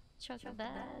 chuck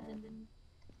that and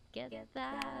get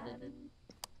that and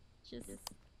just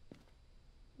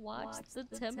watch the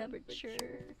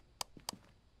temperature.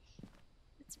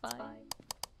 It's fine.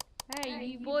 Alright,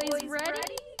 you boys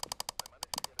ready?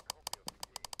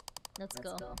 Let's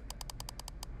go.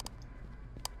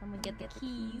 I'm gonna get the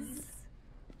keys.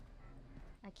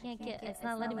 I can't get, it's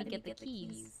not letting me get the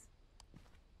keys.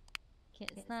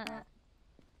 It's not.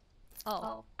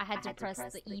 Oh, I had to press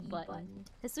the E button.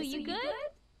 Jesu, you good?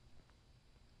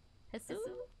 Jesu?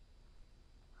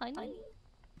 Honey?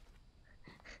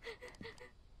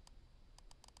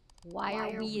 Why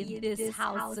are we in this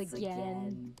house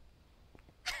again?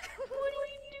 What are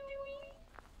you doing?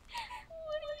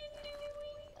 What are you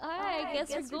doing? Alright, I guess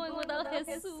we're going without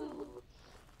Jesu.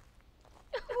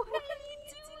 What are you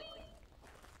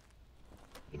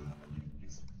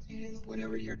doing?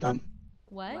 Whenever you're done.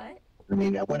 What? I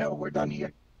mean, whenever we're done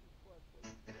here.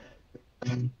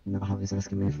 No, I was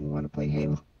asking me if we want to play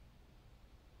Halo.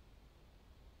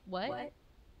 What?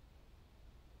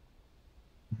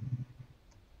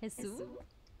 Jesu?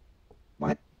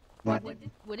 What? What?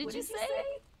 What did you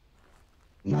say?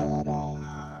 No,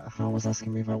 I was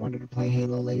asking me if I wanted to play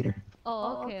Halo later.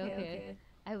 Oh, okay.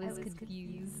 I was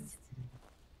confused.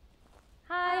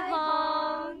 Hi,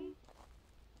 Hong!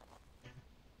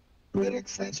 Britt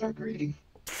extends our greeting.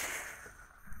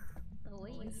 The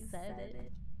way you said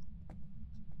it.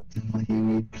 What do you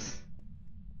mean?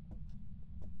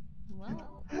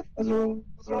 Well, What's wrong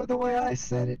with the way I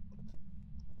said it?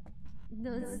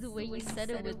 no, this is the way you said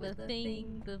it with the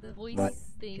thing, the voice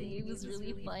thing. It was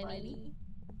really funny.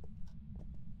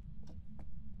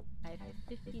 I have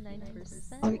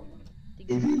 59%.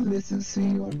 If he listens to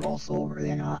you and rolls over,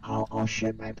 then I'll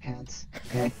shit my pants.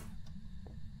 Okay?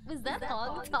 Was that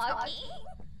Hong talking?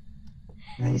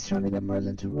 And he's trying to get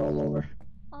Merlin to roll over.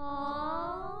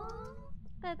 Aww,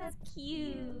 that's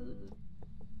cute.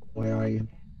 Where are you?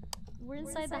 We're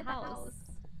inside the house.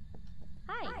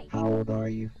 Hi. How old are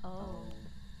you? Oh.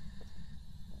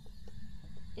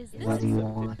 Is What do you this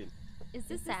want? is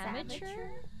this amateur?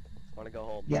 Wanna go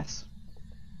home? Yes.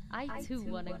 I too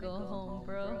wanna go home,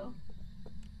 bro.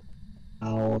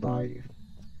 How old are you?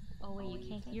 Oh wait, you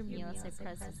can't hear me unless I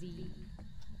press Z.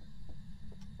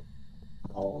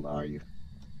 How old are you?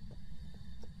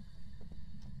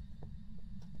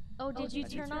 Oh, did you I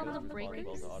turn need to on go the to breakers?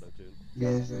 Maxwell to auto-tune.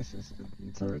 Yes,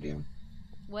 it's already on.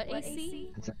 What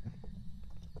AC? It's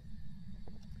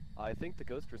I think the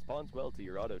ghost responds well to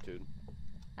your auto-tune.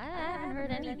 I haven't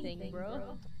heard anything,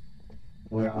 bro.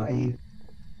 Where are you?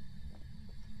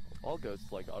 All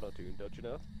ghosts like auto-tune, don't you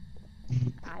know?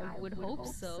 I would hope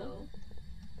so.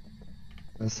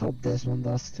 Let's hope this one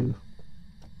does too.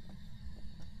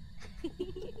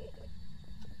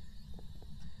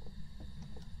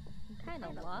 I'm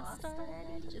kinda lost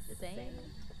already, just saying.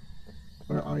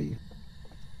 Where are you?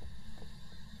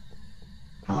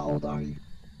 How old are you?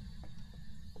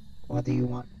 What do you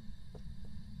want?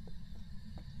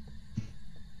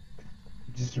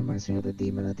 It just reminds me of the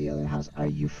demon at the other house. Are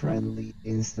you friendly?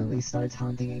 Instantly starts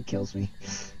hunting and kills me.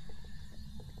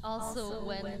 Also,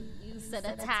 when you said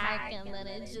attack and then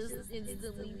it just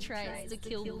instantly tries to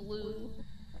kill Blue.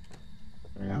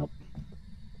 Yep.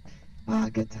 Ah,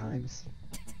 good times.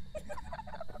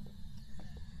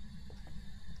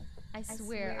 I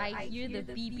swear, I hear the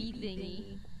BB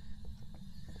thingy.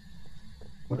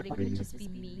 What But it are could you? just be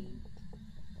me.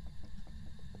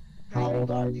 How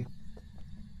old are you?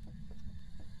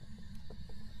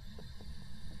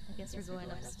 I guess we're going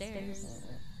upstairs.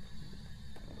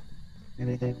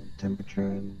 Anything? Temperature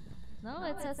and No,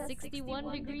 it says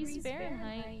 61 degrees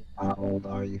Fahrenheit. how old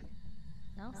are you?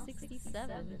 Now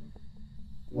 67.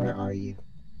 Where are you?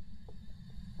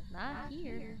 Not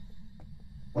here.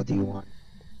 What do you want?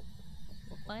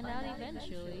 We'll find out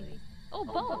eventually. Oh,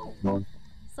 bone! Bone.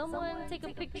 Someone take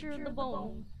a picture of the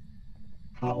bone.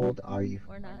 How old are you?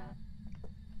 Or not.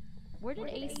 Where did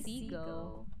AC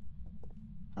go?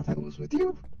 I thought it was with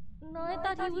you. No, I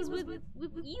thought he was with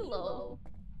Elo.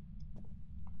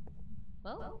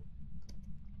 Well,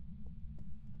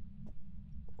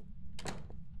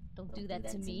 don't do that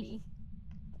to me.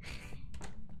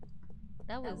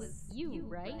 That was you,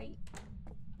 right?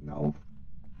 No.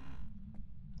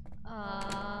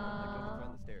 Like, go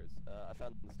find the stairs. I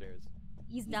found the stairs.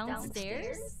 He's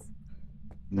downstairs?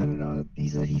 No, no, no. He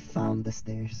said he found the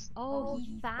stairs. Oh,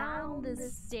 he found the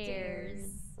stairs.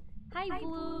 Hi,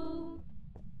 Blue.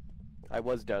 I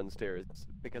was downstairs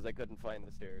because I couldn't find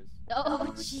the stairs.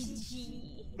 Oh,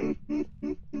 GG.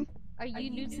 Are you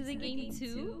new to the game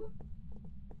too?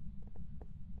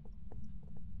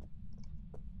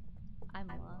 I'm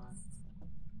lost.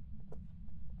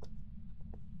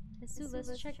 Jesu,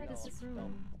 let's check this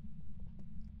room.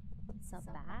 It's a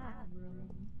bathroom.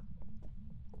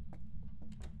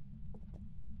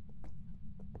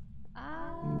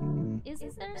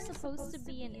 Isn't there supposed to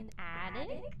be an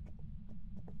attic?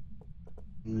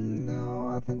 No,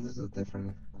 I think this is a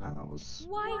different house.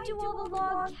 Why do all the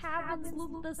log cabins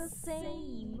look the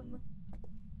same?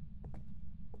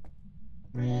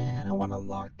 Man, I want a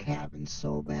log cabin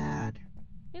so bad.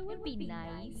 It would be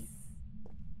nice.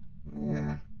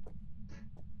 Yeah.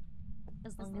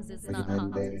 As long as it's Like not if I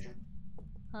haunted. lived,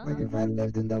 Huh? like if I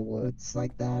lived in the woods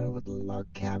like that with a log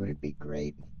cabin, it'd be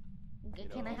great.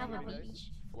 Can I have a Nice beach?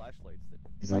 flashlights that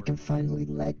Because I can finally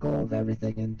let go of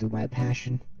everything and do my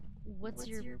passion. What's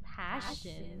your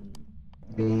passion?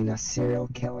 Being a serial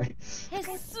killer.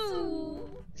 Jesu!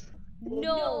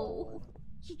 No!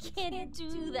 You can't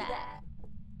do that!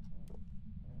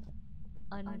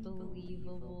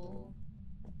 Unbelievable.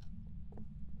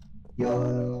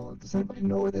 Yo, does anybody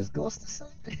know where this ghost is?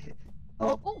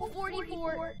 Oh, Oh,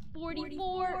 44!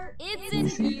 44! It's Let me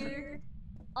see. in here!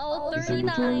 Oh, Is it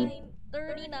 39!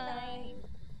 39!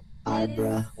 hi,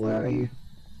 bruh, where are you?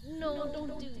 No,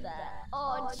 don't do that.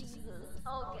 Oh, Jesus.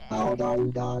 Okay. How old are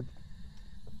you, dog?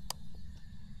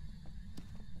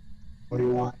 What do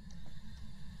you want?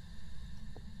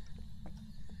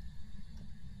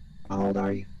 How old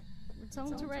are you? Tell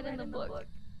him to write in the book.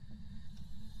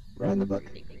 Write in the book.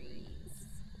 Degrees.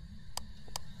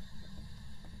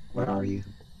 Where are you?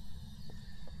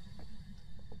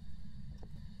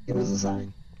 Give us a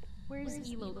sign. Where's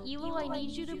Elo? Elo, I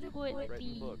need you to put right in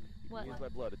the the... book. You What? can use my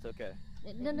blood, it's okay.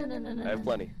 No, no, no, no, no. I have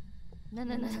plenty. No,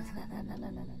 no, no, no, no, no, no,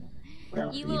 no, no. Where are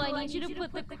Elo, you? I need you to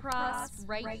put the cross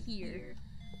right here.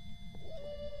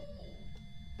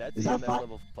 That's Is that EMF five?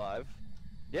 level 5.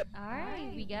 Yep.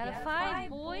 Alright, we got a 5,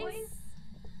 boys.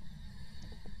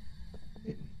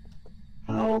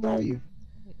 How old are you?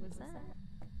 Wait, what's that?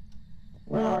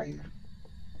 Where are you?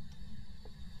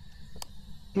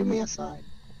 Give me a sign.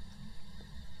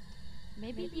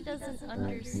 Maybe he doesn't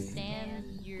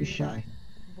understand your Be shy.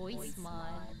 voice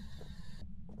mod.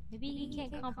 Maybe he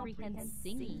can't comprehend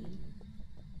singing.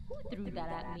 Who threw that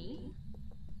at me?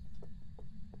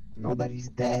 Nobody's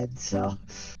dead, so.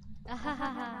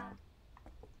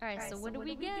 Alright, so what do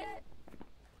we get?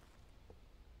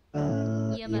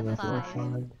 EMF EMF level 5.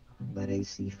 5. that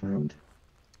AC found.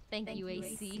 Thank you,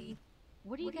 AC.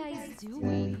 What are you guys Yeah.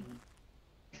 doing?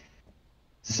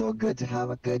 So good to have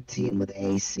a good team with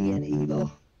AC and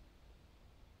Elo.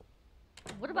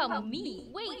 What about me?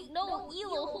 Wait, no,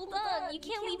 Elo, hold on. You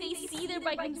can't leave AC there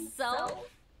by himself.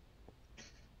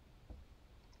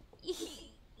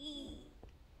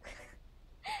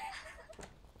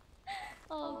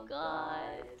 Oh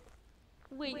god.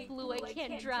 Wait, Blue, I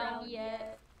can't drown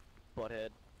yet. Butthead.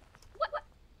 What?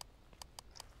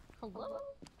 Hello?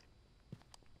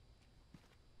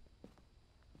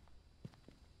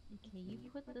 Okay, you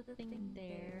put the thing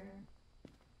there.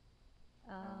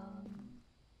 I'm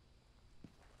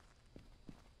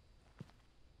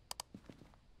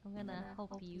gonna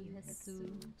help you, Jesu.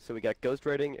 So we got ghost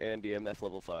writing and EMF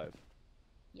level 5.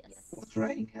 Yes. What's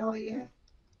right? Hell yeah.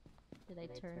 Did I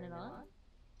turn it on?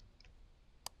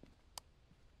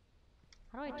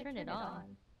 How do I turn it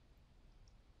on?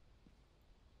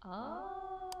 Oh.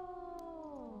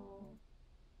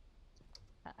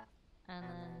 And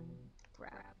then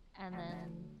grab. And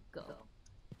then go.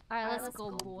 Alright, let's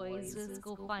go, boys. Let's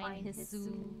go find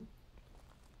Jesu.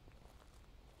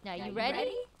 Now, you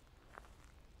ready?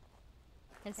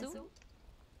 Jesu?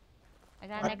 I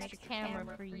got an extra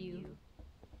camera for you.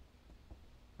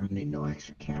 I don't need no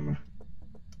extra camera.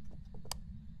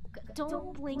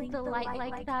 Don't blink the light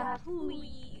like that,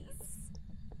 please.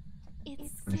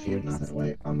 It's I fear nothing.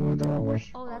 Wait, I'm going the wrong way.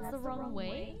 Oh, that's the wrong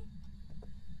way?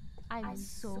 I'm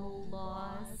so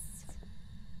lost.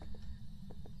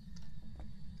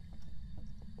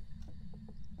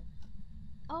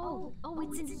 Oh,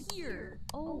 it's in here.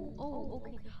 Oh,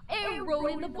 okay. It wrote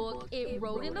in the book. It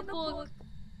wrote in the book.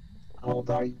 How old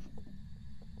are you?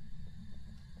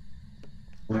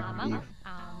 Where I'm are you? out.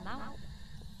 I'm out.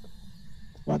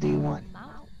 What do you want? I'm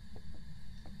out.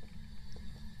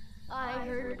 I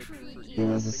heard creaking. Give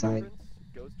us a sign. Fingerprints,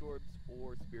 ghost orbs,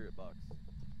 or spirit box.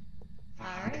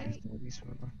 Alright.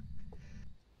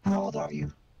 How old are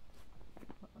you?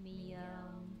 Let me,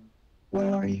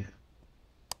 Where are you?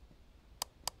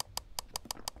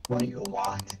 What do you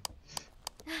want?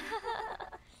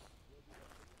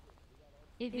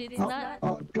 If it's Oh, not...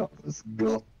 oh, go, let's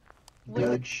go. What-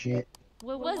 Good shit.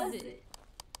 What was it?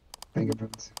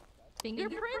 Fingerprints.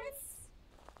 Fingerprints?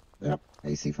 Yep,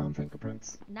 AC found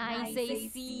fingerprints. Nice,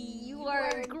 AC. You are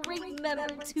a great member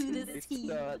to this It's, team.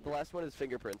 the last one is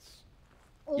fingerprints.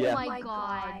 Oh Yeah. my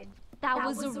god. That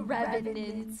was a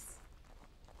revenant.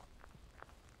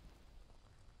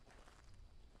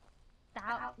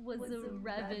 That was a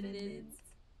revenant.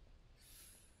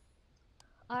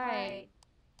 Alright.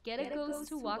 Get a ghost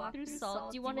to walk through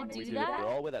salt. Do you want to We do did it that?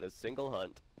 all without a single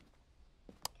hunt.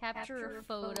 Capture a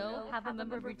photo. Have a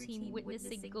member of your team witness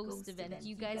a ghost event. Do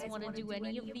you guys want to do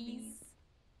any of these?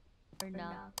 Or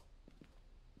not?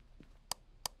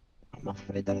 I'm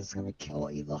afraid that it's gonna kill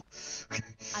Ela.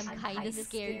 I'm kinda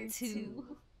scared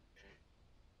too.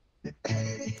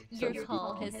 Your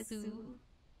call, Jesu.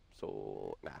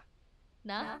 So, nah.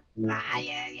 Nah? Nah,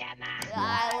 yeah, nah.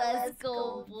 Ah, let's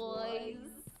go, boys.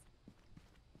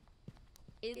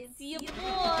 It's your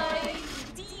boy,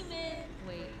 Demon.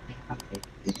 Wait.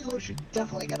 You should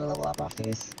definitely get a level up after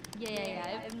this.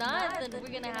 Yeah. If not, then we're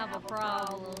gonna have a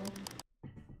problem.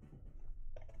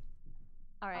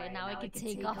 Alright, now I can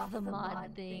take off the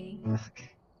mod thing. Okay,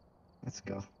 let's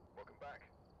go.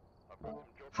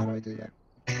 How do I do that?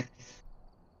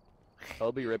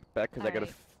 I'll be right back because I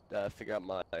Alright. gotta figure out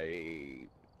my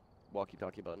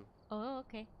walkie-talkie button. Oh,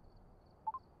 okay.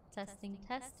 Testing.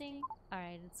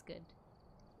 Alright, it's good.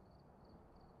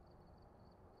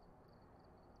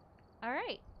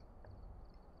 Alright.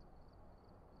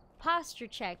 Posture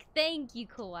check. Thank you,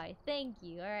 Kawaii. Thank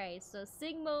you. Alright, so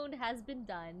Sig mode has been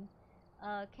done.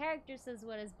 Character says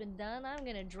what has been done. I'm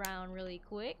gonna drown really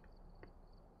quick.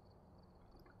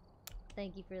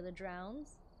 Thank you for the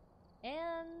drowns.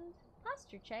 And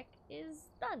posture check is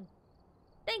done.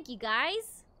 Thank you,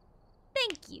 guys.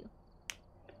 Thank you.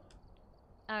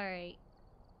 Alright.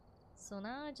 So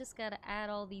now I just gotta add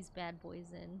all these bad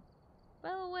boys in.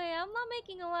 By the way, I'm not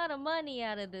making a lot of money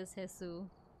out of this, Jesu.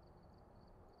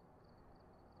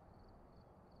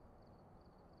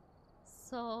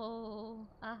 So,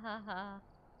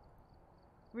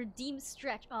 redeem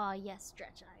stretch. Oh, yes,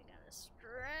 stretch. I gotta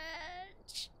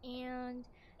stretch and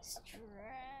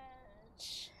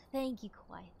stretch. Thank you,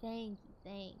 Kawaii. Thank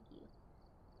you.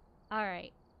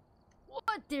 Alright.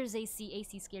 What? There's AC.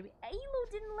 AC scared me. Elo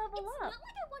didn't level up. It's not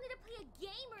like I wanted to play a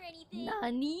game or anything.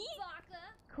 Nani? Baka.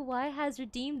 Kawaii has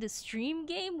redeemed the stream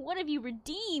game? What have you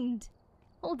redeemed?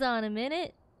 Hold on a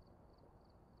minute.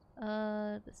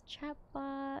 This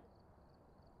chatbot.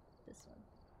 This one.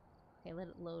 Okay, let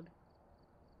it load.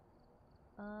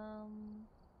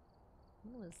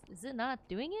 Is it not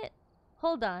doing it?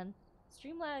 Hold on.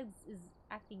 Streamlabs is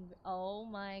acting. Oh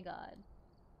my god.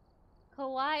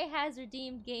 Kawaii has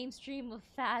redeemed game stream of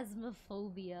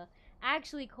Phasmophobia.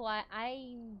 Actually, Kawaii,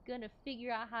 I'm gonna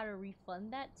figure out how to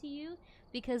refund that to you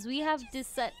because we have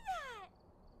decided.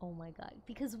 Oh my god.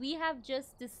 Because we have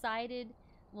just decided.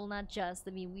 Well, not just.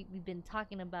 I mean, we've been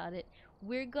talking about it.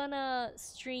 We're gonna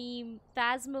stream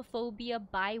Phasmophobia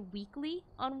bi-weekly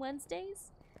on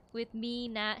Wednesdays with me,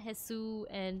 Nat, Jesu,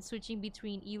 and switching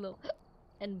between Elo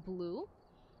and Blue.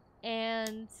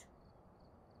 And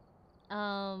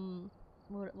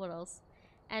what else?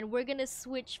 And we're gonna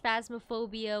switch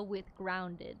Phasmophobia with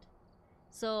Grounded.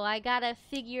 So I gotta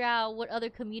figure out what other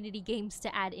community games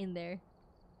to add in there.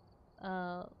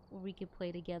 Where we could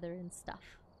play together and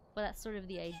stuff. But that's sort of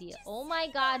the idea. Oh my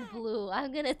god, Blue,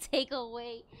 I'm gonna take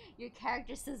away your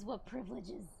character says what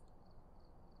privileges.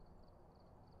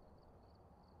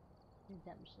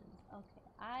 Redemptions. Okay,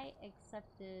 I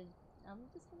accepted. I'm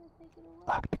just gonna take it away.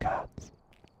 Lock the guns.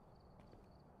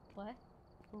 What?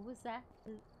 What was that?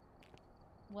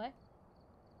 What?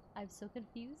 I'm so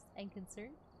confused and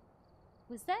concerned.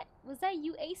 Was that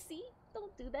you, AC?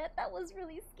 Don't do that. That was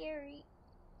really scary.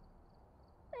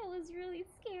 That was really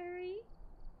scary.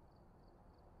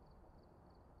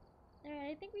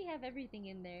 Alright, I think we have everything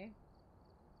in there.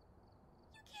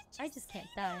 I just can't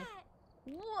die.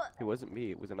 What? It wasn't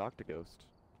me, it was an octoghost.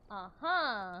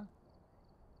 Uh-huh.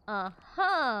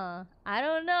 Uh-huh. I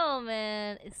don't know,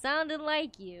 man. It sounded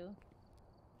like you.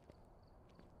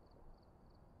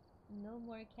 No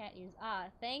more cat ears. Ah,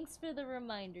 thanks for the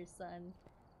reminder, son.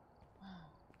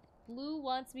 Blue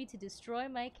wants me to destroy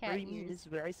my cat ears. This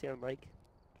is what I sound like.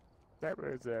 That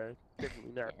was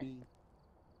definitely not me.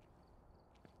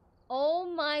 Oh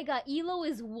my god, Elo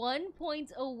is 1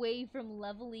 point away from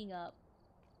leveling up.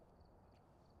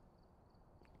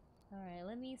 Alright,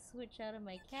 let me switch out of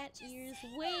my cat ears.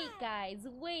 Wait, guys,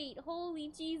 wait. Holy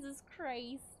Jesus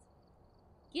Christ.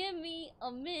 Give me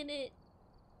a minute.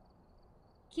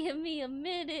 Give me a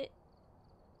minute.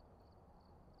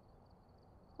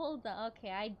 Hold on.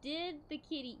 Okay, I did the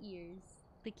kitty ears.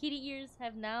 The kitty ears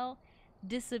have now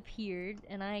disappeared,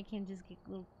 and I can just get a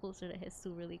little closer to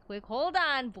Jesu really quick. Hold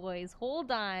on, boys.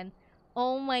 Hold on.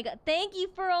 Oh my god. Thank you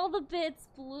for all the bits,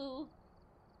 Blue.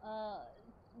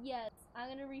 Yes, I'm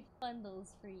gonna refund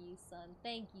those for you, son.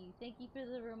 Thank you. Thank you for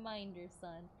the reminder,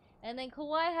 son. And then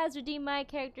Kawaii has redeemed my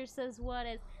character says what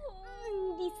as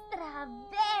the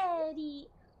strawberry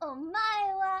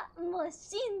omae wa mo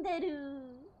shinderu.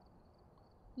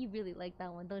 You really like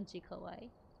that one, don't you, Kawaii?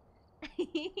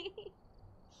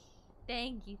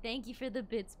 Thank you for the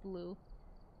bits, Blue.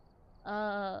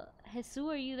 Jesu,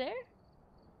 are you there?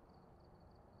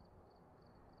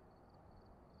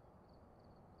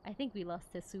 I think we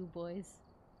lost Jesu, boys.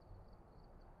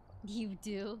 You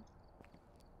do?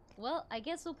 Well, I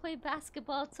guess we'll play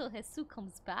basketball till Jesu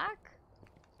comes back?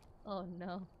 Oh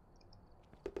no.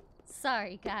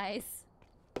 Sorry, guys.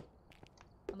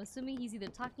 I'm assuming he's either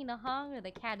talking to Hong or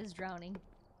the cat is drowning.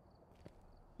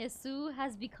 Jesu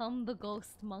has become the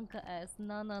ghost, Monka S.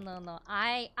 No.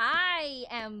 I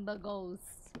am the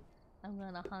ghost. I'm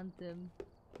gonna hunt him.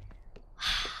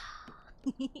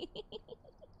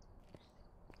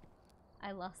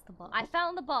 I lost the ball. I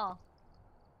found the ball.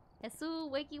 Jesu,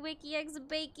 wakey, eggs and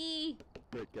bakey.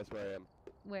 Britt, guess where I am.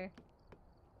 Where?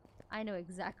 I know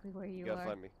exactly where you You gotta are.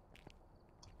 find me.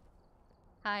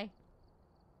 Hi.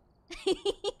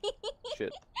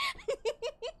 Shit.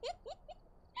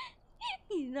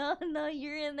 No,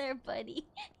 you're in there, buddy.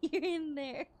 You're in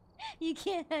there. You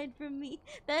can't hide from me.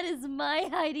 That is my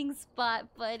hiding spot,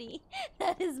 buddy.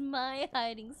 That is my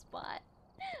hiding spot.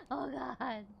 Oh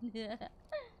god. Hello.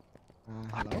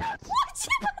 What?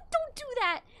 Don't do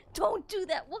that. Don't do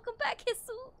that. Welcome back,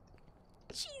 Jesu.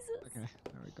 Jesus. Okay,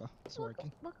 there we go. It's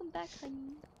working. Welcome back,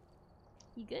 honey.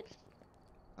 You good?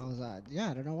 I was yeah,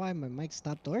 I don't know why my mic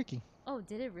stopped working. Oh,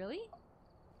 did it really?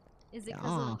 Is it Yeah.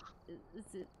 cause of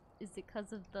is it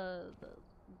cause of the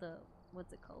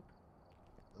what's it called?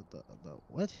 The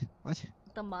what? What?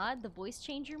 The mod, the voice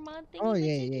changer mod thing? Oh you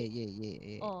yeah, mentioned?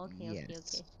 yeah. Oh, okay.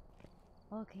 Yes.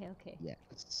 Okay.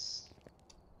 Yes.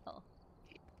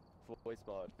 Voice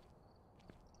mod.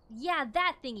 Yeah,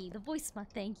 that thingy, the voice mod.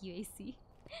 Thank you, AC.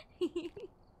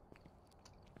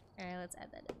 Alright, let's add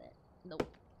that in there. Nope.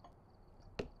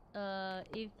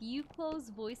 If you close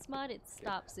voice mod, it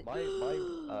stops it.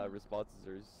 My responses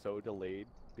are so delayed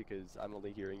because I'm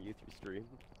only hearing you through stream.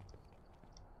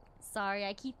 Sorry,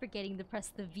 I keep forgetting to press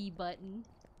the V button.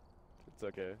 It's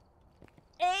okay.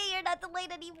 Hey, you're not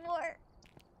delayed anymore!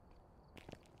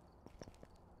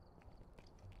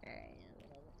 Alright.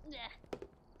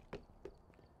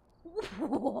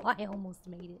 I almost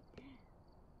made it.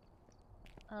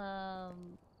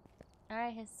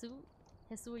 Alright,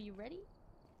 Jesu, are you ready?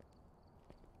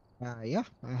 Yeah,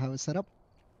 I have it set up.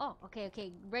 Oh,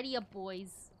 okay. Ready up,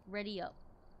 boys. Ready up.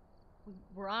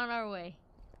 We're on our way.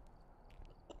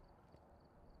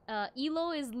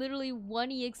 Elo is literally 1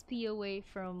 EXP away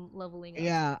from leveling up.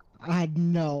 Yeah, I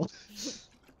know.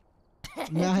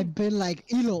 Man, I've been like,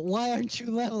 Elo, why aren't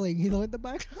you leveling? Elo in the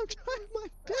background trying my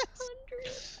best.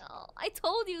 100. Oh, I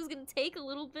told you it was gonna take a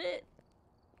little bit.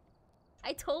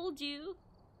 I told you.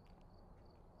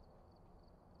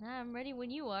 Nah, I'm ready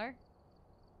when you are.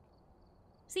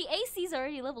 See, AC's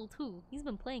already level 2. He's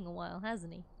been playing a while,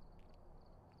 hasn't he?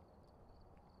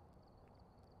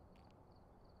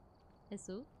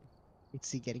 Jesu? Is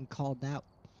he getting called out?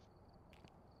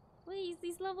 Well,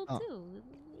 he's level Oh. 2.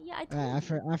 Yeah, I told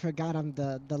you. I forgot I'm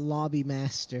the lobby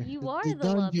master. You the, are the the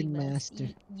lobby dungeon master.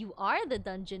 You are the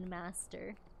dungeon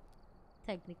master.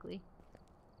 Technically.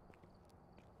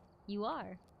 You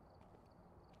are.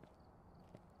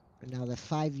 And now the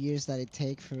 5 years that it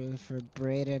take for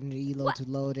Britt and Elo What? to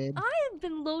load in. I have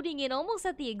been loading in almost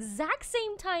at the exact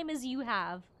same time as you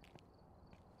have.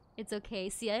 It's okay.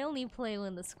 See, I only play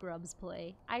when the scrubs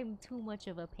play. I'm too much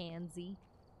of a pansy.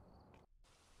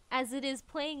 As it is,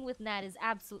 playing with Nat is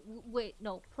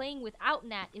playing without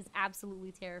Nat is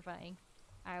absolutely terrifying.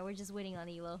 Alright, we're just waiting on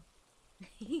Elo.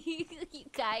 You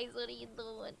guys, what are you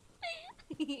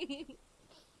doing?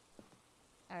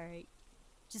 Alright.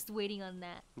 Just waiting on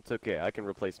Nat. It's okay, I can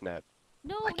replace Nat.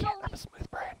 No, I can't, I'm a smooth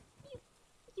brain.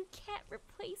 You can't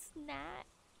replace Nat.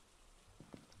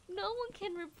 No one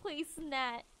can replace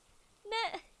Nat.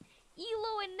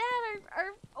 Elo and Nat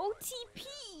are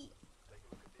OTP.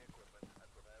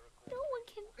 No one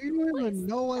can Do you replace even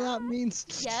know what that Nat. means?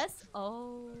 Yes.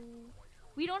 Oh.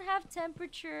 We don't have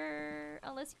temperature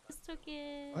unless you just took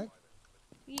it. What?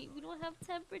 We don't have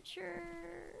temperature.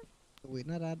 Wait,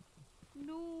 not that.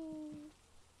 No.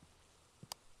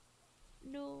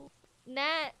 No.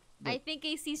 Nat, I think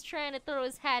AC's trying to throw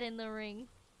his hat in the ring.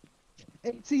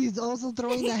 He's also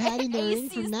throwing the hat in the ring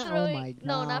for AC's Nat. throwing- Oh my god.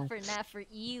 No, not for Nat, for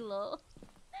Elo.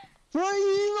 For Elo!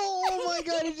 Oh my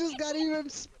god, it just got even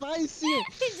spicier.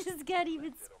 It just got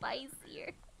even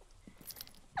spicier.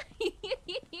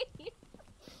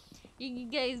 you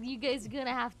guys are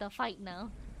gonna have to fight now.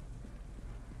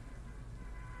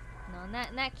 No,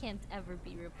 Nat can't ever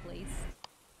be replaced.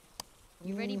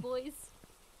 You ready, boys?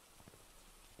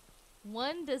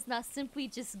 One does not simply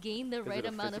just gain the right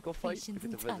amount of patience If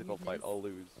and it's a physical fight, kindness. I'll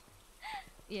lose.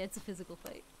 Yeah, it's a physical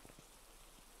fight.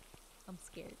 I'm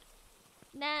scared.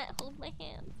 Nat, hold my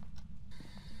hand.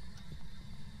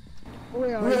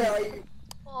 Where are you?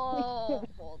 Oh,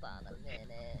 hold on a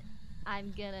minute.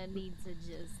 I'm gonna need to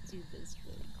just do this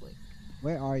really quick.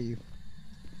 Where are you?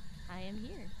 I am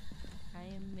here. I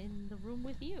am in the room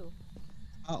with you.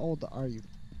 How old are you?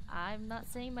 I'm not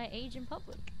saying my age in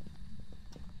public.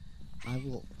 I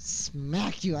will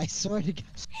smack you, I swear to God.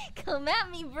 Come at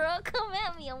me, bro. Come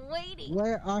at me. I'm waiting.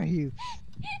 Where are you?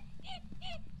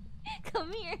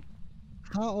 Come here.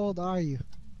 How old are you?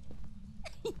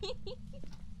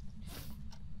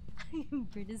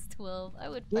 Britt is 12. I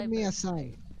would Give fight me back. a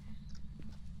sign.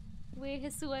 Wait,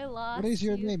 Jesu, I lost What is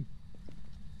your you. name?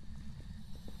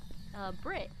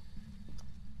 Britt.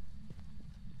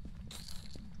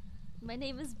 My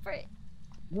name is Britt.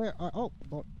 Where are? Oh,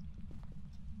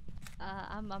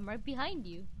 I'm right behind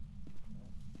you.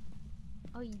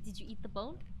 Oh, did you eat the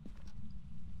bone?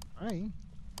 I.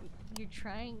 You're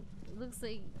trying. It looks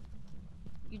like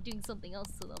you're doing something else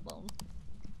to the bone.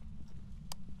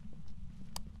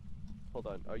 Hold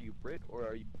on, are you Britt or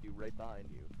are you right behind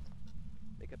you?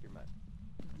 Make up your mind.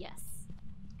 Yes.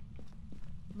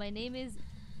 My name is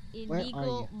Where are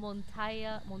Inigo you?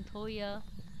 Montoya.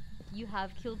 You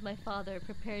have killed my father.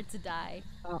 Prepare to die.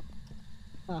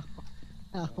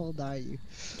 How old are you?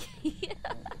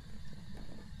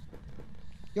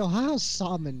 Yo, how's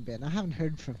Salmon been? I haven't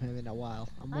heard from him in a while.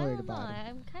 I'm I worried don't know. about him.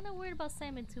 I'm kind of worried about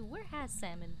Salmon too. Where has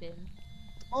Salmon been?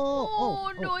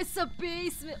 Oh, no, it's a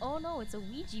basement. Oh no, it's a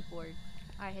Ouija board.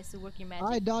 Alright, has to work your magic.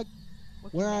 Hi, dog.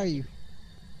 Work your Where are magic. you?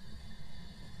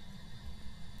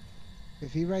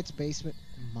 If he writes basement,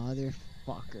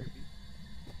 motherfucker.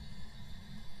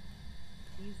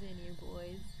 He's in here,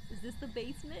 boys. Is this the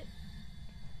basement?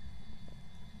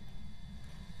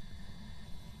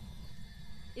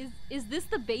 Is this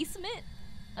the basement?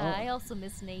 Oh. I also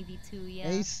miss Navy too. Yeah.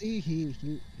 AC, he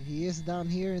is down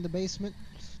here in the basement.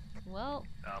 Well,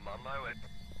 I'm on my way.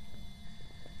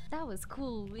 that was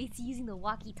cool. It's using the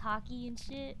walkie-talkie and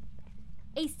shit.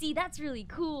 AC, that's really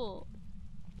cool.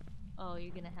 Oh,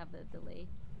 you're gonna have a delay.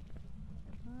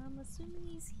 I'm assuming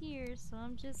he's here, so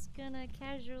I'm just gonna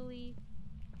casually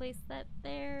place that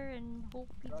there and hope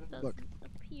he doesn't Look.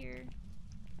 appear.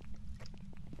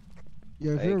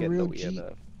 Yo, if I you're ain't a getting real no G,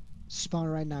 EMF. spawn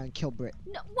right now and kill Britt.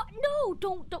 No, what? No,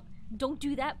 don't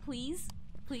do that, please.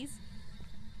 Please.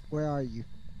 Where are you?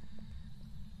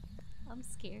 I'm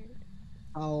scared.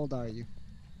 How old are you?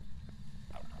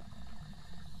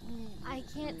 I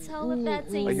can't tell if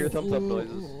that's I hear AC. thumbs up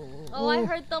noises. Oh, I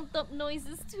heard thump thump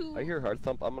noises too. I hear heart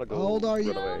thump. I'm gonna go How old are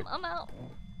you? run away. I'm out.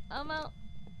 I'm out.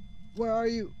 Where are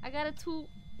you? I got a tool.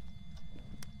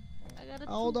 I got a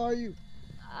How old tool. are you?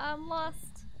 I'm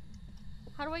lost.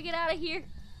 How do I get out of here?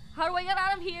 How do I get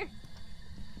out of here?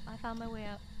 I found my way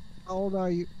out. How old are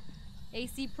you?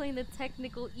 AC playing the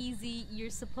technical easy you're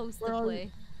supposed Where to are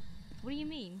play. What do you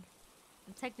mean?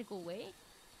 The technical way?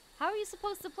 How are you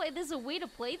supposed to play? There's a way to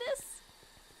play this?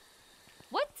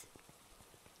 What?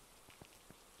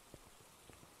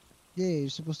 Yeah, you're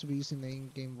supposed to be using the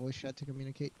in-game voice chat to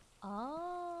communicate.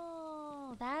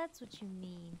 Oh, that's what you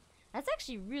mean. That's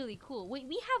actually really cool. Wait,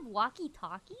 we have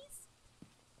walkie-talkies?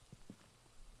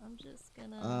 I'm just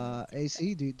gonna...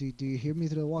 AC, do you hear me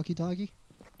through the walkie-talkie?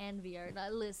 And VR. Now,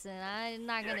 listen, I'm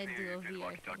not gonna do a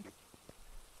VR thing.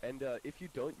 And if you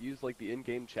don't use like the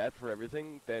in-game chat for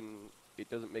everything, then it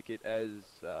doesn't make it as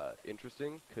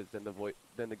interesting, because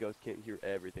then the ghost can't hear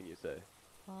everything you say.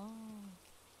 Oh.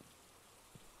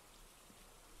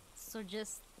 So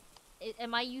just...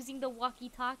 am I using the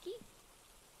walkie-talkie?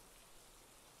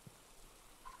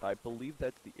 I believe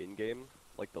that's the in-game,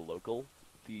 like the local.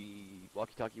 The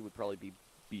walkie-talkie would probably be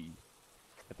B.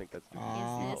 I think that's the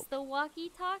Is this the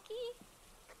walkie-talkie?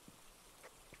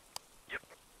 Yep.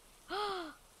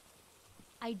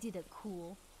 I did a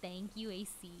cool. Thank you,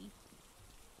 AC.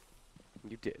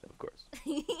 You did, of course.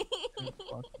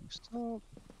 Salt.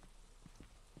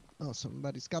 Oh,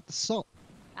 somebody's got the salt.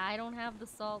 I don't have the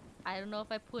salt. I don't know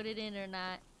if I put it in or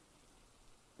not.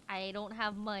 I don't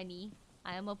have money.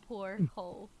 I am a poor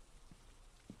hoe.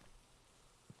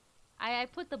 I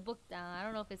put the book down. I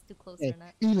don't know if it's too close Hey, or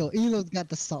not. Elo's got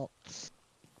the salt.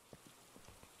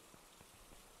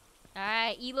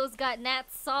 Alright, Elo's got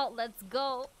Nat's salt. Let's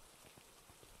go.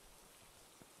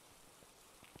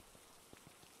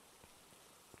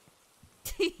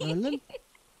 Merlin?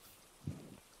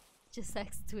 Just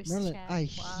next to his Merlin, chat. I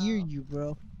Wow. hear you,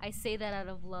 bro. I say that out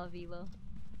of love, Elo.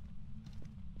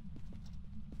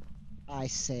 I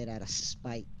say it out of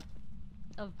spite.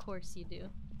 Of course you do.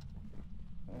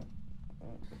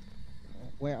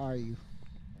 Where are you?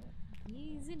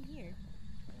 He's in here.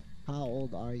 How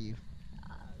old are you?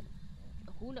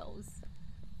 Who knows?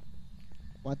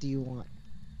 What do you want?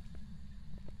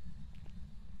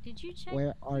 Did you check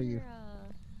Where are you? your,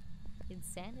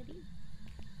 insanity?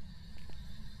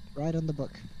 Right on the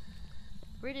book.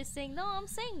 Britt is saying, no, I'm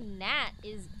saying Nat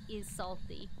is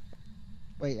salty.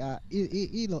 Wait,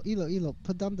 Elo,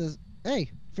 put down the... Hey,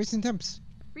 freezing temps.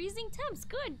 Freezing temps,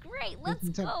 good, great, let's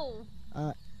Freezing temp.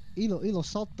 go. Elo,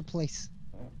 salt the place.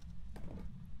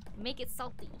 Make it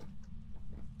salty.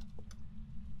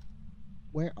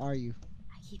 Where are you?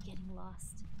 I keep getting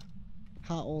lost.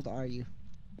 How old are you?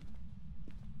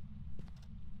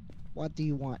 What do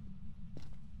you want?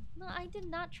 No, I did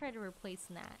not try to replace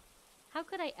Nat. How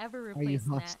could I ever Are you replace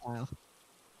Nat? hostile?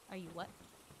 Are you what?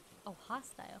 Oh,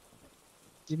 hostile.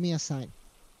 Give me a sign.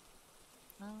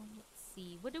 Let's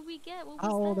see. What did we get? What was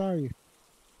How old that? are you?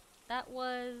 That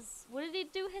was... What did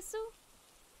it do, Jesu?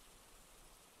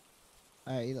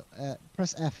 Alright,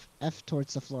 press F. F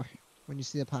towards the floor when you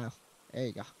see the pile. There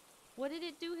you go. What did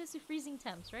it do, Jesu? Freezing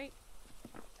temps, right?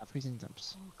 Freezing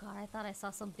temps. Oh god, I thought I saw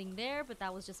something there, but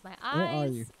that was just my eyes. Where are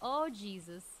you? Oh,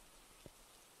 Jesus.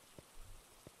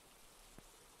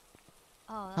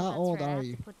 Oh, How that's old right. I are have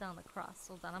you? to put down the cross.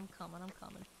 Hold on, I'm coming. I'm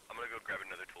gonna go grab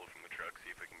another tool from the truck,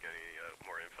 see if I can get any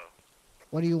more info.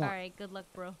 What do you want? Alright, good luck,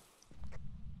 bro.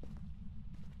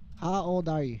 How old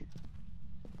are you?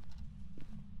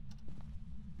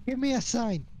 Give me a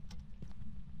sign.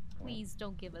 Please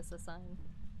don't give us a sign.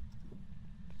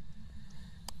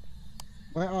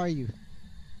 Where are you?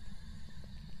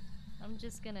 I'm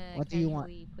just gonna What do you want?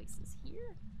 casually place this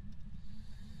here.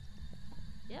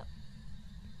 Yep.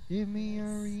 Give me a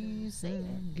Let's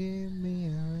reason. Give me a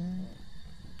reason.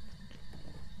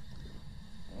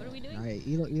 What are we doing? Alright,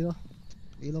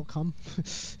 Elo, come.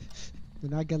 Do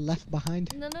not get left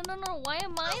behind. No. Why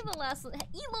am I the last one?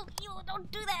 Elo,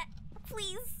 don't do that.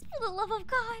 Please, for the love of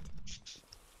God.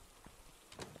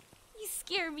 You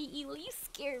scare me, Elo. You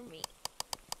scare me.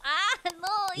 Ah,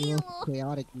 no, Elo's Elo.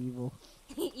 chaotic evil.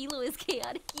 Elo is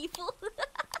chaotic evil.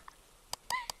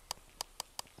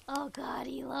 Oh God,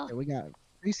 Elo. Okay, we got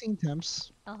freezing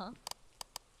temps. Uh-huh.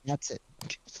 That's it.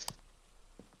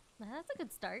 That's a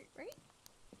good start, right?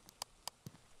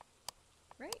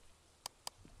 Right?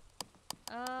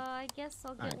 I guess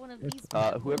I'll get Alright, one of here's these. the-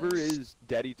 bad Whoever boys. is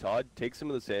Daddy Todd, take some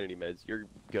of the sanity meds. You're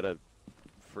gonna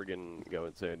friggin' go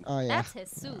insane. Oh yeah. That's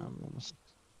Jesu. almost-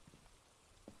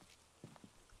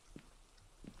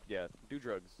 Yeah, do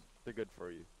drugs. They're good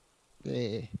for you.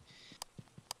 Yeah.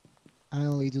 I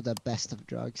only do the best of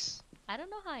drugs. I don't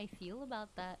know how I feel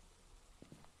about that.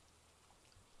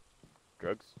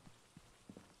 Drugs?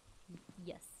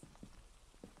 Yes.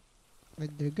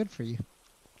 But they're good for you.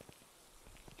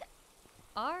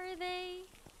 Are they?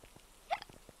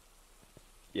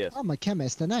 Yes. I'm a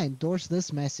chemist and I endorse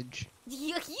this message.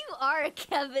 You are a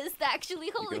chemist, actually.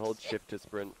 You Holy can hold shit. shift to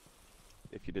sprint.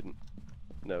 If you didn't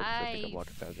know, 'cause I think I I'm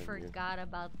locked out in here. forgot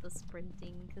about the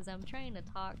sprinting because I'm trying to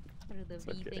talk through the It's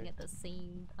V thing okay. at the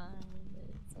same time.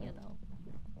 It's, you know.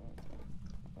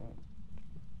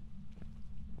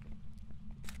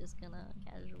 Just gonna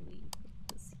casually put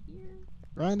this here.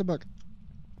 Right in the book.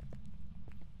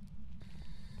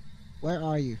 Where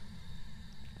are you?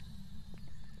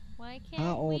 Why can't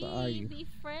How old we are you? be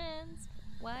friends?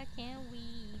 Why can't we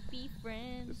be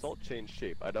friends? This all changed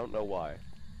shape. I don't know why.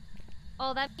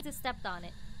 Oh, that means I stepped on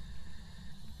it.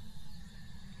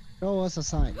 Show us a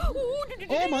sign.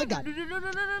 Oh my god.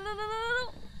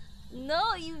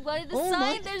 No, you wanted the Oh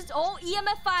my- sign. There's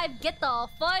EMF 5. Get the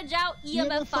fudge out.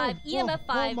 EMF 5. EMF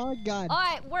 5. Oh my god.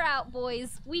 Alright, we're out,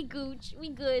 boys. We gooch. We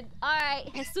good.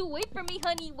 Alright, Jesu, wait for me,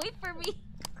 honey. Wait for me.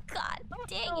 God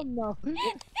dang Oh it. no.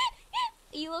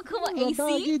 Elo, come on. This is a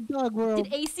dog AC? eat dog world.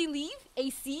 Did AC leave?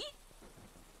 AC?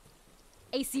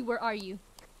 AC, where are you?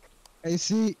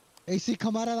 AC,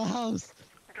 come out of the house.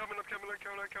 I'm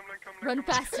coming. Run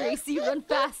faster, AC. Run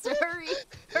faster. Hurry.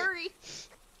 Hurry.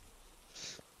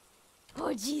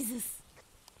 Oh, Jesus.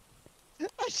 I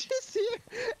just hear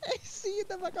AC in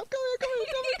the back. I'm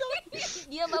coming.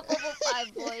 EMF over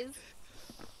 5, boys.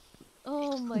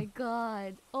 Oh my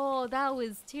god. Oh, that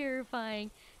was terrifying.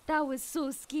 That was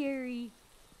so scary.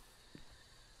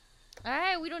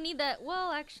 Alright, we don't need that.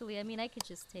 Well, actually, I mean, I could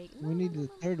just take... We need the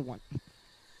third one.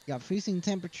 We got freezing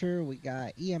temperature. We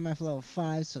got EMF level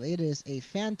 5. So it is a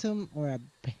phantom or a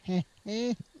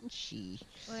banshee.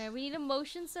 Okay, we need a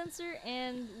motion sensor,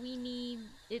 and we need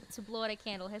it to blow out a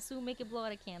candle. Jesu, make it blow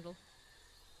out a candle.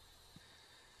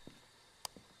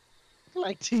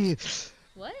 Like to you.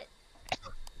 What?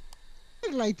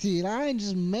 Like to you. I ain't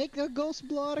just make a ghost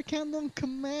blow out a candle on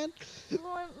command.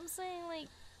 Well, I'm saying, like,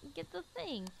 get the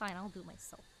thing. Fine, I'll do it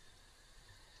myself.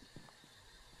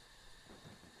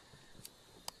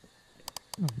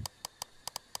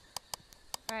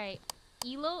 Alright,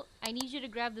 Elo, I need you to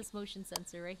grab this motion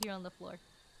sensor right here on the floor.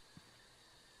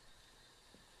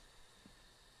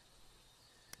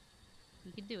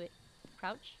 You can do it.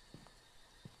 Crouch.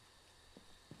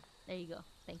 There you go.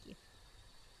 Thank you.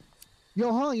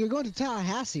 Yo, hon, you're going to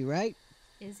Tallahassee, right?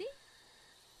 Is he?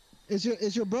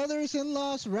 Is your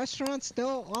brother's-in-law's restaurant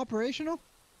still operational?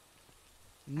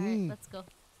 Alright, let's go.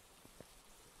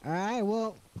 Alright,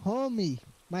 well, homie,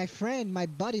 my friend, my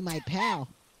buddy, my pal.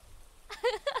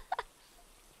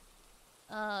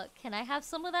 Can I have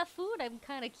some of that food? I'm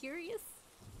kind of curious.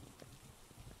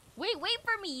 Wait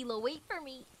for me, Elo. Wait for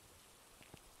me.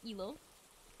 Elo.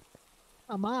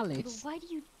 Tamales. Why do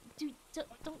you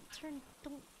don't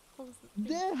close the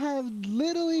thing. There have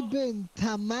literally been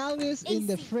tamales in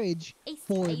the AC. fridge AC,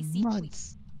 for AC, please.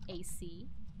 months. AC.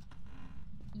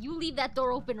 You leave that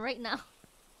door open right now.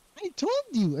 I told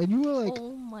you, and you were like,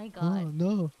 Oh my "Oh god.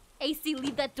 no." AC,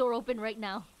 leave that door open right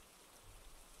now.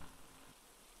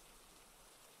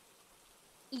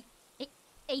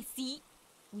 AC,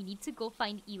 we need to go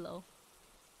find Elo.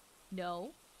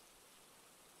 No.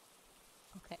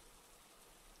 Okay.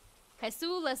 Jesu,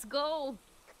 let's go.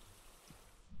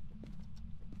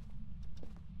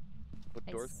 But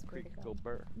I doors swear to creak God. go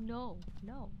burr. No.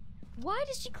 Why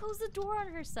did she close the door on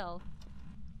herself?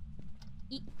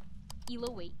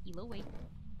 Elo, wait.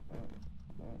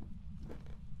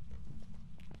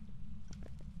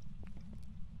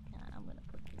 I'm gonna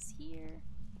put this here.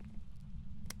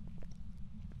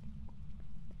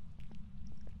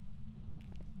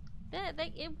 That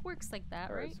it works like that,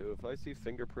 Alright, right? so if I see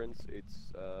fingerprints,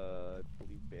 it's I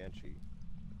believe Banshee.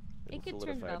 It It'll could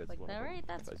turn it solidify off as like one of that, them right?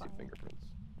 That's if I fine. see fingerprints.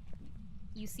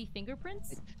 You see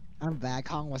fingerprints? I'm back.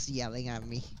 Hong was yelling at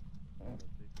me.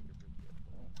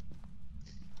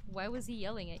 Why was he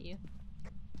yelling at you?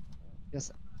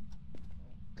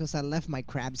 Because I left my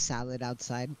crab salad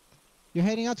outside. You're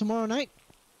heading out tomorrow night?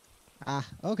 Ah,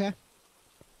 okay.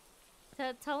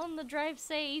 Tell him to drive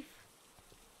safe.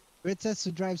 Britt says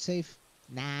to drive safe.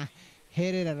 Nah,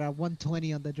 hit it at a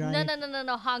 120 on the drive.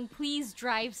 No, Hong, please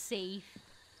drive safe.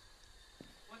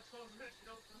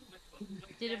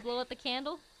 Did it blow out the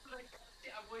candle?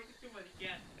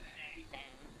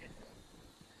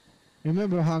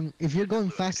 Remember, Hung, if you're going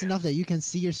fast enough that you can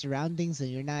see your surroundings and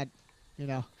you're not, you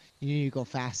know, you need to go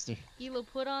faster. Elo,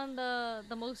 put on the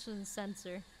motion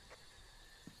sensor.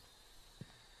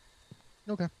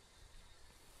 Okay.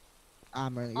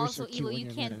 You're Also, so cute Elo, when you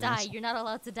you're can't not an die. asshole. You're not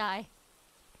allowed to die.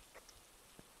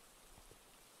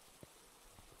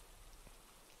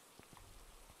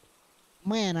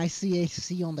 Man, I see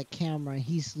AC on the camera.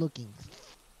 He's looking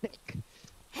thick.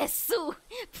 Jesu,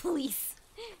 please.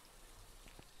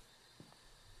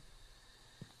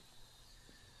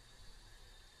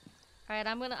 Alright,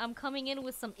 I'm coming in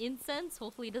with some incense.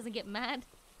 Hopefully he doesn't get mad.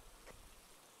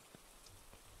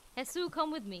 Jesu,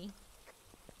 come with me.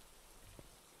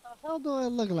 How do I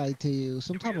look like to you?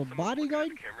 Some type of bodyguard?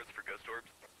 Cameras for ghost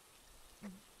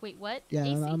orbs. Wait, what? Yeah,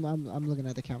 AC? I'm looking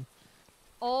at the camera.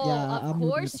 Oh, yeah, of I'm looking at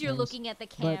course the you're cameras. looking at the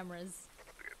cameras.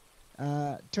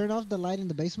 Turn off the light in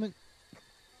the basement.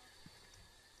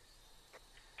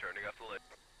 Turning off the light.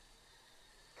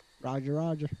 Roger,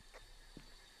 roger.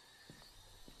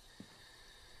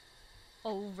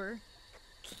 Over.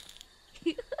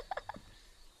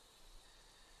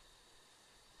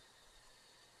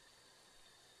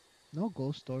 No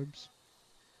ghost orbs.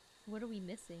 What are we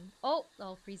missing? Oh,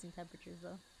 freezing temperatures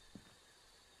though.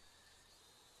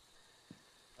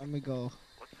 Let me go.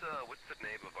 What's the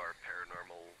name of our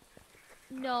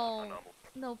paranormal? No, anomaly?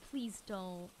 no, please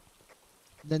don't.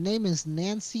 The name is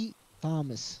Nancy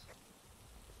Thomas.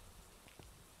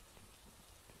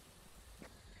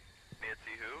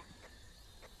 Nancy who?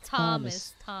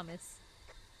 Thomas. Nancy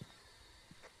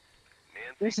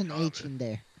There's an Thomas. H in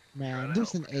there, man. Trying to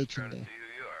There's help. an We're just H in trying to there. see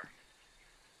who you are.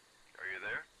 Are you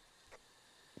there?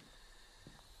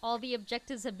 All the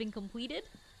objectives have been completed.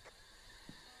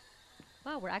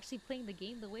 Wow, we're actually playing the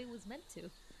game the way it was meant to.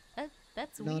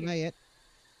 That's No, weird. not yet.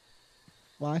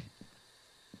 Why?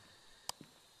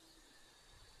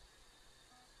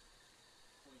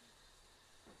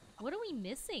 What are we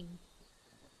missing?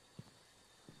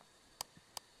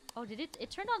 Oh, did it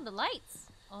turn on the lights?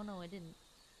 Oh no, it didn't.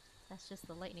 That's just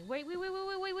the lightning. Wait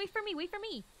for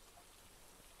me.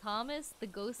 Thomas, the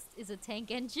ghost is a tank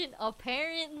engine?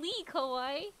 Apparently,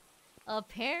 Kawaii.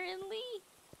 Apparently.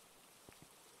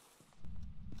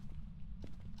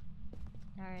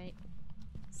 Alright.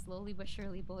 Slowly but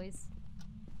surely, boys.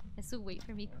 Jesu, wait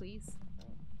for me, please.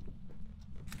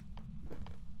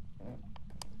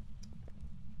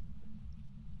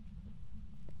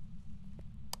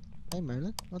 Hey,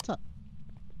 Merlin. What's up?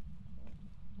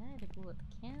 I had to blow out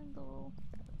the candle.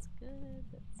 That's good.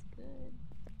 That's good.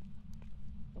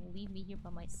 Don't leave me here by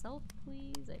myself,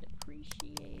 please. I'd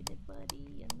appreciate it, buddy.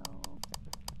 You know.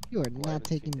 You are Well, I not haven't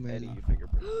taking seen any Merlin.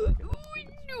 fingerprints back in this No, thing,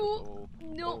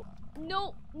 no,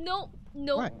 so-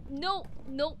 no, What?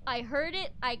 no. I heard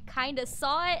it. I kind of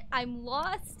saw it. I'm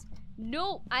lost.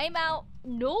 No, I'm out.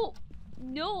 No.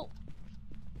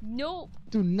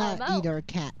 Do not I'm eat out. our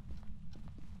cat,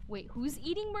 Wait, who's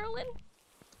eating Merlin?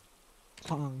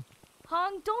 Hong.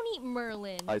 Hong, don't eat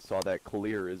Merlin. I saw that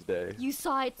clear as day. You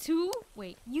saw it too?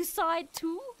 Wait, you saw it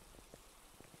too?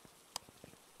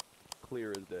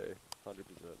 Clear as day. 100%.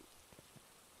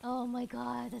 Oh my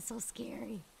god, that's so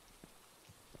scary.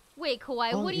 Wait,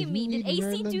 Kawaii, Hong, what do you if you mean? Did eat AC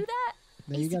Merlin, do that?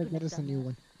 Now you AC gotta couldn't get have us a done new that.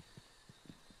 one.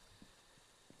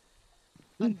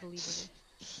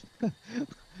 Unbelievable.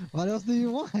 What else do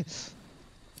you want?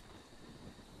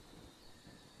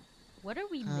 What are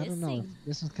we I don't know. missing?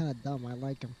 This one's kind of dumb. I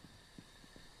like him.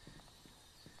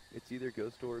 It's either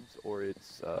ghost orbs or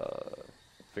it's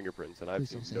fingerprints, and I've Please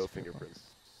seen don't say no spit bomb. fingerprints,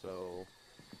 so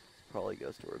it's probably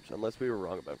ghost orbs, unless we were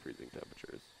wrong about freezing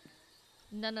temperatures.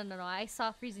 No. I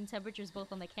saw freezing temperatures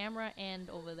both on the camera and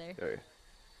over there. Okay.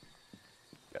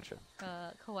 Gotcha.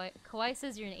 Kawaii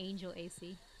says you're an angel,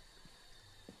 AC.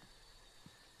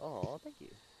 Oh, thank you.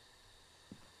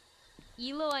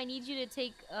 Elo, I need you to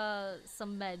take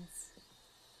some meds,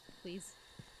 please.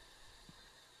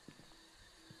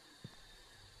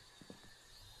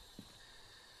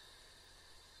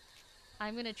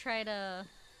 I'm gonna try to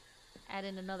add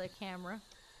in another camera.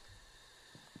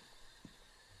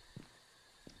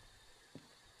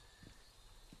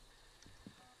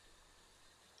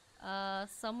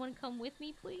 Someone come with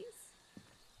me, please?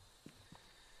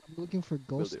 I'm looking for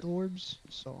ghost do. orbs,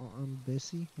 so I'm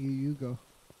busy. You go.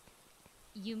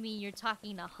 You mean you're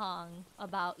talking to Hong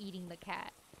about eating the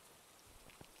cat?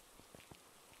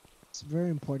 It's a very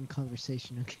important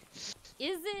conversation. Okay.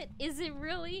 Is it? Is it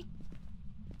really?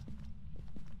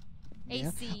 Yeah.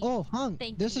 AC. Oh, Hung,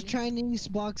 Thank there's a you. Chinese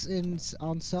box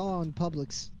on sale on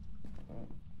Publix.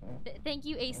 Thank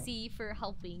you, AC, for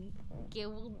helping. Okay,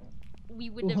 we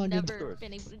would have 200. never course.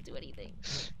 been able to do anything.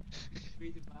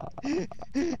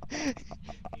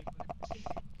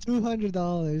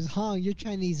 $200. Hong, you're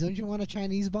Chinese. Don't you want a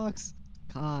Chinese box?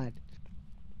 God.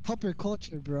 Help your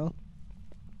culture, bro.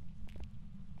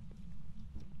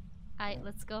 Alright,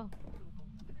 let's go.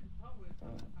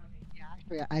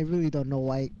 I really don't know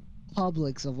why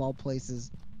Publix, of all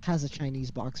places, has a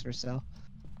Chinese box for sale.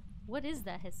 What is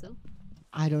that, Jesu?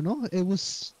 I don't know. It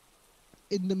was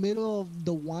in the middle of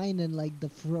the wine and like the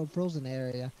frozen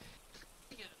area.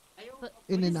 But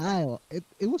In what an is that? aisle.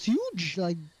 It was huge.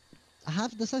 Like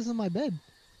half the size of my bed.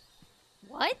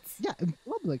 What? Yeah, in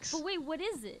Publix. But wait, what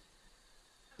is it?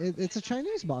 It's a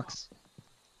Chinese box.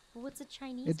 But what's a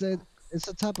Chinese It's a box? it's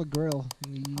a type of grill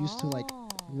you used to like Oh.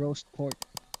 roast pork.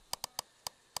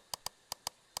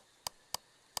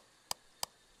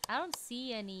 I don't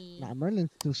see any. Nah, Merlin's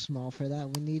too small for that.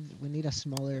 We need a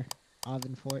smaller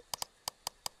oven for it.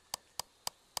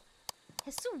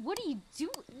 Jesu, what are you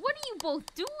doing? What are you both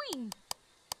doing?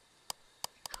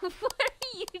 What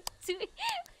are you doing?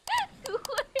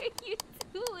 What are you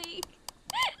doing?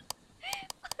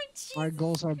 Oh, Our Jesus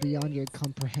goals are beyond Christ. your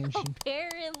comprehension.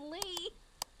 Apparently.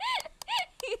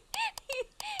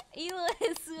 Elo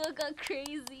Jesu got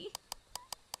crazy.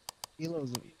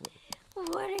 Kilos of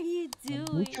What are you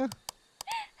doing? kombucha.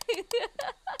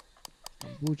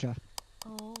 Kombucha.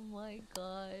 Oh my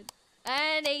god.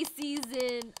 And a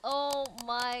season. Oh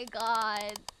my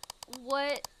god.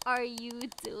 What are you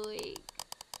doing?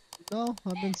 No,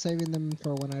 I've been saving them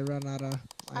for when I run out of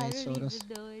I ice don't sodas.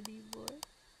 even know anymore.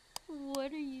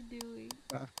 What are you doing?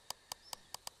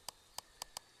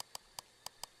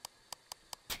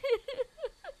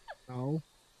 No.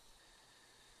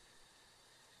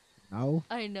 No.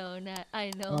 I know, Nat.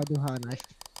 I Oh, know. I do have a knife.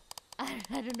 I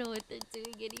don't know what they're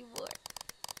doing anymore.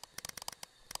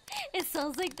 It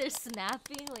sounds like they're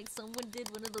snapping, like someone did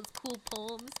one of those cool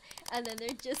poems, and then they're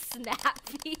just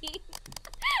snapping.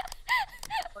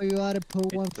 Oh, you ought to put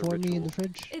It's one the for me in the ritual.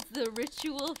 fridge. It's the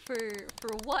ritual for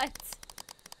what?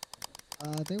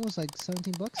 I think it was like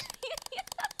 17 bucks.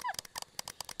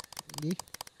 Yeah.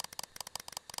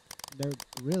 They're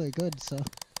really good, so.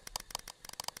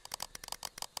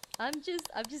 I'm just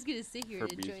gonna sit here For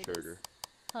and enjoy beef this. burger.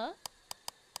 Huh?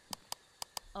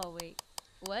 Oh wait.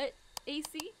 What?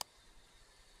 AC?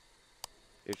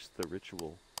 It's the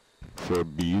ritual. For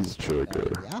bees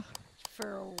sugar. Yeah.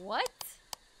 For what?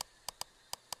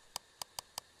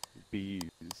 Bees.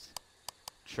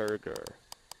 Sugar.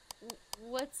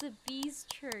 What's a bees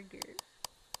churger?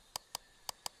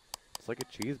 It's like a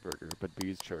cheeseburger, but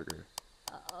bees sugar.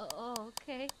 Oh,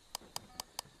 okay.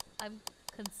 I'm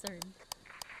concerned.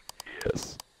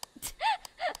 Yes.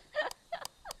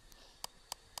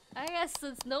 I guess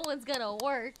since no one's gonna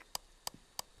work,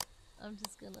 I'm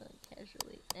just gonna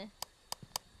casually.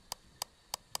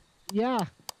 Yeah.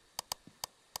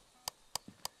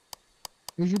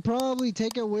 You should probably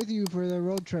take it with you for the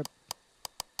road trip.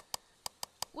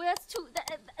 Wait,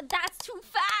 that's too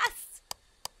fast.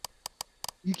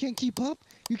 You can't keep up?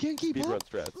 You can't keep Speedrun up?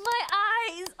 strats. My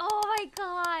eyes. Oh my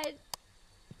god.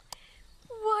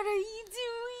 What are you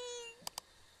doing?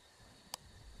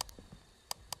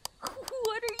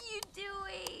 What are you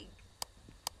doing?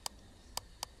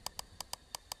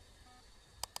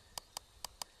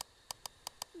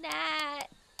 Nat,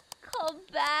 come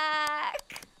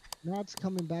back. Nat's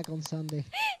coming back on Sunday.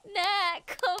 Nat,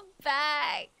 come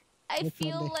back. I Which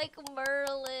feel Sunday? like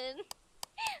Merlin.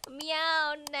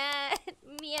 Meow, Nat.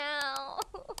 Meow.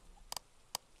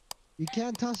 You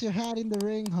can't toss your hat in the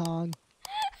ring, Hong.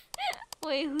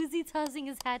 Wait, who's he tossing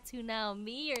his hat to now?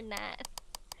 Me or Nat?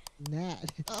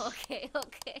 Nat. Oh, okay,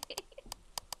 okay.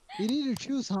 You need to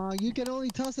choose, Hong. You can only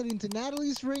toss it into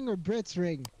Natalie's ring or Britt's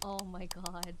ring. Oh my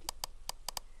god.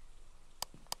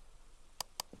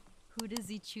 Who does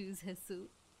he choose, Jesu?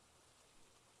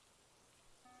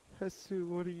 Jesu,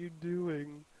 what are you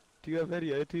doing? Do you have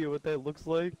any idea what that looks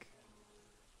like?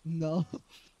 No.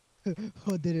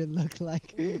 What did it look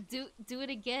like? Do it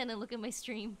again and look at my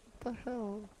stream. What the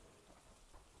hell?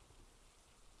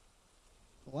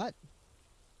 What?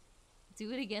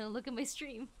 Do it again and look at my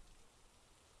stream.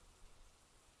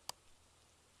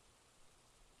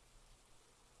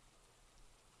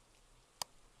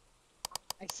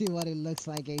 I see what it looks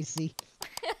like, AC.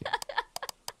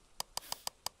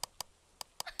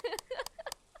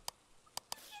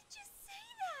 Just say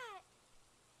that.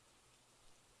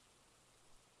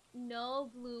 No,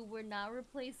 Blue, we're not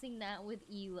replacing that with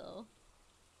Elo.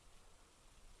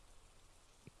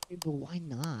 But why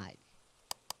not?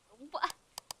 What?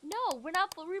 We're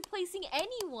not replacing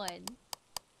anyone.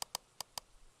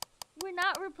 We're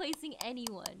not replacing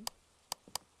anyone.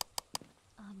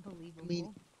 Unbelievable. I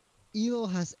mean, Elo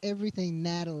has everything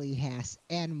Natalie has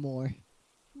and more.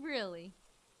 Really?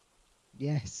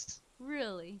 Yes.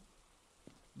 Really?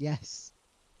 Yes.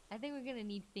 I think we're gonna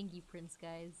need fingerprints,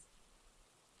 guys.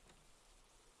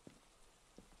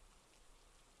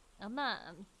 I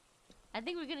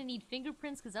think we're gonna need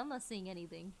fingerprints because I'm not seeing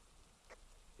anything.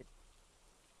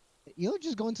 Elo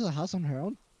just go into the house on her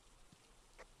own?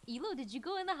 Elo, did you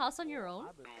go in the house on your own?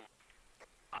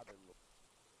 I've been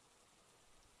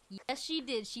Yes, she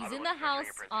did. She's in the house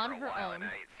on her own.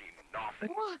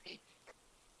 Why?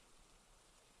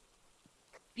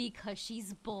 Because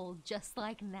she's bold, just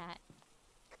like Nat.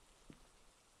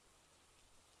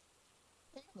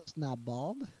 Elo's not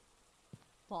bald.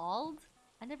 Bald?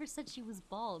 I never said she was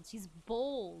bald. She's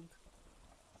bold.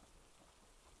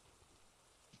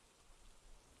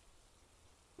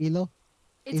 Elo,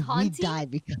 It's if haunting? we die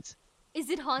because...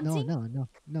 Is it haunting?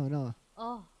 No.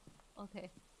 Oh, okay.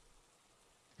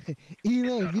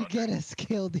 Elo, if you get us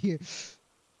killed here...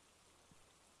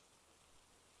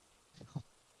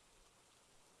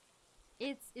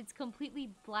 It's completely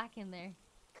black in there.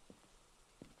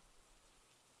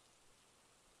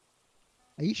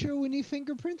 Are you sure we need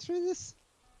fingerprints for this?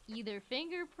 Either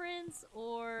fingerprints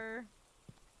or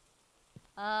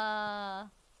Oh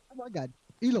my god.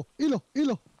 Elo,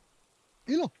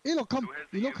 come. Elo,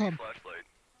 come.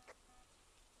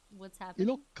 what's happening?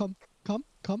 Elo,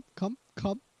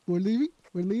 come. We're leaving.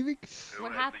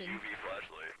 What happened?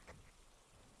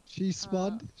 She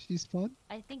spawned.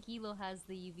 I think Elo has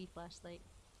the UV flashlight.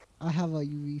 I have a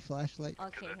UV flashlight.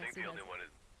 Okay, I think Jesu the has only one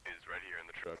is right here in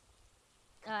the truck.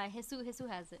 it. Jesu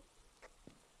has it.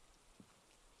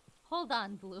 Hold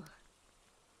on, Blue.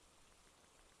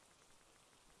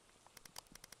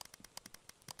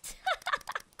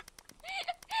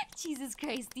 Jesus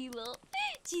Christ, Elo.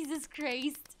 Jesus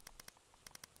Christ.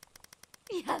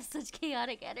 You have such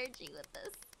chaotic energy with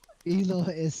this. Elo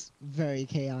is very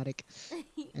chaotic,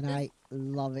 and I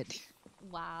love it.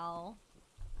 Wow.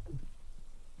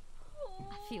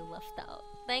 I feel left out.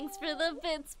 Thanks for the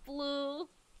bits, Blue.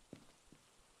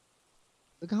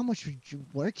 Look how much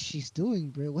work she's doing,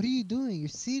 Britt. What are you doing? You're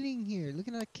sitting here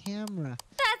looking at a camera.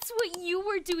 That's what you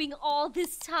were doing all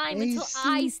this time until AC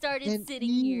I started and sitting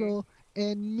here. Elo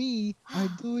and me are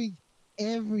doing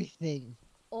everything.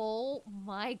 Oh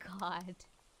my god.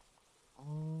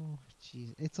 Oh,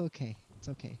 jeez. It's okay.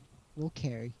 We'll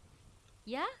carry.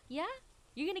 Yeah? Yeah?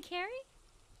 You're gonna carry?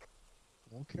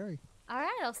 We'll carry. Alright,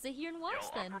 I'll sit here and watch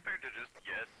I'm then. prepared to just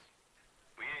guess.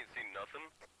 We ain't seen nothing.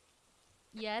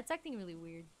 Yeah, it's acting really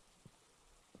weird.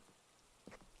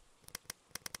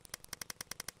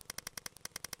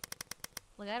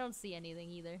 Look, I don't see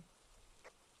anything either.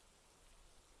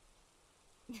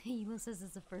 Elo says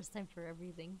it's the first time for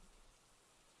everything.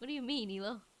 What do you mean,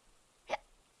 Elo?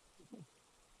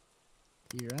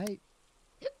 You're right.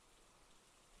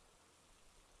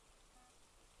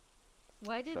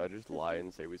 Why did... Should I just lie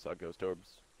and say we saw ghost orbs?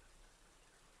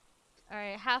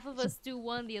 Alright, half of us do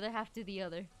one, the other half do the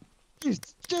other.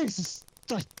 Jesus.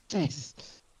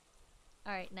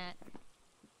 Alright, Nat.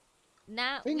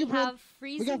 Nat, we Fingerprint. have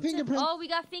freezing... got fingerprints. Oh, we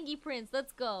got fingerprints.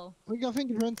 Let's go. We got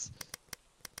fingerprints.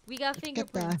 We got Get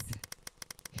fingerprints.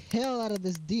 the hell out of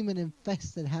this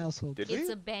demon-infested household. Did It's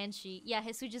we? a banshee. Yeah,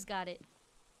 Jesu just got it.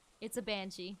 It's a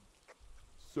banshee.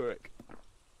 Sick.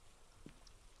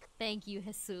 Thank you,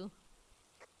 Jesu.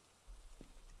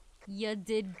 You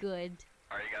did good.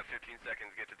 Alright, you got 15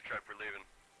 seconds to get to the truck. We're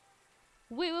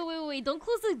leaving. Wait. Don't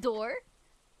close the door.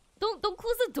 Don't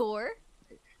close the door.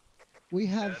 We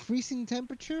have 10, freezing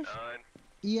temperatures,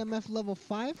 9. EMF level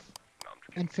 5, No, I'm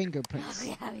joking. and fingerprints.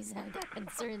 Oh, yeah, he's having that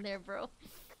concern there, bro.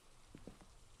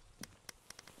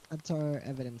 That's our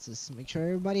evidences. Make sure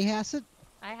everybody has it.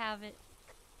 I have it.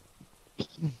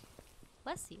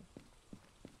 Bless you.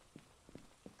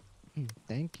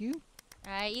 Thank you.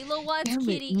 Alright, Elo wants Damn it,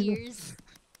 kitty Elo. ears.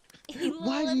 Elo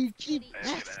Why do you wants keep kitty I'm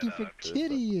gonna asking head for out after this,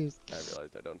 kitty but ears? I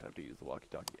realized I don't have to use the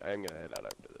walkie-talkie. I am gonna head out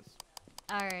after this.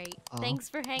 Alright, Aw, thanks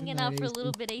for hanging night, out for a AC.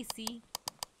 little bit, AC.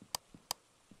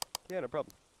 Yeah, no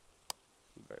problem.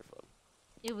 Very fun.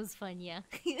 It was fun, yeah.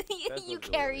 That you was really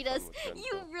carried fun us. with friends,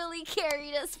 You though. really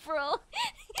carried us, bro.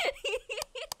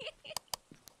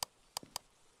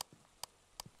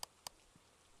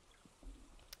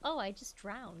 Oh, I just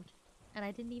drowned. And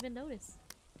I didn't even notice.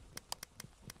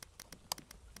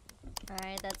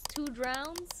 Alright, that's 2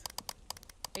 drowns.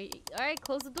 Alright,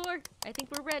 close the door. I think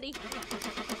we're ready.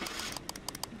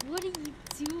 What are you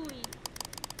doing?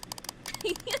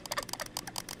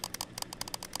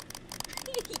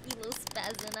 Elo's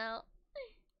spazzing out.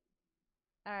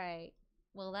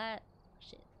 Well, that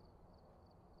shit.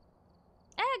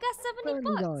 Hey, I got 70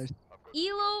 bucks. $30.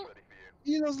 Elo,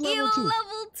 Elo's level Elo 2.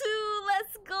 level 2.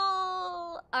 Let's go.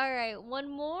 All right, one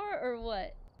more or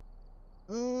what?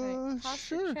 Right,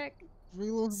 posture Sure. check.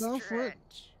 Reload's down for it.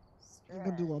 Stretch. You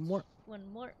can do one more. One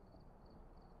more.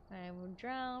 Alright, we'll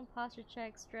drown, posture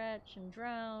check, stretch, and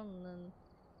drown, and then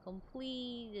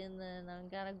complete, and then I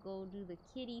gotta go do the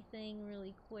kitty thing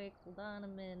really quick. Hold on a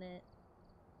minute.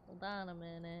 Hold on a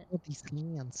minute. With these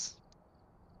hands.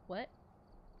 What?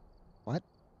 What?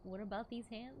 What about these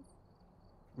hands?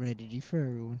 Ready for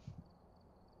everyone.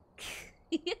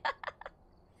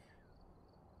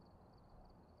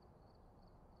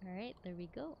 Alright, there we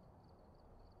go.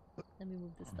 Let me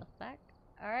move this stuff back.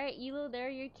 Alright, Elo, there are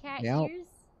your cat Meow. ears.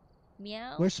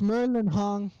 Meow. Where's Merlin,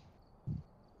 Hong?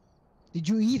 Did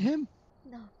you eat him?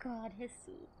 No, God,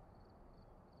 Jesu.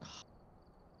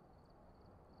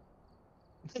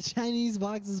 The Chinese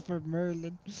boxes for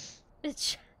Merlin.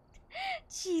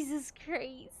 Jesus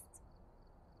Christ.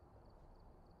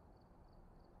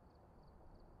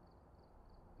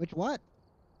 Which what?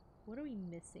 What are we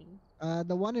missing?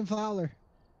 The one in Fowler.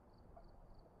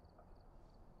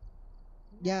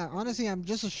 Yeah, honestly, I'm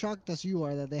just as shocked as you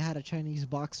are that they had a Chinese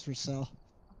box for sale.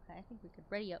 Okay, I think we could.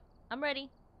 Ready up. I'm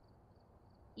ready.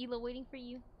 Elo waiting for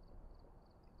you.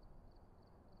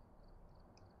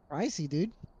 Pricey,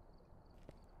 dude.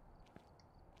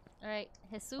 Alright,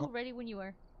 Jesu, Oh. ready when you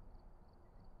are.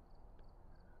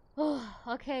 Oh,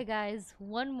 okay, guys.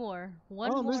 One more.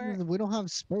 One Oh, more. listen, we don't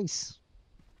have space.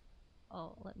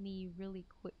 Oh, let me really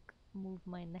quick move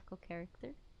my Neko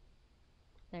character.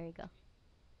 There you go.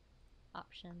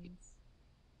 Options.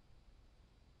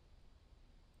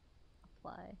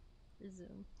 Apply.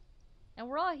 Resume. And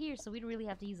we're all here, so we don't really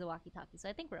have to use the walkie-talkie, so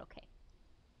I think we're okay.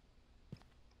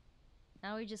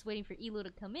 Now we're just waiting for Elo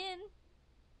to come in.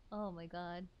 Oh my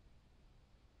god.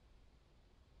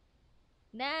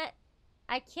 Nat,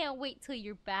 I can't wait till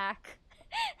you're back.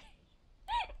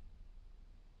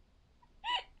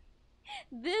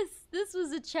 This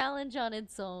was a challenge on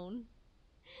its own.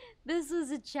 This was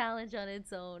a challenge on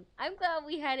its own. I'm glad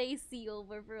we had AC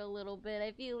over for a little bit.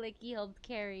 I feel like he helped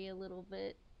carry a little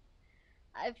bit.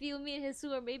 I feel me and Jesu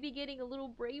are maybe getting a little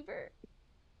braver.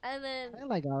 And then... I had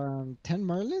like around 10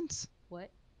 Merlins.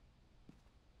 What?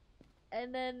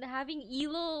 And then having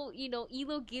Elo, you know,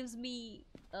 Elo gives me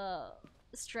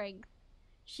strength.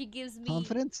 She gives me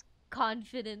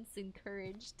confidence and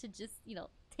courage to just, you know,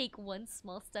 take one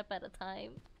small step at a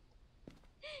time.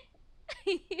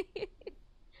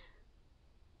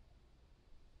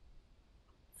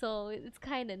 So it's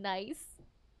kind of nice.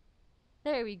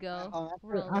 There we go.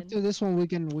 After this one, we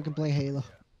can play Halo.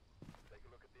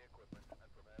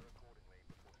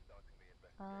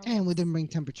 And we didn't bring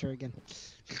temperature again.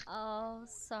 Oh,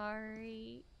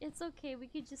 sorry. It's okay. We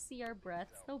could just see our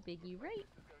breaths. No biggie, right?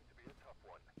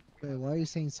 Wait, why are you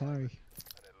saying sorry?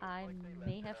 I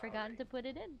may have forgotten to put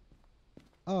it in.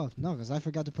 Oh, no, because I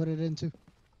forgot to put it in too.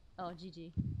 Oh,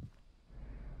 GG.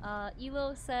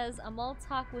 Elo says, I'm all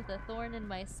talk with a thorn in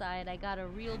my side. I got a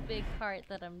real big heart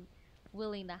that I'm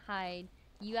willing to hide.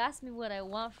 You asked me what I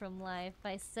want from life.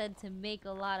 I said to make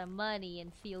a lot of money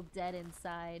and feel dead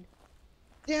inside.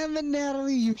 Damn it,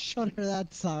 Natalie, you showed her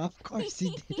that song. Of course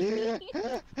you did.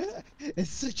 It's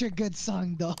such a good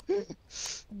song, though.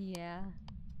 Yeah.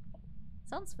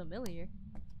 Sounds familiar.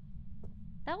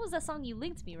 That was that song you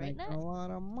linked me, right, Make Nat? a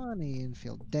lot of money and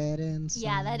feel dead inside.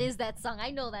 Yeah, that is that song. I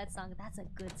know that song. That's a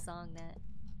good song, Nat.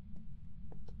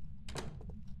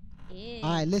 Yeah.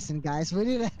 Alright, listen, guys. We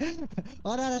need to...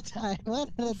 one at a time.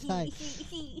 One at a time.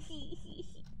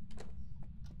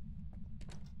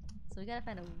 So we gotta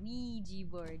find a Ouija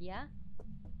board, yeah?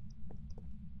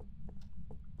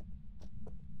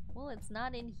 Well, it's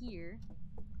not in here.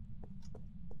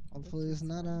 Hopefully it's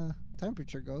not a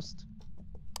temperature ghost.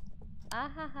 Ah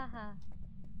ha ha ha.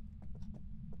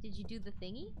 Did you do the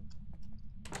thingy?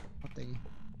 What thingy?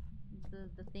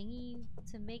 The thingy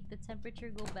to make the temperature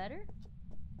go better?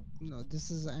 No, this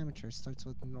is amateur. Starts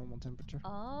with normal temperature.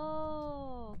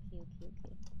 Oh, okay, okay,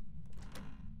 okay.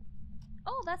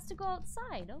 Oh, that's to go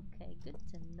outside. Okay, good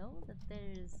to know that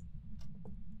there's...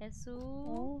 Jesu?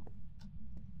 Oh.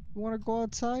 You wanna go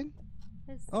outside?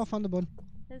 Jesu? Oh, found the button.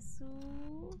 Jesu?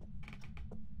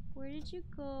 Where did you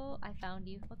go? I found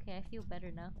you. Okay, I feel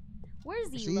better now.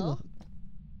 Where's It's Elo?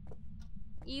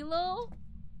 Elo?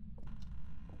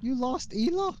 You lost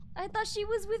Elo? I thought she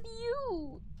was with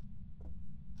you!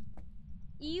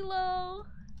 Elo!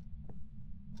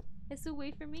 Jesu,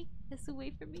 wait for me. Jesu,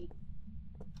 wait for me.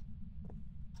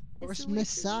 Where's Jesu, wait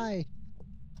Miss for me. Sai?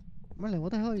 Merlin,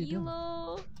 what the hell are you doing?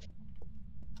 Elo!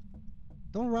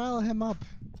 Don't rile him up.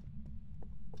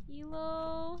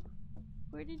 Elo,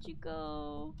 where did you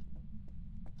go?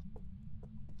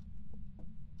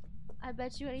 I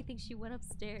bet you anything she went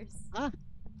upstairs. Ah.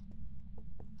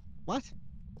 What?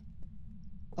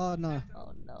 Oh no.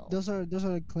 Oh no. Those are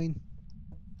clean.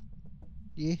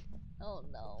 Yeah. Oh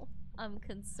no. I'm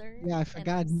concerned. Yeah, I and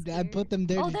forgot. I'm I scared. put them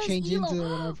there Oh, to there's change Elo. into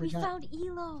when I We forgot. found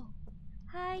Elo.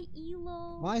 Hi,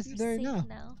 Elo. Why is You're it there safe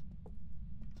now?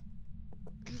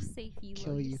 You're safe, Elo.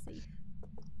 Kill You're you. safe.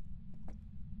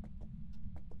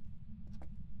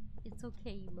 It's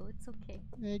okay, Elo. It's okay.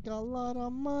 Make a lot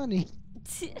of money.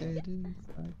 Dead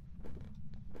inside.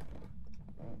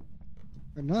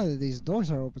 But none of these doors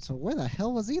are open, so where the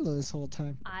hell was Elo this whole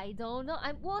time? I don't know.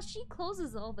 Well, she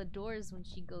closes all the doors when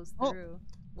she goes Oh. through.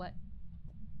 What?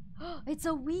 It's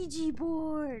a Ouija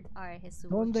board. All right, Jesus.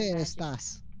 what's your ¿Dónde magic?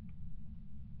 estás?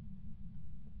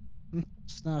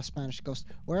 It's not a Spanish ghost.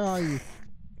 Where are you?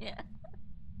 Yeah.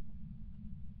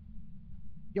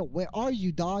 Yo, where are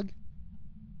you, dog?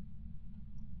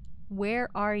 Where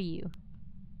are you?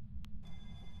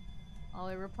 Oh,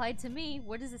 it replied to me.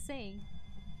 What is it saying?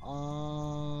 P?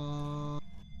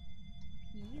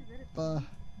 Is that a P?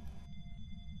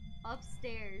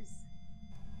 Upstairs.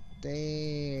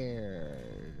 Stairs.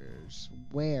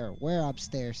 Where? Where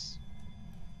upstairs?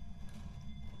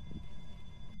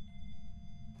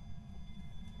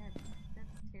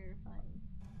 That's terrifying.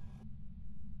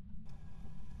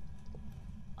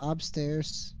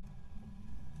 Upstairs.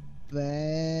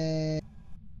 Bed.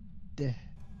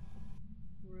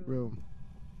 Room.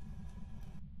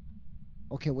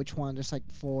 Okay, which one? There's like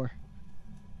 4.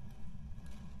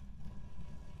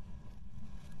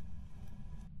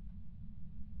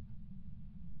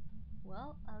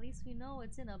 Well, at least we know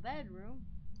it's in a bedroom.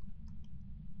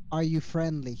 Are you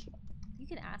friendly? You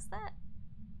can ask that.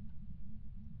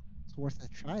 It's worth a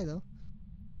try though.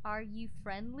 Are you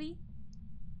friendly?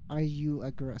 Are you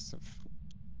aggressive?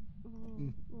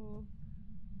 Ooh, ooh.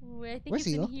 Ooh, I think Where's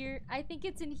it's Elo? in here. I think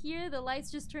it's in here. The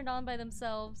lights just turned on by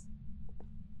themselves.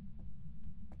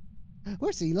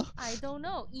 Where's Elo? I don't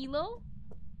know. Elo?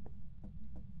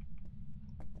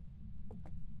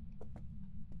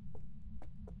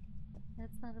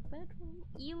 That's not a bedroom.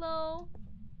 Elo?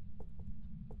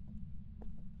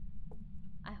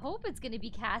 I hope it's gonna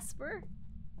be Casper.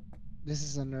 This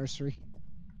is a nursery.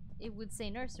 It would say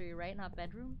nursery, right? Not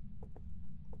bedroom?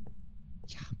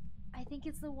 Yeah. I think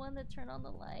it's the one that turned on the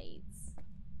lights.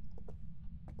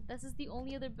 This is the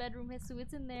only other bedroom, Jesu.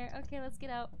 It's in there. Okay, let's get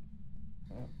out.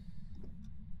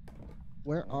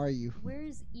 Where are you?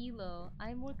 Where's Elo?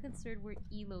 I'm more concerned where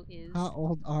Elo is. How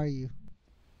old are you?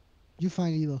 You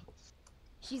find Elo.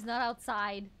 She's not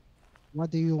outside.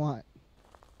 What do you want?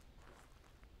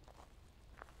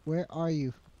 Where are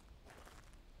you?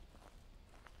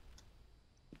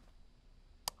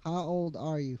 How old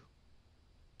are you?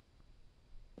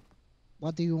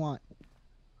 What do you want?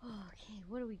 Okay,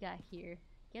 what do we got here?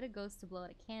 Get a ghost to blow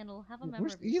out a candle. Have a member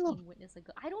Where's of your Elo? team witness a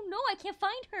ghost. I don't know. I can't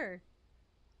find her.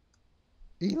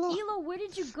 Elo? Elo, where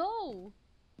did you go?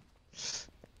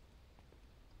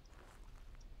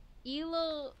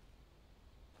 Elo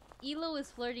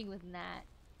is flirting with Nat.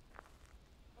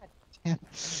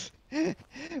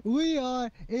 We are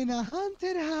in a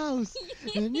haunted house,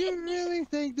 and you really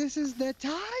think this is the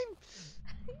time?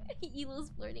 Elo's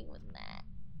flirting with Nat.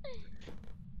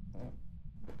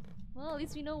 Well, at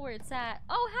least we know where it's at.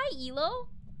 Oh, hi, Elo.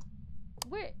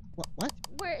 Where? What?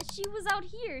 Where? She was out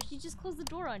here. She just closed the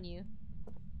door on you.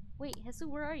 Wait, Jesu,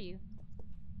 where are you?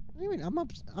 What do you mean?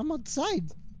 I'm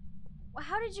outside. Well,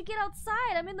 how did you get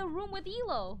outside? I'm in the room with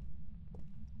Elo.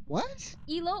 What?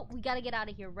 Elo, we gotta get out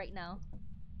of here right now.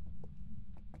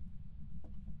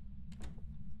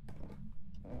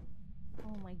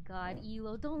 Oh my god,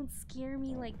 Elo, don't scare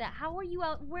me like that. How are you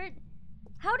out?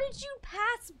 How did you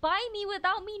pass by me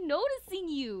without me noticing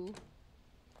you?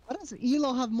 Why does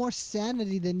Elo have more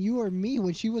sanity than you or me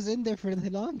when she was in there for the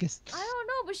longest? I don't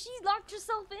know, but she locked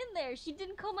herself in there. She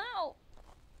didn't come out.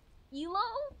 Elo?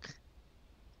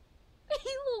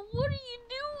 Elo, what are you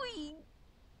doing?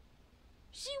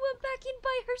 She went back in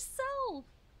by herself.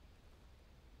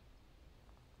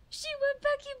 She went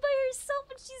back in by herself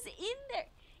and she's in there.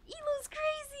 Elo's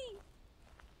crazy.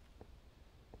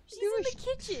 She's in the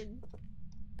kitchen.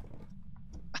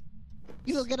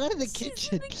 Elo, get out of the She's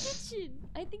kitchen. in the kitchen.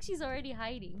 I think she's already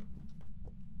hiding.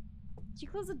 She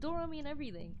closed the door on me and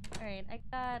everything. Alright, I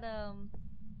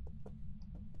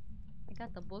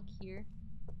got the book here.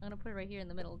 I'm gonna put it right here in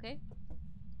the middle, okay?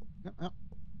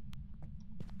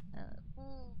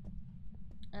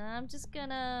 I'm just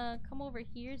gonna come over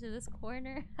here to this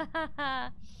corner.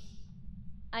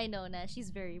 I know, Nat. She's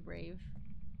very brave.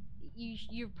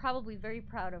 You're probably very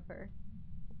proud of her.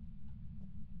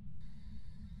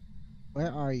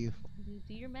 Where are you?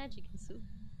 Do your magic, Jesu.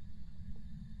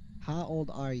 How old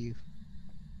are you?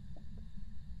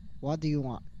 What do you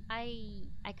want? I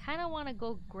kind of want to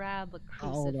go grab a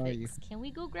How old are you? crucifix. Can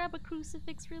we go grab a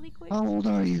crucifix really quick? How old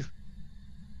are you?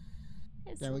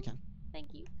 Yeah, we Jesu, can.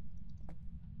 Thank you.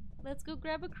 Let's go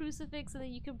grab a crucifix and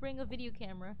then you can bring a video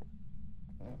camera.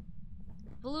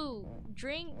 Blue,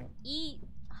 drink, eat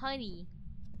honey,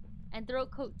 and throw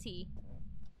coat tea.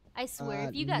 I swear,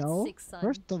 if you got no. 6 sons.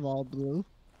 First of all, Blue,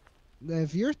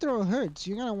 if your throat hurts,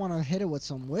 you're gonna want to hit it with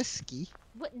some whiskey.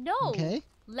 What? No. Okay?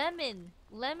 Lemon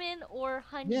or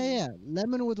honey. Yeah,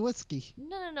 lemon with whiskey.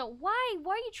 No. Why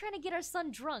are you trying to get our son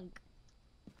drunk?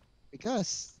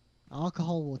 Because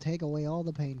alcohol will take away all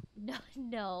the pain. No.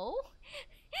 No.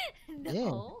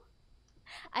 Yeah.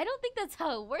 I don't think that's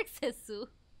how it works, Jesu.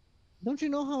 Don't you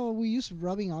know how we use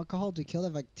rubbing alcohol to kill the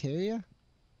bacteria?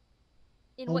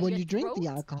 In But what, when your you drink the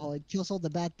throat? alcohol, it kills all the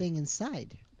bad thing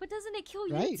inside. But doesn't it kill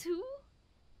you Right. too?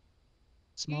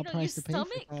 Small your price to pay for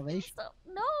stomach? salvation.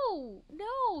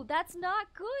 No, that's not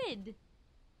good.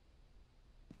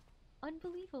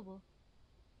 Unbelievable.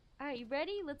 Alright, you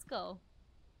ready? Let's go.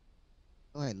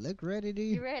 Alright, look ready,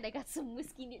 dude. You're right, I got some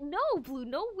whiskey. No, Blue,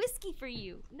 no whiskey for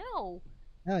you. No.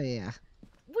 Oh yeah.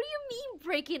 What do you mean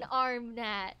break an arm,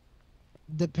 Nat?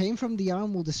 The pain from the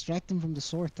arm will distract him from the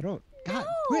sore throat. God,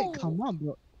 Britt, come No. on,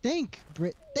 bro. Think,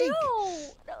 Britt, think. No,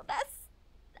 that's...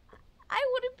 I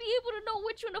wouldn't be able to know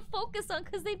which one to focus on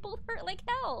because they both hurt like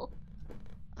hell.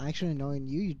 Actually, knowing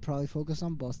you, you'd probably focus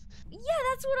on both. Yeah,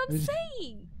 that's what I'm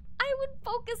saying. I would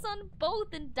focus on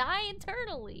both and die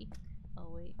internally. Oh,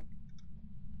 wait.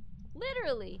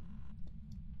 Literally.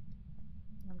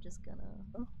 I'm just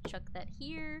gonna chuck that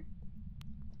here.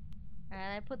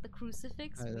 Alright, I put the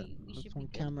crucifix. Alright, We let's should one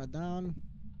be good. camera down.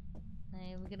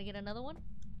 And we're gonna get another one.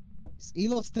 Is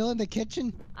Elo still in the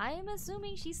kitchen? I am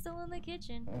assuming she's still in the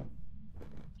kitchen.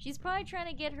 She's probably trying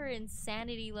to get her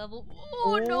insanity level.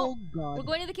 Oh, no! God. We're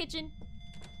going to the kitchen.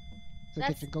 To the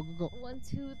that's- kitchen. Go, go, go. 1,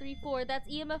 2, 3, 4. That's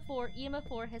EMF 4. EMF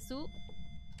 4. Jesu.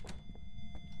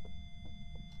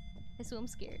 Jesu, I'm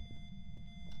scared.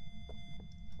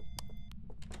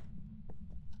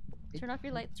 Turn off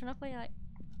your lights. Turn off my light.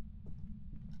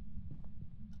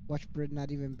 Watch Britt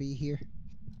not even be here.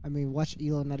 I mean, watch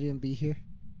Elo not even be here.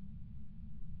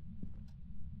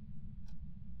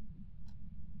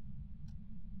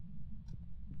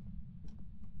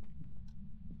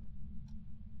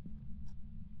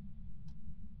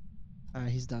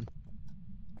 Alright, he's done.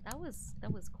 That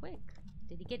was quick.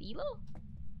 Did he get Elo?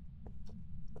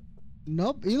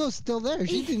 Nope, Elo's still there.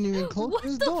 She didn't even close What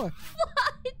his the door.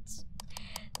 What?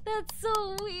 That's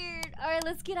so weird. All right,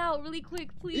 let's get out really quick,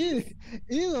 please.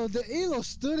 Elo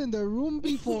stood in the room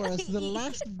before us, the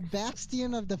last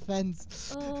bastion of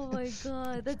defense. Oh my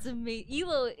god, that's amazing.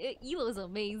 Elo's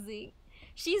amazing.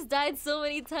 She's died so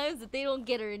many times that they don't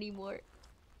get her anymore.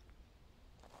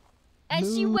 And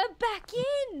she Blue. went back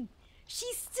in.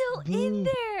 She's still in Blue.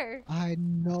 there. I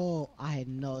know,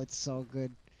 it's so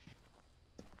good.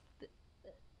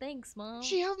 Thanks, Mom.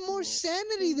 She have more Oh,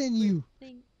 sanity thanks, than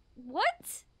Britt. you.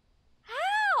 What?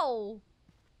 How?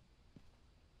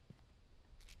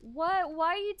 Why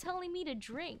are you telling me to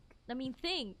drink? I mean,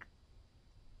 think.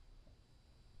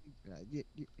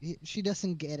 She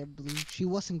doesn't get it, Blue. She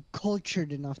wasn't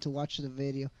cultured enough to watch the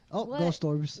video. Oh, What? ghost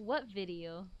orbs. What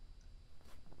video?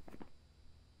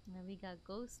 Now we got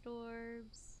ghost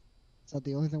orbs. Is that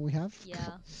the only thing we have?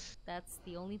 Yeah, that's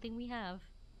the only thing we have.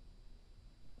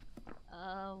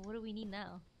 What do we need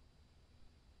now?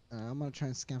 I'm gonna try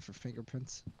and scan for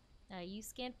fingerprints. You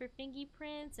scan for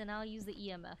fingerprints, and I'll use the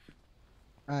EMF.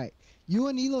 Alright, you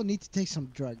and Elo need to take some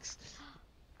drugs.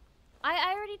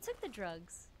 I already took the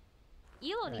drugs.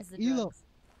 Elo needs the Elo, drugs.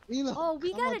 Elo, Oh,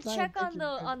 we come gotta outside check and on take the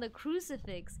your drug.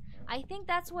 crucifix. I think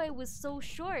that's why it was so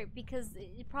short, because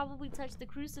it probably touched the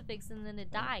crucifix and then it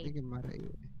I think died. it might have ate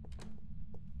it.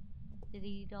 Did he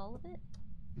eat all of it?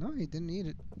 No, he didn't eat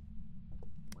it.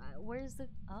 Where's the...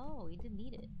 Oh, he didn't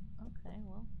eat it. Okay,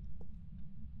 well.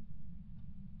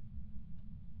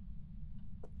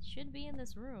 Should be in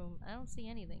this room. I don't see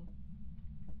anything.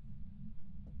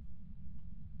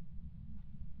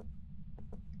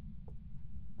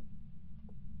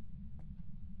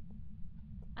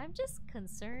 I'm just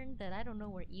concerned that I don't know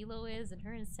where Elo is and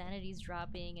her insanity's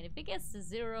dropping, and if it gets to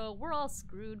 0, we're all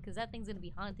screwed because that thing's gonna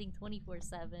be haunting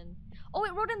 24/7. Oh,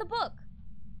 it wrote in the book!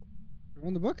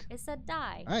 On the book? It said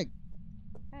die. Alright,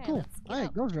 Alright, cool. let's get Alright,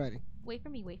 out. ghost riding. Wait for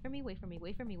me, wait for me, wait for me,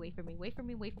 wait for me, wait for me, wait for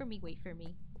me, wait for me, wait for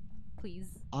me. Please.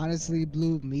 Honestly,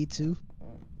 Blue, me too.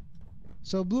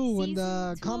 So Blue, when the Season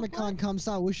 2 of Comic Con what? comes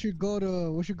out, we should go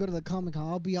to the Comic Con.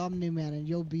 I'll be Omni-Man and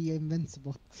you'll be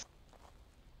Invincible.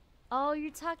 Oh,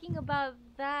 you're talking about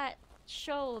that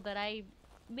show that I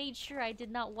made sure I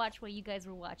did not watch while you guys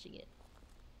were watching it.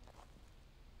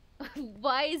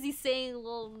 Why is he saying,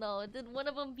 well, no? Did one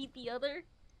of them beat the other?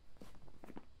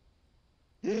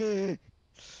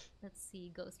 Let's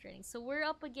see, Ghost Training. So we're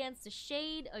up against a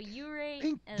Shade, a Yurei,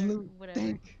 Think, and blue, whatever.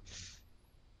 think.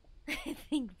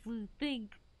 Think, Blue,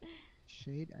 think.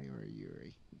 Shade, or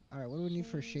Yuri. Alright, what do we need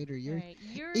for Shade or Yuri? Alright,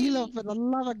 Yuri. Elo, for the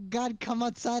love of God, come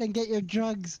outside and get your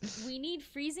drugs. We need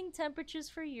freezing temperatures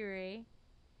for Yuri,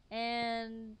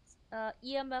 and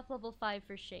EMF level 5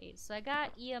 for Shade. So I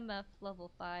got EMF level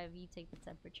 5, you take the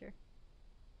temperature.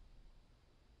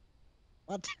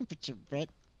 What temperature, Britt?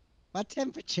 What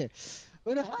temperature?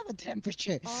 We don't have a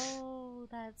temperature. Oh,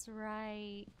 that's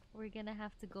right. We're gonna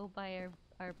have to go by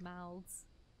our mouths.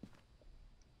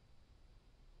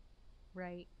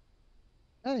 Right.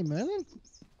 Hey, Merlin.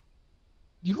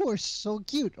 You are so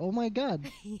cute. Oh my god.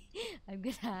 I'm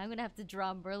gonna have to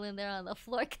draw Merlin there on the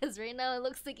floor because right now it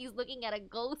looks like he's looking at a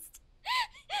ghost.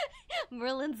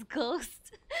 Merlin's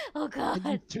ghost. Oh god.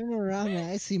 I just turn around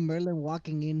and I see Merlin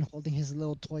walking in holding his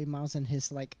little toy mouse in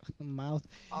his like mouth.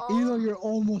 Elo, you're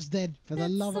almost dead. For the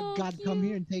that's love so of God, come cute.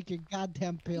 here and take your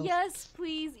goddamn pills. Yes,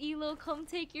 please, Elo, come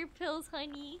take your pills,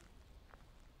 honey.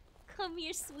 Come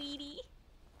here, sweetie.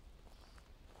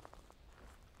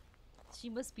 She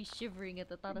must be shivering at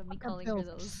the thought of me Fucking calling her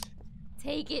pills. those.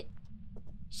 Take it.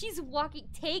 She's walking.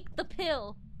 Take the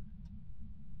pill.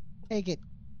 Take it.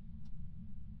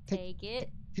 Take it.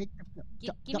 Take the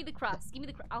pill. Give me the cross. Give me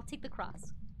the cross. I'll take the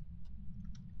cross.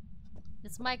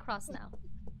 It's my cross now.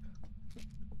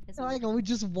 It's I like how we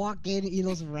just walk in,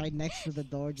 Elo's right next to the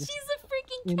door. Just She's a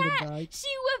freaking in the cat. dark. She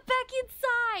went back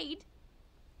inside.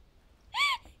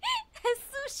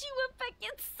 Jesus, she went back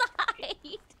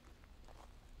inside.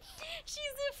 She's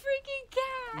a freaking cat.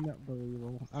 not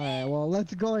believable. Alright, well,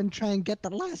 let's go and try and get the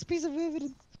last piece of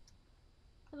evidence.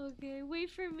 Okay, wait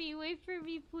for me,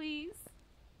 please.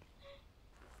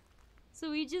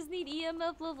 So we just need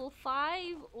EMF level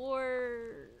 5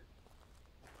 or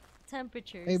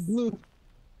temperatures. Hey, Blue.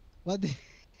 What did...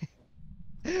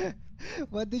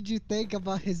 what did you think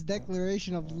about his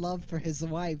declaration of love for his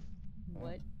wife?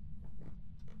 What?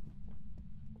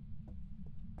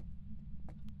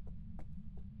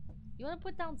 You want to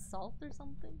put down salt or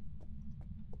something?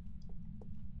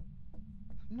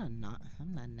 I'm not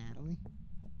Natalie.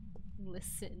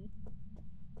 Listen.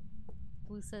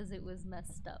 Blue says it was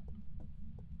messed up.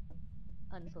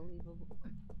 Unbelievable.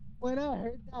 When I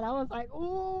heard that, I was like,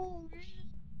 ooh.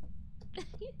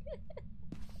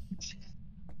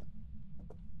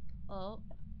 Oh,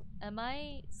 am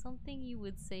I something you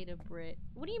would say to Britt?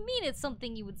 What do you mean it's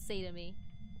something you would say to me?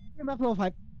 EMF level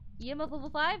 5. EMF level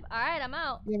 5? Alright, I'm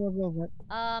out. EMF level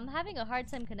 5. I'm having a hard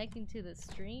time connecting to the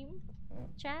stream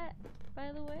chat,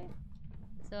 by the way.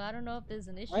 So I don't know if there's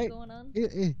an issue Right. going on.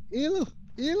 Elo,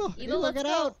 Elo, let's get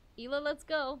go. out. Elo, let's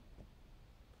go.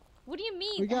 What do you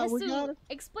mean? We got Jesu, it.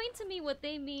 explain to me what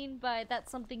they mean by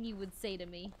that's something you would say to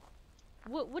me.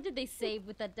 What did they say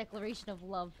with that declaration of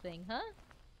love thing, huh?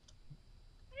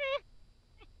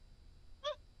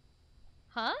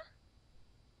 Huh?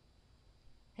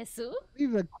 Jesu? I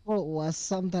believe the quote was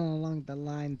something along the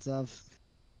lines of,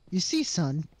 "You see,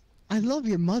 son, I love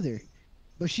your mother,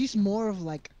 but she's more of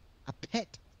like a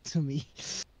pet to me."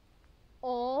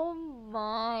 Oh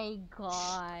my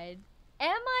god.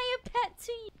 Am I a pet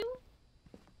to you?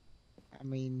 I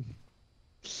mean,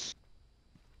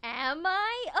 Am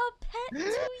I a pet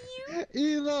to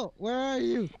you? Elo, where are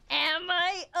you? Am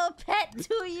I a pet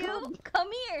to you? Come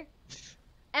here.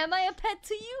 Am I a pet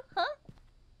to you? Huh?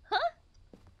 Huh?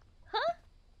 Huh?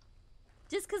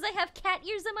 Just because I have cat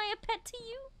ears, am I a pet to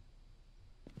you?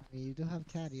 I mean, you do have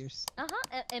cat ears.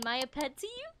 Uh-huh. Am I a pet to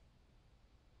you?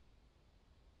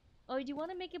 Oh, do you want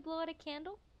to make it blow out a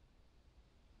candle?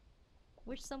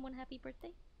 Wish someone happy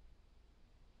birthday?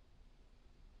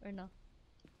 Or no?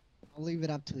 I'll leave it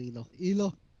up to Elo.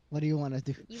 Elo, what do you want to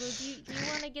do? Elo, do you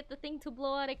want to get the thing to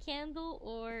blow out a candle,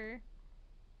 or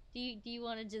do you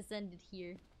want to just end it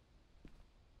here?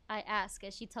 I ask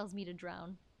as she tells me to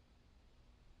drown.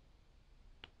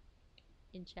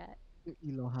 In chat.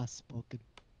 Elo has spoken.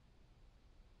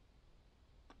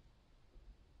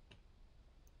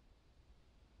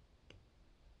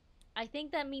 I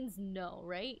think that means no,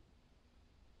 right?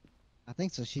 I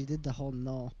think so. She did the whole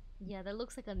no. Yeah, that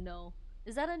looks like a no.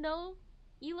 Is that a no,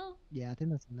 Elo? Yeah, I think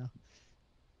that's a no.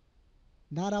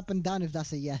 Not up and down if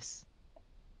that's a yes.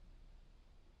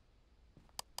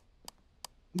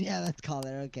 Yeah, let's call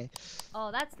it. Okay.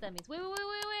 Oh, that's what that means. Wait,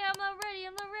 I'm not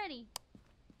ready.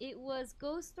 It was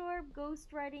Ghost Orb,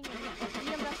 Ghost Writing, and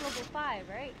EMF level 5,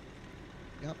 right?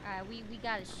 Yep. Alright, we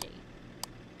got a shade.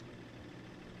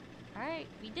 Alright,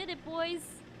 we did it, boys.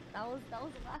 That was the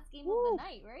last game of the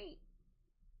night, right?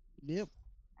 Yep.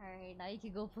 Alright, now you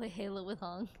can go play Halo with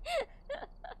Hong.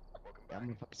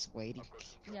 I'm fucking waiting.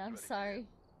 Yeah, I'm sorry.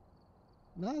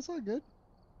 No, it's all good.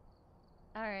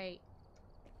 Alright.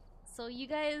 So you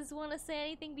guys want to say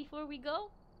anything before we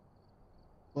go?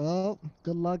 Well,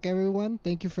 good luck, everyone.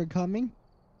 Thank you for coming.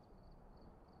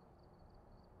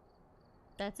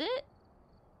 That's it?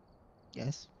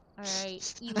 Yes.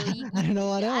 Alright, Elo, you, I don't know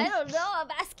what else. I don't know,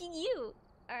 I'm asking you.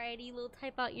 Alright, Elo,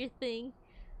 type out your thing.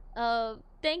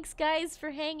 Thanks guys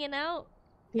for hanging out.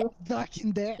 You're stuck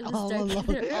in there It was all dark in alone.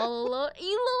 there all alone.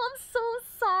 Elo, I'm so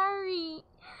sorry.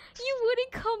 You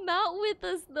wouldn't come out with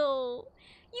us though.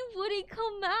 You wouldn't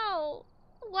come out.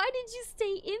 Why did you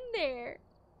stay in there?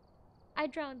 I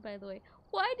drowned, by the way.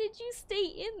 Why did you stay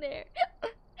in there?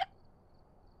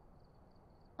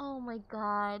 Oh my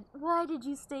god. Why did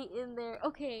you stay in there?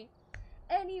 Okay.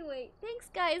 Anyway, thanks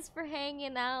guys for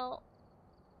hanging out.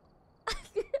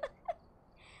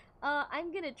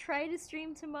 I'm gonna try to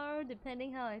stream tomorrow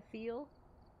depending how I feel.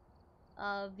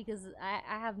 Because I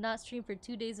have not streamed for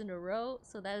 2 days in a row,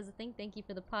 so that is the thing. Thank you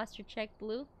for the posture check,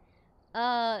 Blue.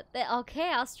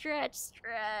 Okay, I'll stretch,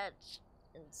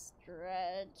 and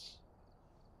stretch.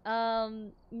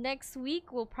 Next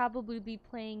week we'll probably be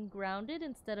playing Grounded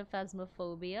instead of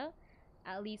Phasmophobia.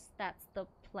 At least that's the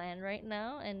plan right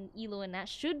now, and Elo and Nat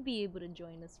should be able to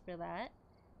join us for that.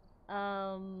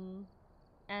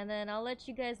 And then I'll let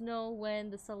you guys know when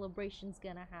the celebration's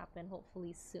gonna happen,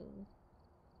 hopefully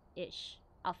soon-ish.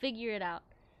 I'll figure it out.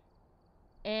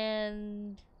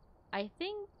 And I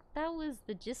think that was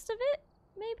the gist of it,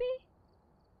 maybe?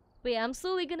 But yeah, I'm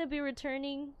slowly gonna be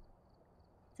returning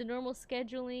to normal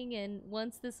scheduling, and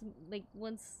once this, like,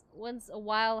 once a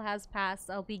while has passed,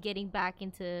 I'll be getting back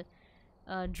into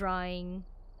drawing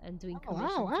and doing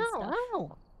commissions and stuff.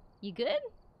 Ow. You good?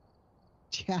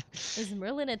 Yeah. Is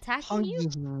Merlin attacking Hung you?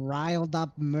 just riled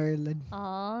up Merlin.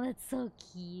 Aw, that's so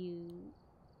cute.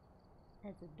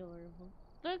 That's adorable.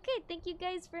 But okay, thank you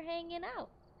guys for hanging out.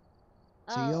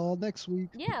 See y'all next week.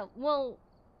 Yeah, well,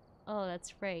 oh,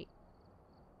 that's right.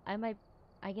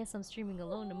 I guess I'm streaming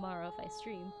alone tomorrow if I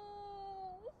stream.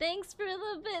 Thanks for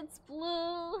the bits,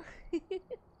 Blue.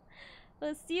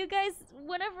 I'll see you guys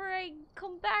whenever I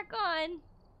come back on.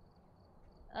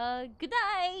 Good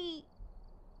night.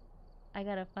 I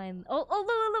gotta find. Oh,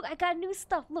 look! I got new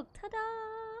stuff. Look,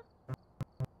 ta-da!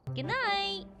 Good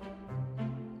night.